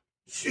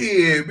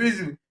 Shit,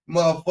 bitch,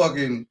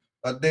 motherfucking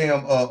a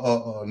damn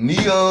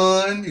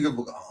Neon, you can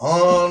fucking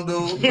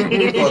Honda,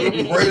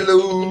 fucking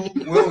Prelude,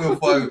 we don't give a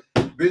fuck.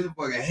 Bitch,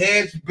 fucking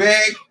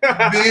hatchback,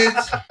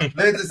 bitch.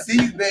 Let the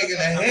seats back in the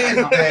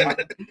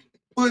hatchback.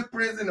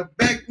 Footprints in the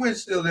back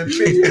windshield, that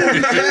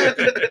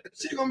bitch.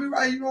 She gonna be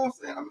right, you know what I'm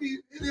saying? I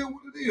mean, it is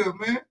what it is,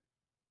 man.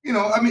 You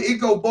know, I mean,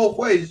 it go both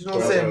ways, you know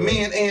what I'm saying?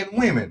 Men and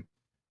women.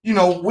 You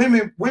know,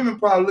 women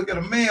probably look at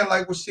a man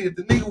like, well, shit,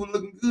 the nigga was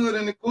looking good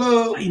in the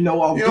club. You know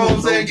what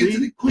I'm saying? Get to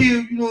the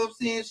crib, you know what I'm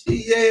saying?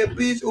 Shit, yeah,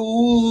 bitch,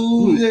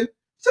 ooh, yeah.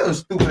 Shut your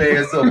stupid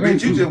ass up,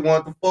 bitch. You just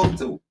want the fuck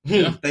too.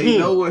 They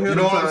know what you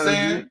know what I'm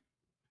saying?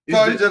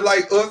 So it's just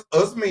like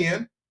us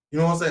men, you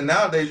know what I'm saying?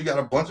 Nowadays, you got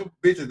a bunch of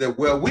bitches that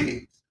wear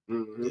wigs.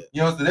 You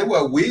know what I'm saying? They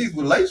wear wigs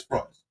with lace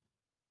fronts.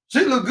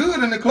 She look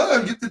good in the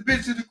club. Get the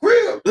bitch to the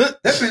crib.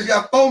 That bitch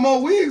got 4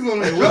 more wigs on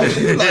that road.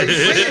 She like,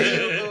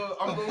 shit,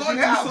 I'm gonna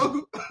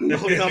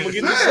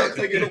get this sucker.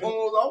 Taking the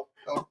arms off.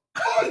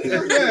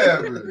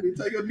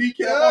 Take a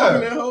kneecap off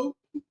in that hoe.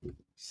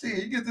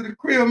 Shit, you get to the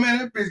crib, man.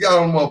 That bitch got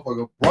on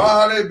motherfucker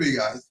bra. That bitch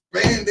got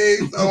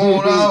spandex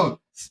on.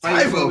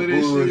 type of Thankful to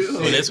this bullshit. shit.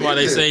 Well, that's why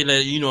they say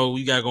that, you know,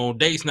 we gotta go on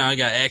dates now. You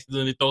gotta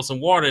accidentally throw some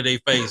water in their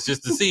face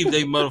just to see if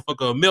they motherfucker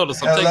will melt or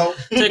something. Hello?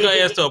 Take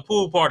her ass to a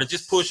pool party,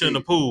 just push her in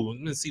the pool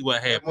and see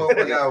what That happens.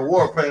 motherfucker got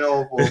war paint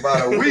on for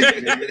about a week.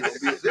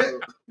 Nigga.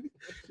 Shit.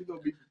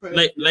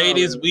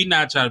 Ladies, we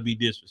not trying to be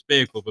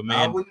disrespectful, but I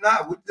man, would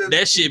not. We just-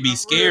 that shit be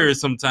scary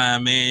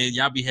sometimes, man.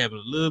 Y'all be having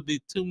a little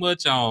bit too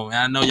much on. And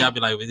I know y'all be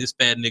like, well, this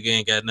fat nigga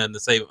ain't got nothing to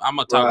say. I'm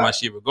gonna talk my Right.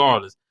 shit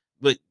regardless.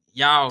 But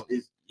y'all,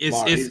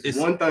 it's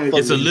one thing.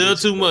 it's a little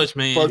too much,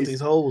 man. Fuck these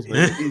hoes,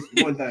 man. It's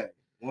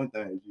one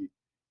thing, G.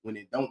 When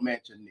it don't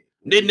match your neck.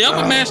 They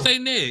never match their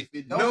neck. If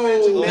it don't No,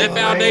 match your That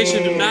neck,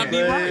 foundation do not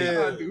be man.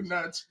 right. I do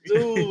not.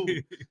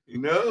 Dude.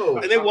 No.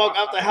 And they walk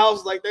out the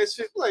house like that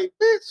shit, like,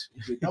 bitch,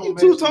 If it don't you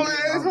match two your tone neck,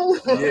 asshole.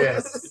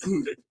 Yes.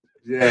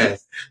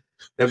 Yes.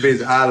 That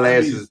bitch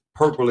eyelash is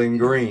purple and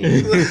green.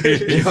 You know what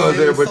I'm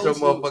saying? But your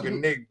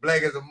motherfucking neck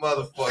black as a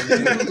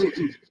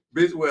motherfucker.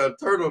 Bitch wear a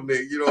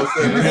turtleneck, you know what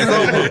I'm saying?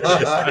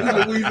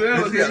 In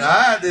Louisiana, You gotta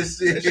hide this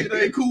That shit. shit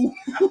ain't cool.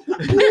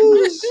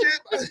 Ooh,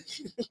 shit.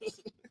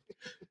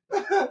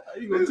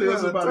 You gonna tell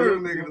somebody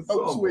turtleneck in the I'm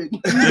summer.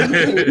 sweating.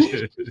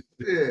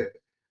 Yeah.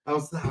 I'm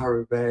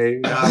sorry,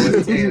 babe. I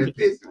was 10.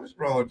 Bitch, what's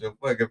wrong with your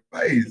fucking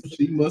face?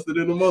 She mustard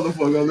in the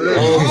motherfucker over there.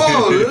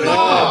 Oh,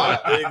 God,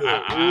 Lord.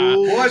 nigga.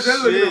 Ooh, Boy, that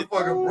look like a shit.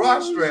 fucking bra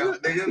strap,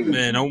 nigga.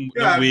 Man, them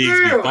God wigs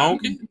be damn.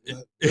 funky.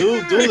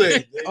 Dude, do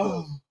they?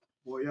 Oh,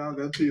 boy, y'all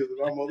got tears in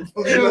my Yeah, what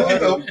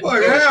motherfucker. the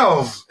fuck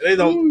hell? They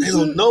don't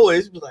know it.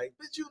 It's be like,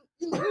 bitch, you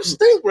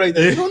stink right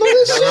there. You don't know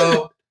this shit.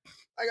 Hello?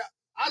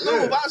 I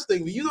know if I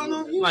stink, but you don't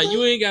know if you Like stink.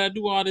 you ain't gotta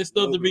do all this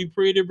stuff to be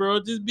pretty, bro.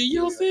 Just be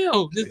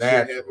yourself. Just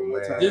Natural,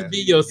 man. Just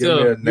be Give me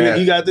yourself. a natural.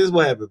 You got this.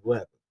 What happened? What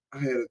happened? I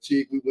had a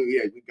chick. We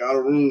got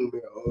a room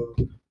there.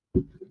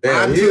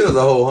 Damn, I he took- is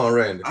a whole $100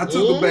 random. I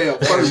took a bath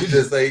First, first. you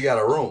just say he got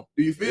a room.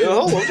 Do you feel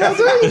Yo, me? I'm trying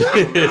to tell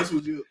you. This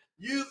was years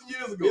and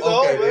years ago. You know,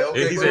 Okay, man. then,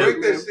 okay, He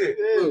correct said- that shit.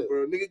 Look,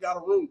 bro, nigga got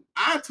a room.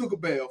 I took a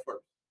bath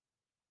first.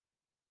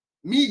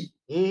 Me,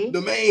 Mm-hmm.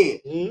 the man,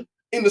 Mm-hmm.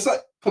 in the sun.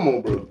 Come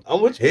on, bro.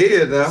 I'm with you.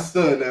 Head now.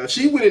 Son, now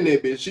she went in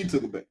that bitch. She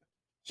took a bath.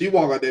 She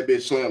walked out that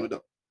bitch, slammed the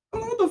door. I'm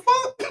like, what the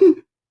fuck?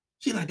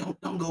 She like,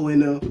 don't go in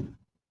there.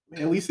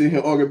 Man, we sit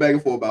here arguing back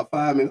and forth about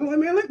 5 minutes. I'm like,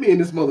 man, let me in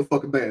this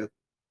motherfucking bath.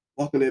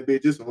 Walking that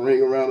bitch, just a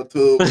ring around the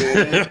tub,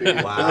 man. That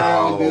bitch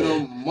Wow. brown than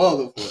a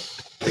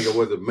motherfucker. Nigga,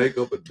 was it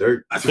makeup or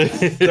dirt?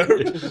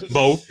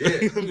 Both.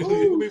 Shit.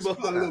 Ooh, it's a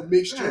little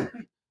mixture.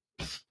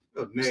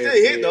 Still Still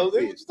hit though.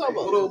 What you talking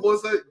Hold about? on, boy,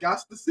 say, got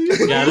to see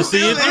it. Gotta see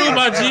it through,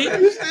 my G.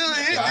 You still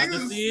hit, Gotta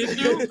nigga. see it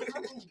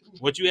through.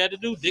 What you had to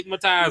do,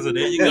 digmatize her.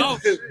 There you go.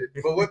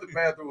 But what the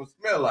bathroom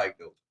smell like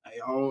though? Hey,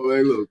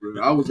 look, bro.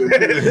 I was in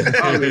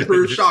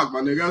pure shock,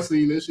 my nigga. I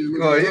seen that shit.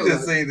 No, you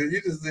just seen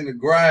the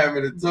grime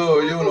in the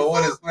tub. You don't know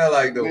what it smell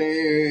like though.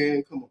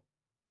 Man, come on.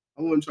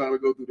 I wasn't trying to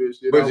go through this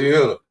shit. But you hit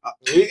her. got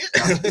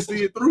to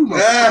see it through, my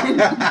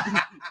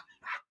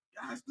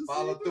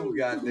Follow through,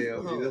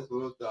 goddamn. Nigga. That's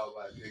what I'm talking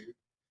about, nigga.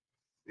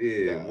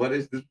 Yeah, what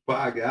is this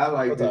podcast? I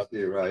like this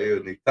shit right here,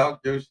 nigga. Talk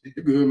your shit.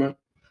 You good, man?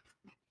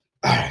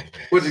 All right.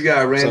 What you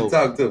got, Randy? So-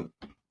 Talk to me.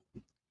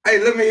 Hey,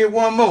 let me hear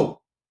one more.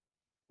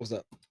 What's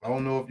up? I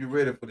don't know if you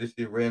ready for this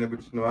shit, Randy, but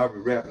you know I be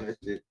rapping that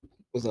shit.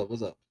 What's up?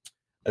 What's up?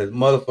 As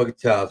motherfucking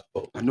child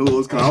support. I knew it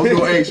was coming. I was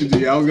going to ask you,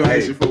 G. I was going to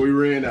ask Hey. you before we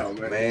ran out,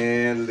 man.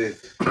 Man,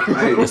 listen.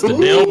 Hey, It's the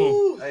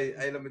devil. hey,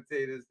 let me tell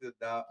you this, shit,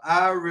 dog.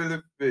 I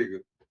really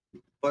figured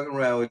fucking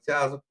around with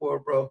child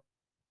support, bro.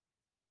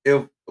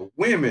 If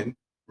women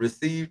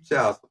receive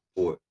child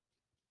support,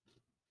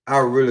 I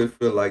really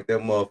feel like that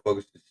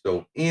motherfucker should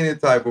show any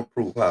type of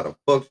proof how the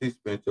fuck she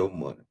spent your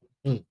money.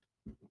 I'm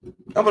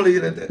gonna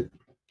leave it at that.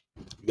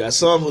 You got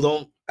some who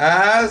don't.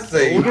 I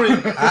say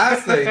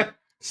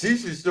she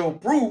should show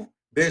proof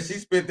that she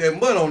spent that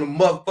money on the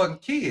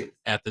motherfucking kids.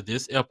 After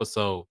this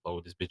episode,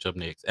 this bitch up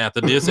next. After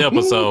this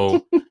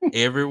episode,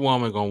 every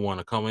woman gonna want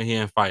to come in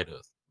here and fight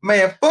us.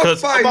 Man, fuck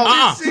 'Cause- fighting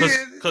this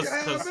shit. 'cause-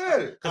 Y'all 'cause-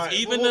 better. Because All right,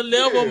 even well, the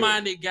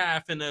level-minded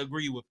guy finna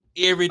agree with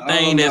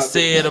everything I'm that's not-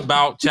 said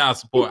about child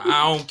support.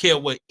 I don't care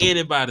what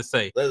anybody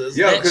say. Let's-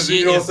 Yeah, That because you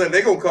shit know what I'm is- saying?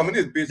 They gonna come in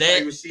this bitch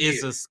That like shit.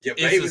 is Your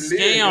it's baby a live,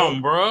 scam,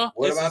 yo. bro.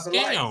 What It's about a the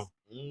scam. lights?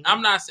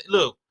 I'm not saying.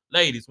 Look,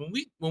 ladies, when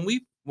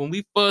we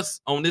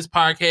fuss on this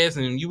podcast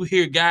and you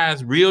hear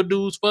guys, real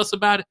dudes fuss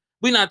about it,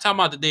 we not talking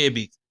about the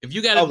deadbeats. If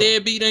you got a Oh, no.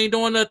 deadbeat ain't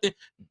doing nothing,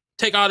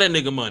 take all that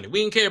nigga money.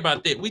 We ain't care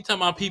about that. We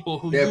talking about people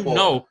who That you part.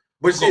 know.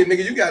 But shit,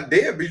 nigga, you got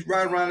deadbeats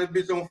riding around this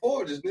bitch on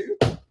Forges, nigga.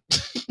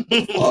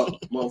 Fuck,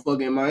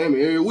 motherfucker in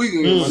Miami every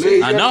weekend, my Shit, nigga.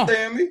 you I know.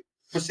 understand me?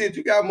 But shit,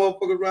 you got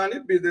motherfuckers around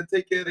this bitch that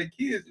take care of their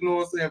kids, you know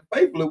what I'm saying,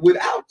 faithfully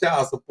without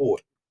child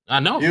support. I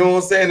know. You know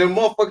what I'm saying? And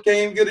motherfucker can't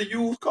even get a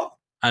used car.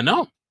 I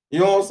know. You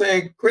know what I'm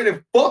saying?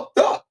 Credit fucked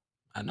up.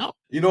 I know.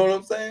 You know what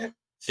I'm saying?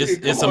 It's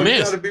come a on, you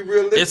mess. gotta be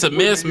realistic It's a with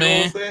me, mess, you know man.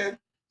 what I'm saying?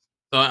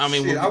 So I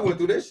mean, Shit, I went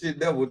through that shit.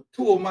 That was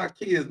 2 of my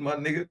kids, my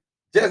nigga.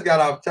 Just got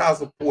off child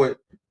support.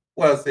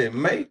 What I said,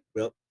 May.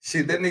 Yep.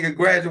 Shit, that nigga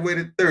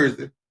graduated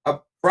Thursday.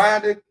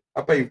 Friday,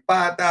 I paid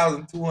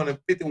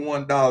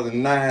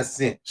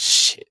 $5,251.09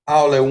 shit.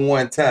 all at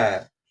one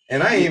time.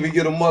 And I ain't even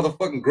get a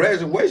motherfucking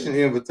graduation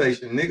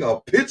invitation, nigga.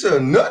 A picture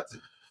of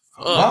nothing.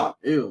 Hell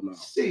no.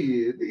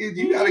 Shit, nigga,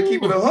 you gotta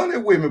keep it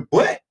 100 with me.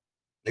 But,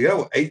 nigga, that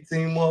was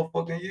 18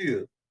 motherfucking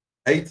years.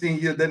 18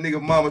 years, that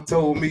nigga mama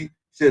told me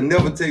she'll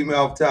never take me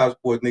off child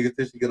support, nigga,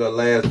 till she get her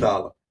last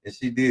dollar. And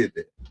she did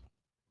that.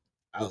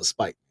 I was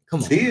spiked.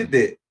 Come on. Did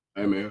that.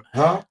 Hey, man.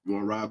 Huh? You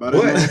want to ride by that?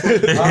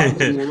 You want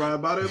to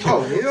ride by that?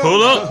 Oh,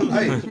 Pull up.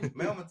 Hey,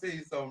 man, I'm going to tell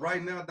you something.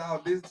 Right now,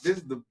 dog, this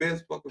is the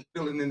best fucking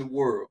feeling in the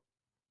world.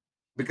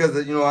 Because,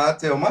 you know, I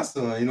tell my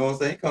son, you know what I'm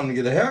saying, he come to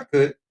get a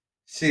haircut.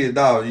 Shit,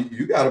 dog,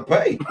 you got to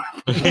pay. You know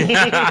what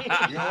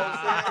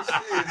I'm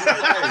saying?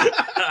 Shit,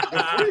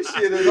 the free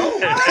shit is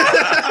over.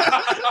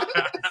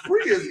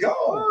 Free is gone.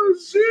 Oh,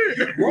 shit.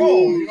 You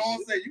grown, you know what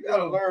I'm saying? You got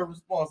to learn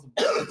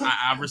responsibility.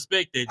 I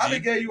respect that, G. I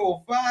done gave you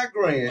a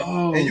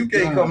 $5,000 and you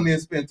God. can't come in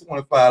and spend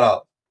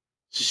 $25.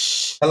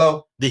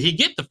 Hello? Did he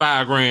get the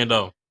 $5,000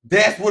 though?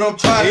 That's what I'm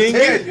trying to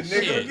tell you,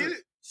 Shit. nigga.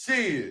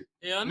 Shit.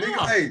 Yeah, no.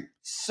 Nigga, hey,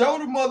 show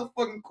the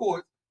motherfucking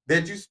court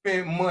that you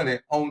spent money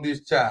on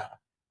this child.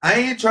 I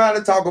ain't trying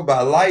to talk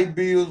about light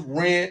bills,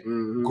 rent,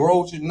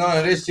 groceries, none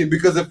of that shit.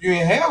 Because if you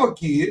ain't have a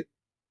kid,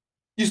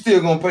 you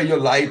still gonna pay your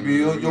light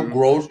bill, your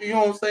groceries. You know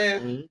what I'm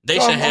saying? They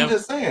So should I'm have.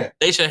 just saying.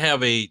 They should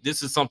have a.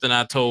 This is something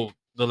I told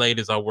the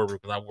ladies I work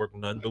with because I work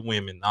with nothing but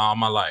women all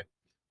my life,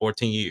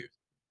 14 years.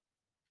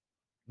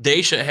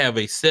 They should have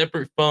a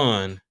separate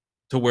fund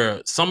to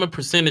where some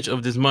percentage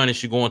of this money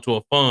should go into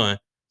a fund.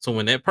 So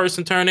when that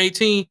person turn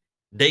 18,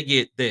 they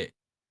get that.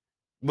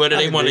 Whether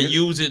they want to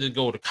use it to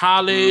go to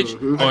college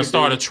or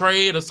start a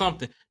trade or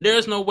something.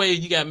 There's no way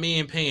you got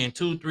men paying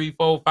 $200,000,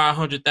 $300,000,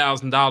 $400,000,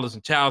 $500,000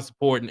 in child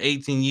support in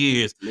 18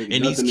 years, Nigga, and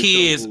these nothing to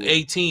kids show for it.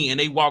 18 and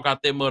they walk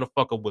out that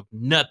motherfucker with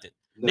nothing.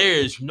 There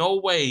is no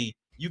way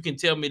you can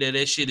tell me that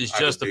shit is I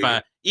can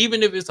justified.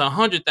 Even if it's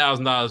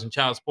 $100,000 in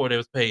child support that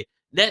was paid,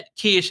 that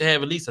kid should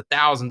have at least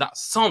 $1,000.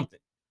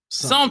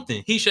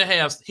 Something.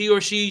 He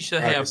or she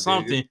should have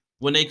something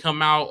when they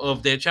come out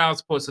of their child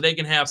support, so they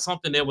can have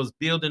something that was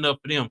building up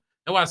for them.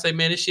 That's why I say,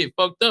 man, this shit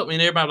fucked up.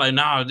 And everybody like,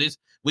 nah,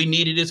 we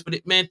needed this for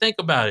this. Man, think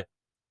about it.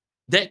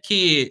 That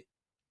kid,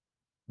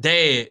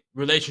 dad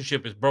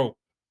relationship is broke.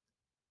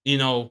 You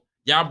know,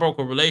 y'all broke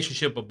a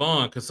relationship, a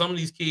bond, because some of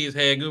these kids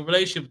had a good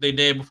relationship with their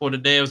dad before the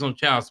dad was on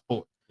child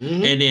support.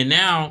 And then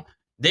now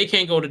they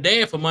can't go to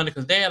dad for money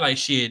because dad like,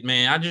 shit,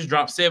 man, I just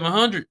dropped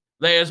 $700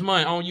 last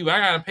month on you. I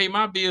got to pay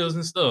my bills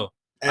and stuff.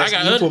 I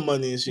got you for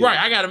money and shit. Right,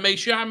 I got to make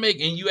sure I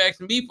make, and you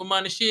asking me for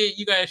money, shit,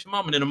 you got to ask your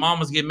mama, and then the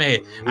mamas get mad.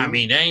 I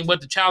mean, that ain't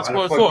what the child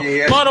support is for.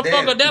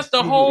 Motherfucker, that's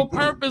the whole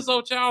purpose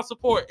of child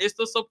support. It's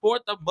to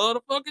support the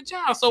motherfucking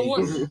child. So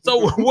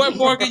what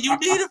more can you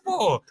need it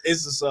for?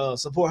 It's to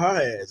support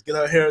her ass. Get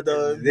her hair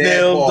done,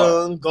 nails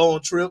done, go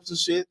on trips and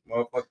shit.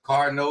 Motherfucker,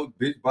 car note,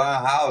 bitch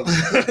buying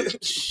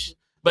houses.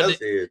 But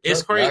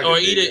it's crazy. Or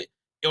either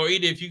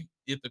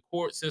if the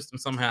court system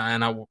somehow,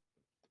 and I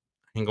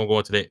ain't gonna go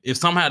into that, if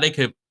somehow they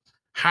could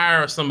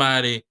hire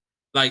somebody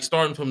like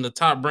starting from the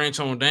top branch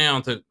on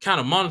down to kind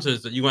of monitor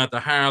that you're gonna have to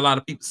hire a lot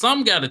of people.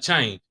 Some gotta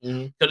change.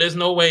 Because there's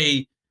no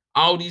way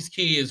all these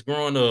kids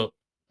growing up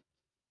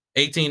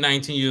 18,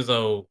 19 years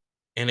old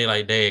and they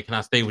like, Dad, can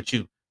I stay with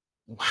you?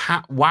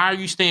 Why are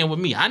you staying with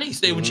me? I need to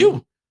stay with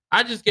you.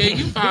 I just gave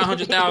you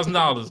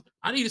 $500,000.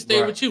 I need to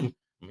stay with you.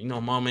 You know,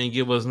 mom ain't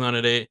give us none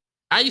of that.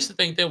 I used to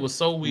think that was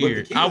so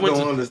weird. But the kids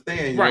don't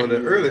understand. You know,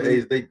 the early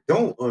age, they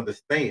don't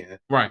understand.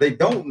 Right. They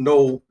don't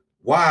know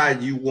why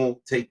you won't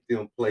take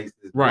them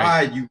places. Right.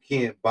 Why you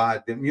can't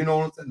buy them. You know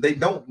what I'm saying? They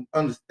don't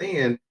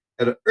understand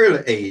at an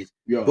early age.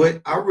 Yeah.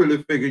 But I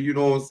really figure, you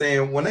know what I'm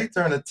saying, when they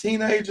turn a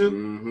teenager,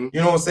 you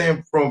know what I'm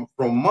saying, from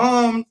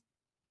moms,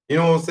 you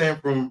know what I'm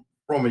saying,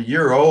 from a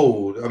year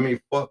old, I mean,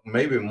 fuck,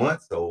 maybe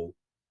months old,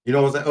 you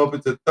know what I'm saying, up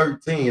into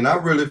 13, I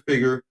really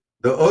figure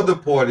the other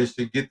party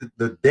should get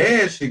the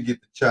dad should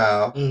get the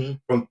child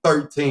from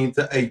 13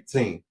 to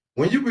 18.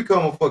 When you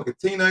become a fucking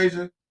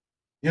teenager,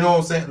 you know what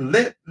I'm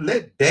saying,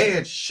 let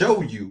dad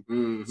show you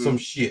some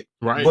shit.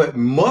 Right. But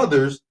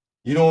mothers,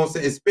 you know what I'm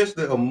saying,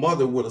 especially a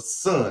mother with a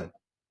son,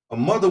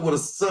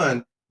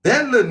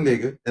 that little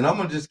nigga, and I'm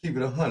gonna just keep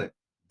it 100,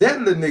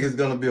 that little nigga's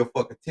gonna be a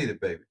fucking titty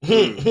baby.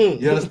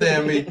 You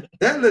understand me?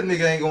 That little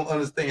nigga ain't gonna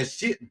understand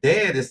shit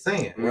dad is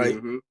saying. Right.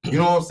 You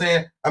know what I'm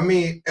saying? I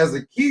mean, as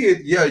a kid,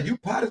 yeah, you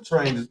potty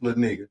trained this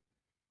little nigga.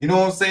 You know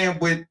what I'm saying?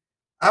 But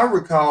I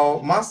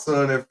recall my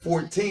son at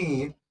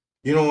 14,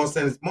 you know what I'm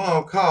saying, his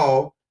mom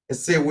called and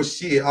said, well,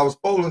 shit, I was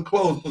folding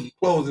clothes, put the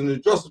clothes in the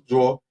dresser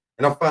drawer,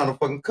 and I found a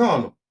fucking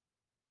condom.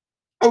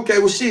 Okay,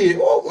 well, shit,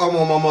 I'm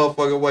on my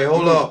motherfucking way.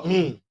 Hold up.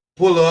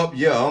 Pull up.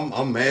 Yeah,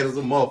 I'm mad as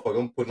a motherfucker.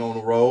 I'm putting on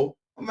the roll.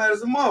 I'm mad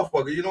as a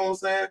motherfucker. You know what I'm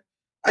saying?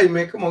 Hey,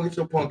 man, come on, get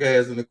your punk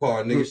ass in the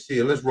car, nigga.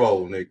 Shit, let's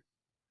roll, nigga.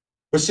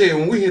 But shit,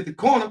 when we hit the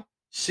corner,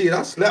 shit,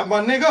 I slapped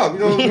my nigga up. You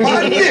know,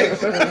 my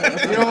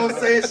nigga. You know what I'm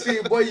saying?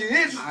 Shit, boy, you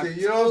interested.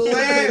 You know what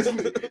I'm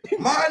saying?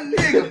 My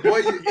nigga, boy,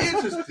 you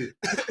interested.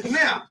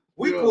 Now,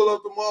 we pull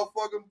up the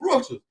motherfucking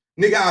Brooks's.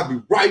 Nigga, I'll be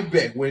right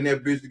back when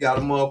that bitch got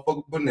a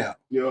motherfucking banana.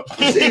 Yeah.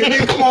 Shit,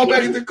 nigga, come on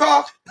back in the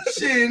car.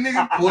 Shit,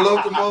 nigga, pull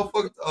up the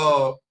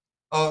motherfucker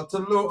to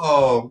the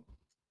little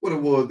what it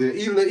was then,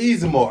 even the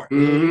Easy Mart.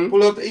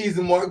 Pull up the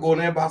Easy Mart, go in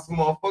there and buy some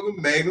motherfucking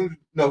Magnum,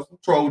 some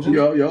Trojan.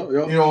 Yeah.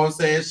 You know what I'm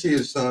saying?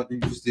 Shit, son, you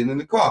just sitting in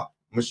the car.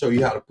 I'm gonna show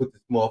you how to put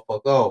this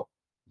motherfucker on.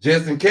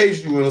 Just in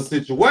case you in a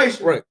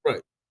situation. Right.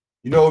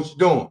 You know what you're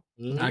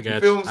doing. I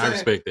got you. I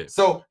respect that.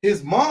 So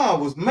his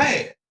mom was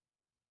mad.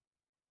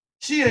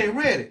 She ain't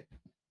ready.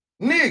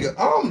 Nigga,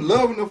 I'm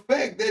loving the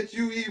fact that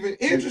you even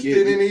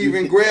interested in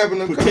even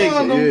grabbing a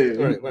condom.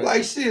 Right.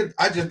 Like shit,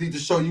 I just need to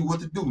show you what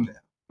to do now.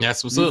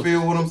 That's what's you up.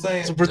 feel what I'm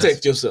saying? To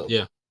protect yourself.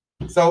 Yeah.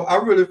 So I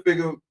really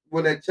figure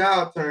when that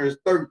child turns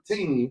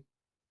 13,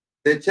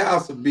 that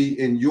child should be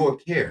in your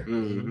care.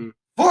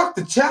 Fuck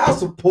the child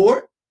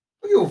support.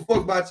 I don't give a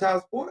fuck about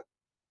child support.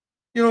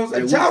 You know what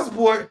I'm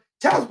saying?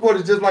 Child support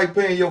is just like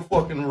paying your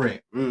fucking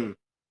rent. You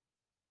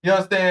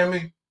understand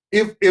me?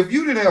 If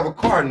you didn't have a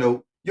car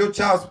note, your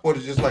child support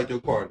is just like your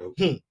car note.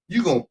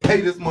 You gonna pay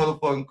this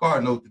motherfucking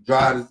car note to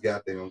drive this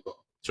goddamn car.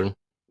 True.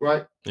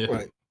 Right? Yeah.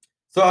 Right.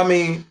 So I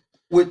mean,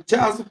 with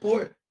child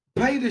support,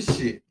 pay the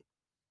shit.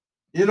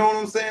 You know what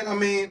I'm saying? I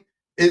mean,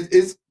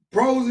 it's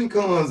pros and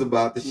cons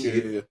about the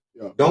shit.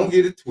 Yeah. Don't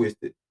get it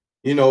twisted.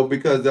 You know,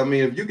 because I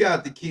mean, if you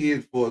got the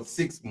kid for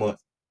 6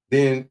 months,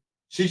 then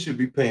she should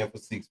be paying for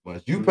 6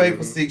 months. You pay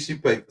for 6, she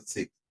pay for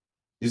 6.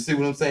 You see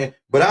what I'm saying?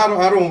 But I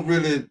don't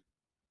really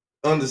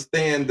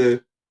understand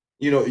the,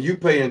 you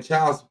paying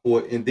child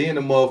support and then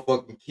the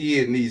motherfucking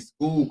kid needs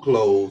school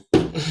clothes.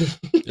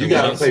 You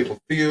gotta pay for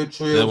field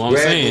trips, that's what I'm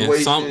saying.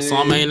 graduation.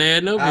 Some ain't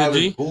adding up, all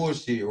G. this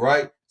bullshit,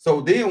 right? So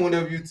then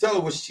whenever you tell her,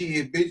 well,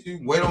 shit, bitch, you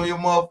wait on your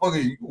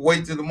motherfucker, you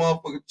wait till the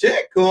motherfucking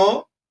check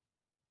come.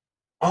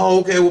 Oh,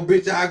 okay, well,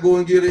 bitch, I go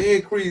and get an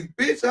increase.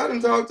 Bitch, I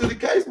done talk to the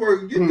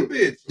caseworker, get the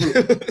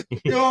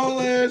bitch. You know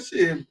what I'm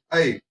saying? Shit.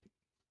 Hey,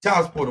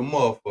 child support a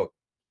motherfucker.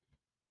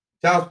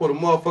 Child support a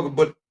motherfucker.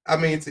 But, I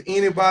mean, to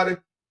anybody,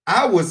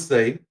 I would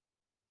say,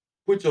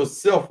 put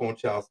yourself on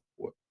child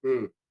support.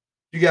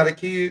 You got a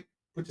kid,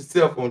 put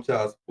yourself on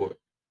child support.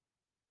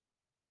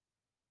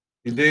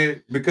 You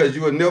did? Because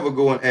you would never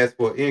go and ask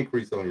for an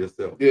increase on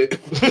yourself. Yeah.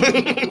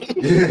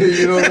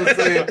 You know what I'm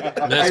saying?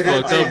 That's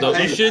fucked up, though.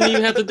 You shouldn't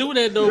even have to do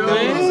that, though, You know what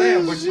man.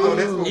 I'm saying? But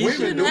that's what You women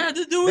shouldn't do. have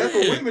to do That's that.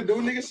 what women do,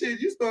 nigga. Shit,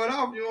 you start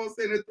off, you know what I'm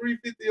saying, at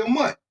 $350 a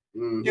month.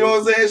 You know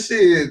what I'm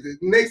saying? Shit, the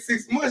next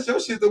 6 months, your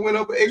shit that went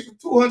up an extra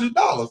 $200.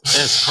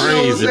 That's You know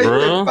what I'm crazy, saying?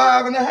 bro.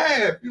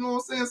 5.5. You know what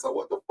I'm saying? So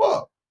what the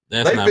fuck?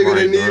 That's They not figure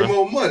right, they need bro.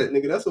 more money.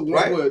 Nigga, that's a one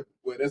Right.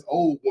 where that's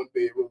old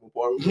 1-bedroom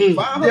apartment.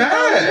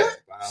 Yeah.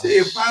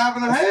 Shit,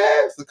 5.5.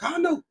 It's a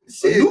condo.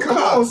 Shit, new come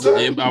car. on,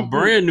 son. Yeah, a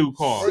brand new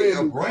car. Shit,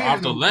 a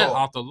brand new car.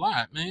 Off the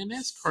lot, man.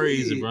 That's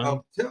crazy, Shit, bro.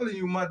 I'm telling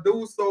you, my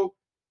dude. So,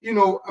 I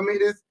mean,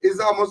 it's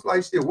almost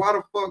like shit. Why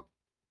the fuck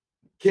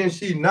can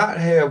she not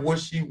have what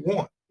she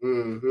wants?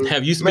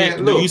 Have you spent?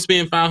 Man, do look. you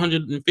spend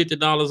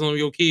 $550 on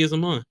your kids a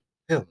month?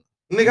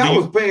 Nigga, I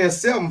was paying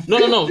 $750.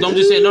 No. I'm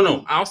just saying,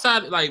 no.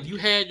 Outside, like, if you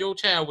had your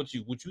child with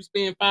you, would you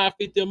spend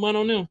 $550 a month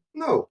on them?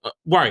 No.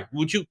 Right?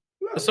 Would you?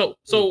 No.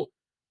 So,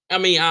 I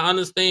mean, I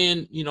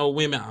understand.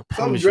 Women. I Some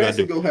promise you, I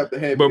drastic do. gonna have to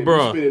happen. But, if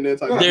bro, you spending that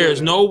type of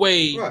There's money. no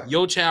way Right.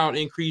 your child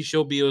increased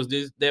your bills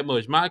that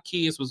much. My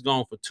kids was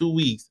gone for 2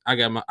 weeks. I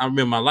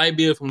remember my light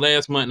bill from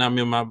last month, and I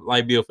remember my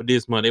light bill for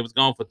this month. It was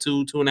gone for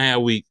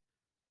 2.5 weeks.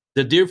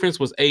 The difference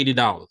was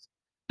 $80.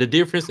 The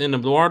difference in the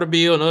water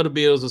bill and other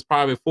bills was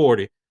probably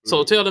 $40.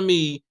 So telling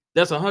me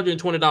that's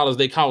 $120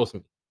 they cost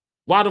me.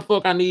 Why the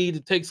fuck I need to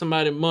take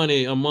somebody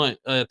money a month,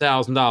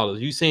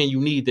 $1,000? You saying you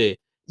need that?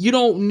 You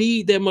don't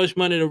need that much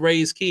money to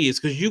raise kids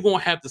because you're gonna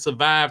have to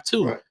survive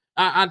too.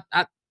 Right.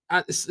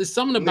 It's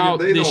something Nigga, about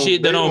they this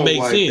shit that don't make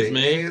wipe sense, their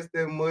man. ass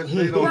that much.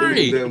 They don't Right.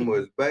 use that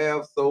much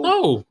bath soap.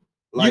 No,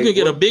 Like, you can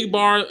get a what- big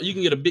bar. You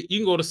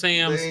can go to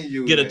Sam's, they ain't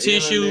use get a the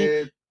tissue,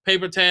 internet.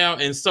 paper towel,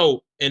 and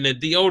soap, and the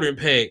deodorant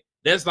pack.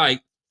 That's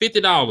like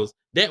 $50.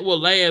 That will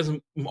last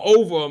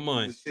over a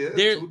month. Shit, that's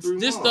There, 2-3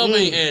 this months. stuff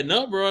ain't adding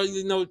up, bro.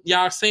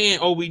 Y'all saying,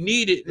 "Oh, we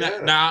need it." Yeah.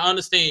 Now I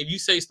understand if you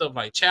say stuff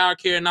like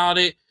childcare and all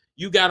that,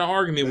 you got an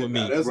argument with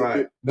me. That's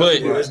Right.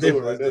 But- a That's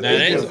different. right Now,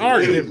 that's different.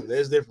 argument.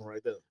 That's different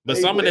right there. But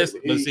Hey, some of wait,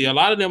 but see, a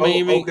lot of them ain't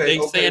even okay,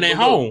 they staying at but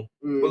look. home.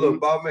 But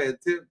look, Bob man,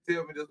 tell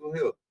me this one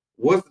here.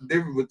 What's the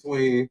difference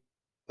between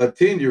a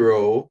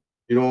 10-year-old,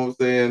 you know what I'm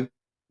saying,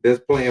 that's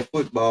playing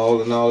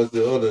football and all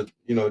this other,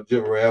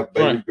 giraffe,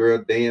 baby Right. girl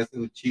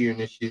dancing and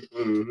cheering and shit,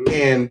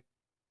 and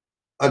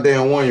a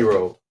damn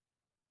 1-year-old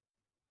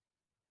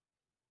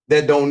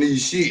that don't need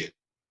shit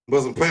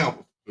but some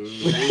Pampers.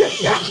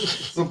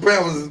 Some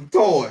Pampers and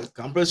toys.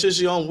 I'm pretty sure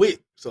she on WIC,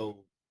 so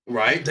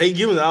Right. they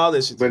giving her all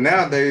that shit. But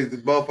nowadays, the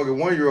motherfucking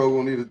 1-year-old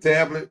gonna need a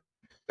tablet.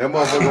 That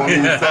motherfucker gonna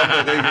need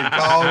something they can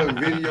call and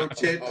video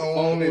chat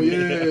on. And, yeah.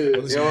 you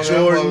know,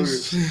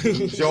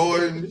 Jordans.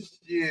 Jordan,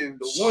 shit.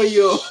 The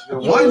 1-year-old. The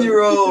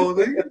 1-year-old,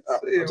 nigga.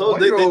 I told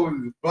they-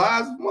 1-year-old is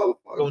flies as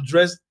motherfucker. Gonna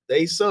dress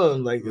they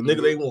son like the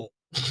nigga they want.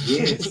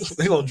 Yes.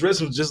 They gonna dress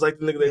him just like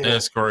the nigga they want.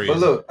 That's crazy. But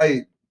look,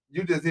 hey,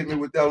 you just hit me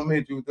with that. Let me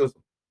hit you with this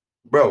one.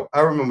 Bro,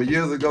 I remember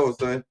years ago,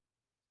 son,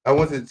 I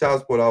went to the child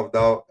support office,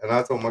 dog, and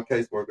I told my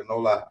caseworker, no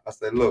lie, I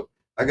said, look,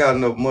 I got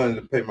enough money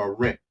to pay my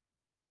rent.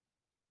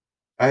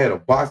 I had a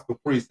box of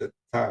Caprice at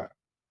the time.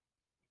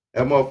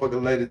 That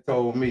motherfucking lady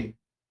told me,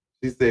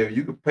 she said,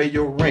 you can pay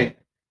your rent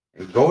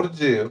and go to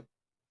jail,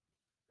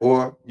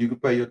 or you can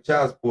pay your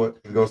child support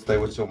and go stay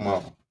with your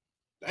mama.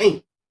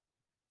 Dang.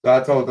 So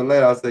I told the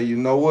lady, I said, you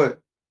know what?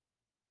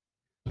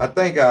 I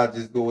think I'll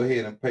just go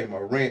ahead and pay my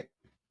rent.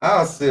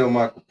 I'll sell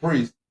my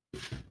Caprice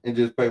and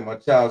just pay my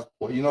child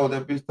support. You know what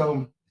that bitch told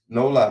me?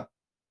 No lie.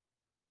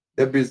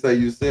 That bitch say,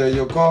 you sell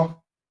your car,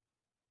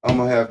 I'm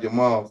going to have your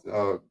mom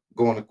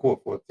going to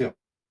court for attempt.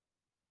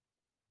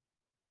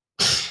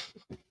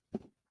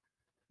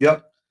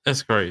 Yep.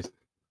 That's crazy.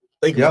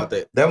 Think about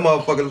that. That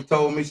motherfucker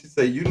told me, she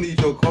said, you need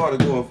your car to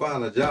go and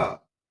find a job.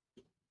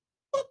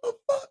 What the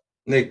fuck?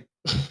 Nigga,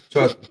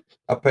 trust me,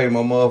 I pay my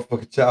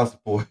motherfucking child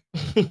support.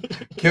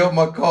 Killed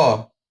my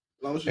car.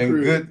 And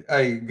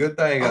good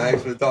thing I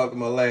actually talked to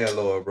my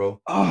landlord,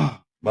 bro.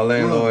 My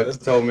landlord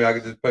told me I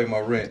could just pay my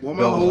rent. Well,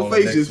 my whole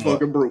face is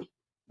fucking broke.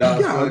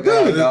 Dog,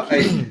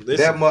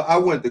 hey, I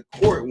went to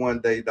court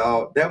one day,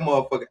 dog. That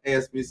motherfucker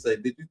asked me, say,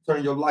 did you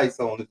turn your lights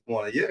on this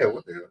morning? Yeah,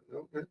 what the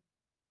hell? Okay.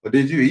 But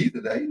did you eat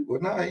today?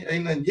 Well, no,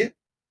 ain't nothing yet.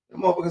 That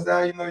motherfucker said,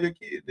 how you know your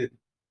kid didn't?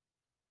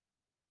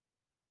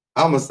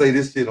 I'm going to say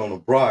this shit on the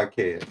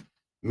broadcast.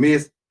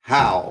 Miss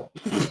Howe.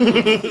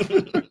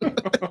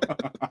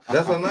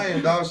 That's her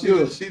name, dog. She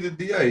the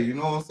DA. You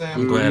know what I'm saying?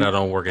 I'm glad I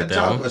don't work at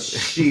that one.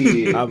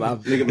 Shit.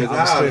 Nigga, Miss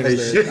Howe, hey,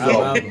 shit,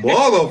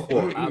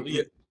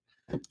 motherfucker.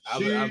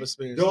 I've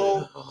experienced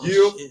don't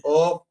give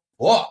a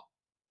fuck.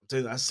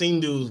 I seen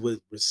dudes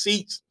with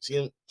receipts.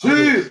 I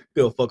don't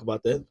give a fuck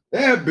about that.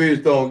 That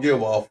bitch don't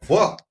give a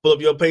fuck. Pull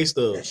up your pay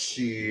stub.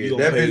 Shit.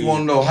 That bitch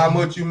want to know how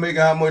much you make,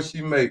 how much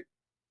she make.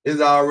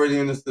 It's already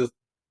in the system.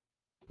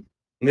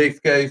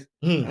 Next case.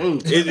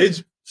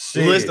 It's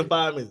less than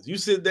 5 minutes. You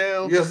sit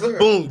down. Yes, sir.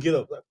 Boom, get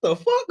up. What the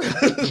fuck?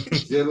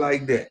 Just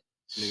like that.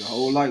 Nigga,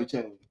 whole life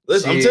change.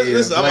 Listen, I'm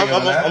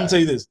gonna tell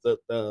you this.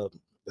 The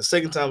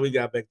second time we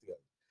got back together,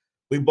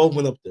 we both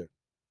went up there.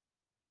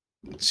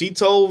 She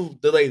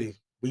told the lady,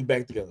 we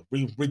back together.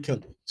 We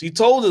rekindled. She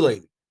told the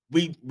lady,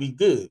 we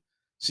good.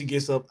 She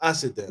gets up. I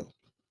sit down.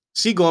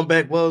 She going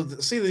back. Well,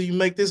 see that you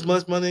make this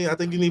much money. I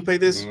think you need to pay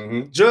this.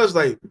 Mm-hmm. Judge,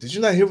 like, did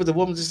you not hear what the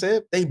woman just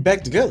said? They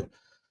back together.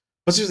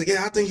 But she was like,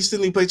 yeah, I think you still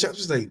need to pay child.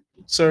 She's like,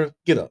 sir,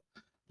 get up.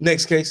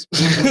 Next case.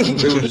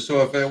 It was a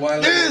short fat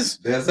white lady. Yes.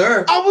 That's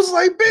her. I was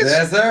like, bitch.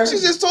 That's her. She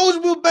just told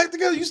you we were back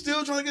together. You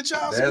still trying to get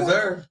child support? That's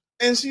her.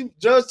 And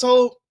judge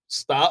told,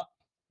 stop.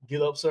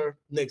 Get up, sir.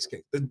 Next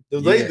case. The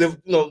lady,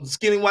 the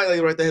skinny white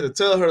lady right there had to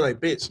tell her, like,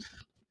 bitch,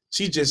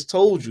 she just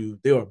told you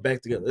they are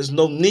back together. There's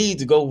no need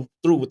to go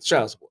through with the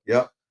child support.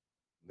 Yep.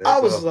 I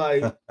was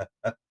like,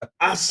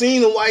 I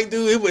seen a white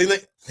dude.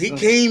 He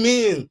came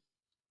in,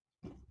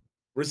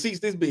 receipts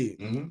this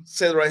big,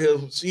 said right here.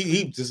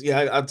 He just,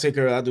 I take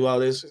her. I do all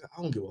this.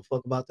 I don't give a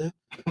fuck about that.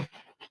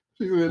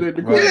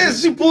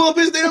 Yes, she pulled up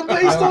his damn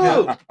pay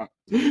stub.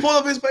 Pull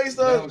up his pay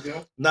stub.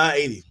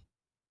 980.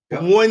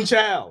 One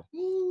child.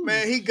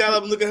 Man, he got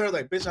up and looked at her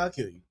like, bitch, I'll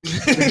kill you.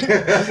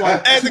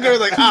 Asked the girl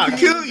like, I'll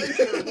kill you.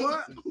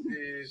 What?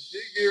 She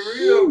get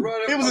real,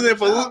 bro. He was in there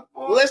for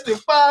less than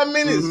 5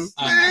 minutes.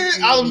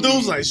 Man, all them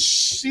dudes like,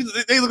 shh.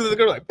 They look at the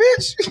girl like,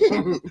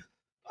 bitch.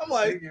 I'm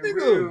like,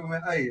 nigga,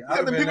 man. Hey, you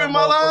got the people in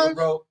my life,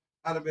 bro.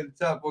 I'd have been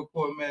the top of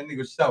court, man.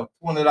 Nigga shout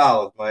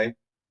 $20, man.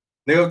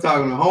 They were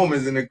talking to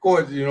homies in the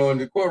court, in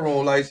the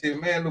courtroom, like, shit,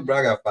 man, look, bro,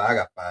 I got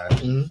five.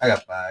 I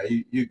got five.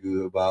 You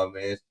good about,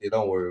 man. Shit,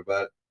 don't worry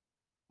about it.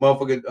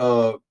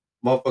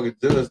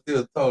 Motherfucker judge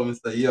still told him,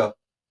 say, yeah,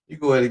 you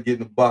go ahead and get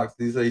in the box.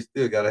 He said he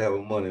still got to have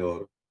a money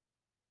order.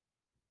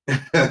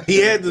 He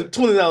had the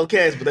 $20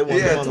 cash, but they wanted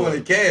he had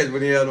 20 cash,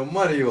 but he had no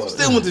money order.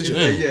 Still went to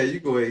jail. Yeah,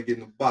 you go ahead and get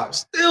in the box.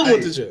 Still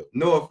went to jail.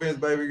 No offense,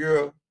 baby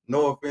girl.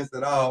 No offense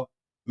at all.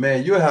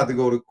 Man, you'll have to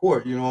go to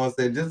court, you know what I'm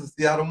saying, just to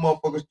see how the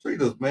motherfuckers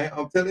treat us, man.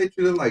 I'm telling you, they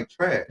treat us like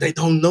trash. They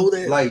don't know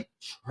that. Like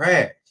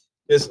trash.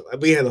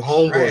 We had a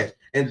homeboy.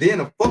 And then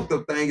the fucked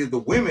up thing is the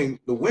women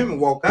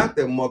walk out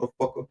there,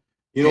 motherfucker,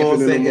 you know what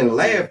I'm saying, and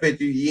laugh at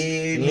you.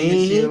 Yeah,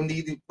 nigga, she don't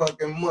need the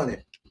fucking money.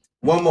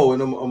 One more,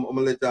 and I'm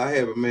gonna let y'all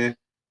have it, man.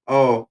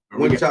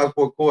 Went to child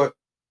support court.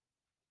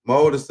 My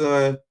oldest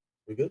son.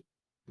 We good?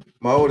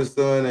 My oldest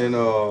son and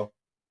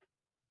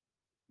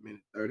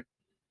minute 30.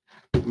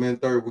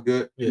 Minute 30, we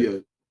good? Yeah.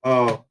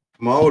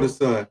 My oldest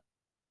son.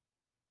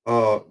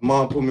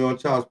 Mom put me on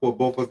child support.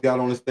 Both of us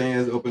got on the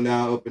stands, up and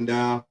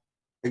down.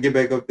 I get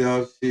back up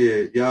there,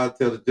 shit. Y'all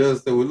tell the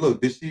judge, say, well,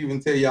 look, did she even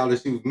tell y'all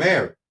that she was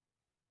married?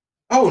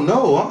 Oh,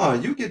 no,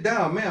 you get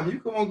down, ma'am. You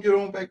come on, get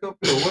on back up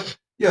here. What?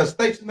 Yeah,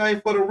 state your name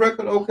for the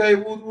record. Okay,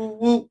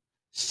 woo.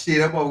 Shit,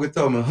 that motherfucker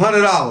told me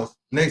 $100.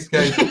 Next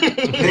case.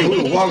 Nigga,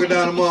 we were walking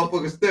down the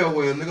motherfucking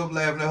stairwell. Nigga, I'm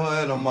laughing at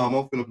her and her mom.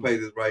 I'm finna pay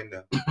this right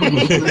now.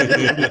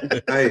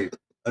 Hey,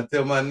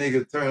 until my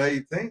nigga turn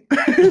 18,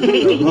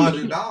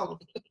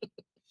 $100.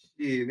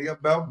 Shit, nigga,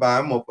 about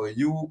buying motherfucker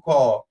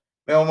U-Car.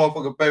 Man, my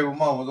motherfucking baby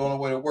mom was on her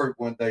way to work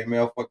one day.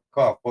 Man, fucking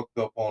car fucked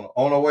up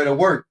on her way to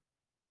work.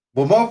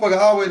 But motherfucker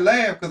always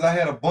laugh because I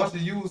had a bunch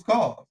of used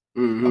cars.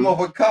 That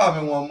motherfucker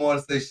called me one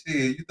morning and say,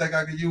 shit, you think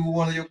I could use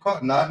one of your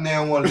cars? Not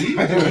now one of these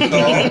used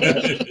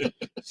cars.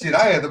 Shit,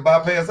 I had to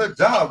bypass her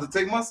job to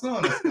take my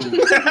son to school.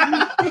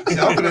 Shit,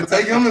 I'm gonna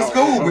take him to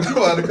school, but you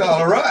gonna have to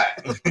call a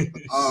ride.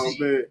 Oh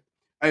man.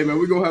 Hey man,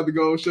 we're gonna have to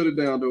go and shut it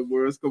down though,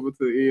 boy. It's coming to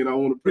the end. I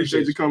want to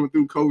appreciate you coming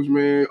through, Coach,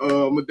 man. I'm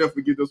gonna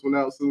definitely get this one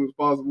out as soon as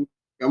possible.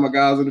 Got my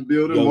guys in the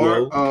building,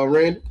 Mark,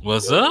 Randy.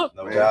 What's up?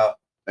 No doubt.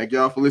 Thank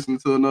y'all for listening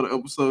to another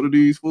episode of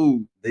These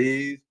Fools.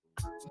 These.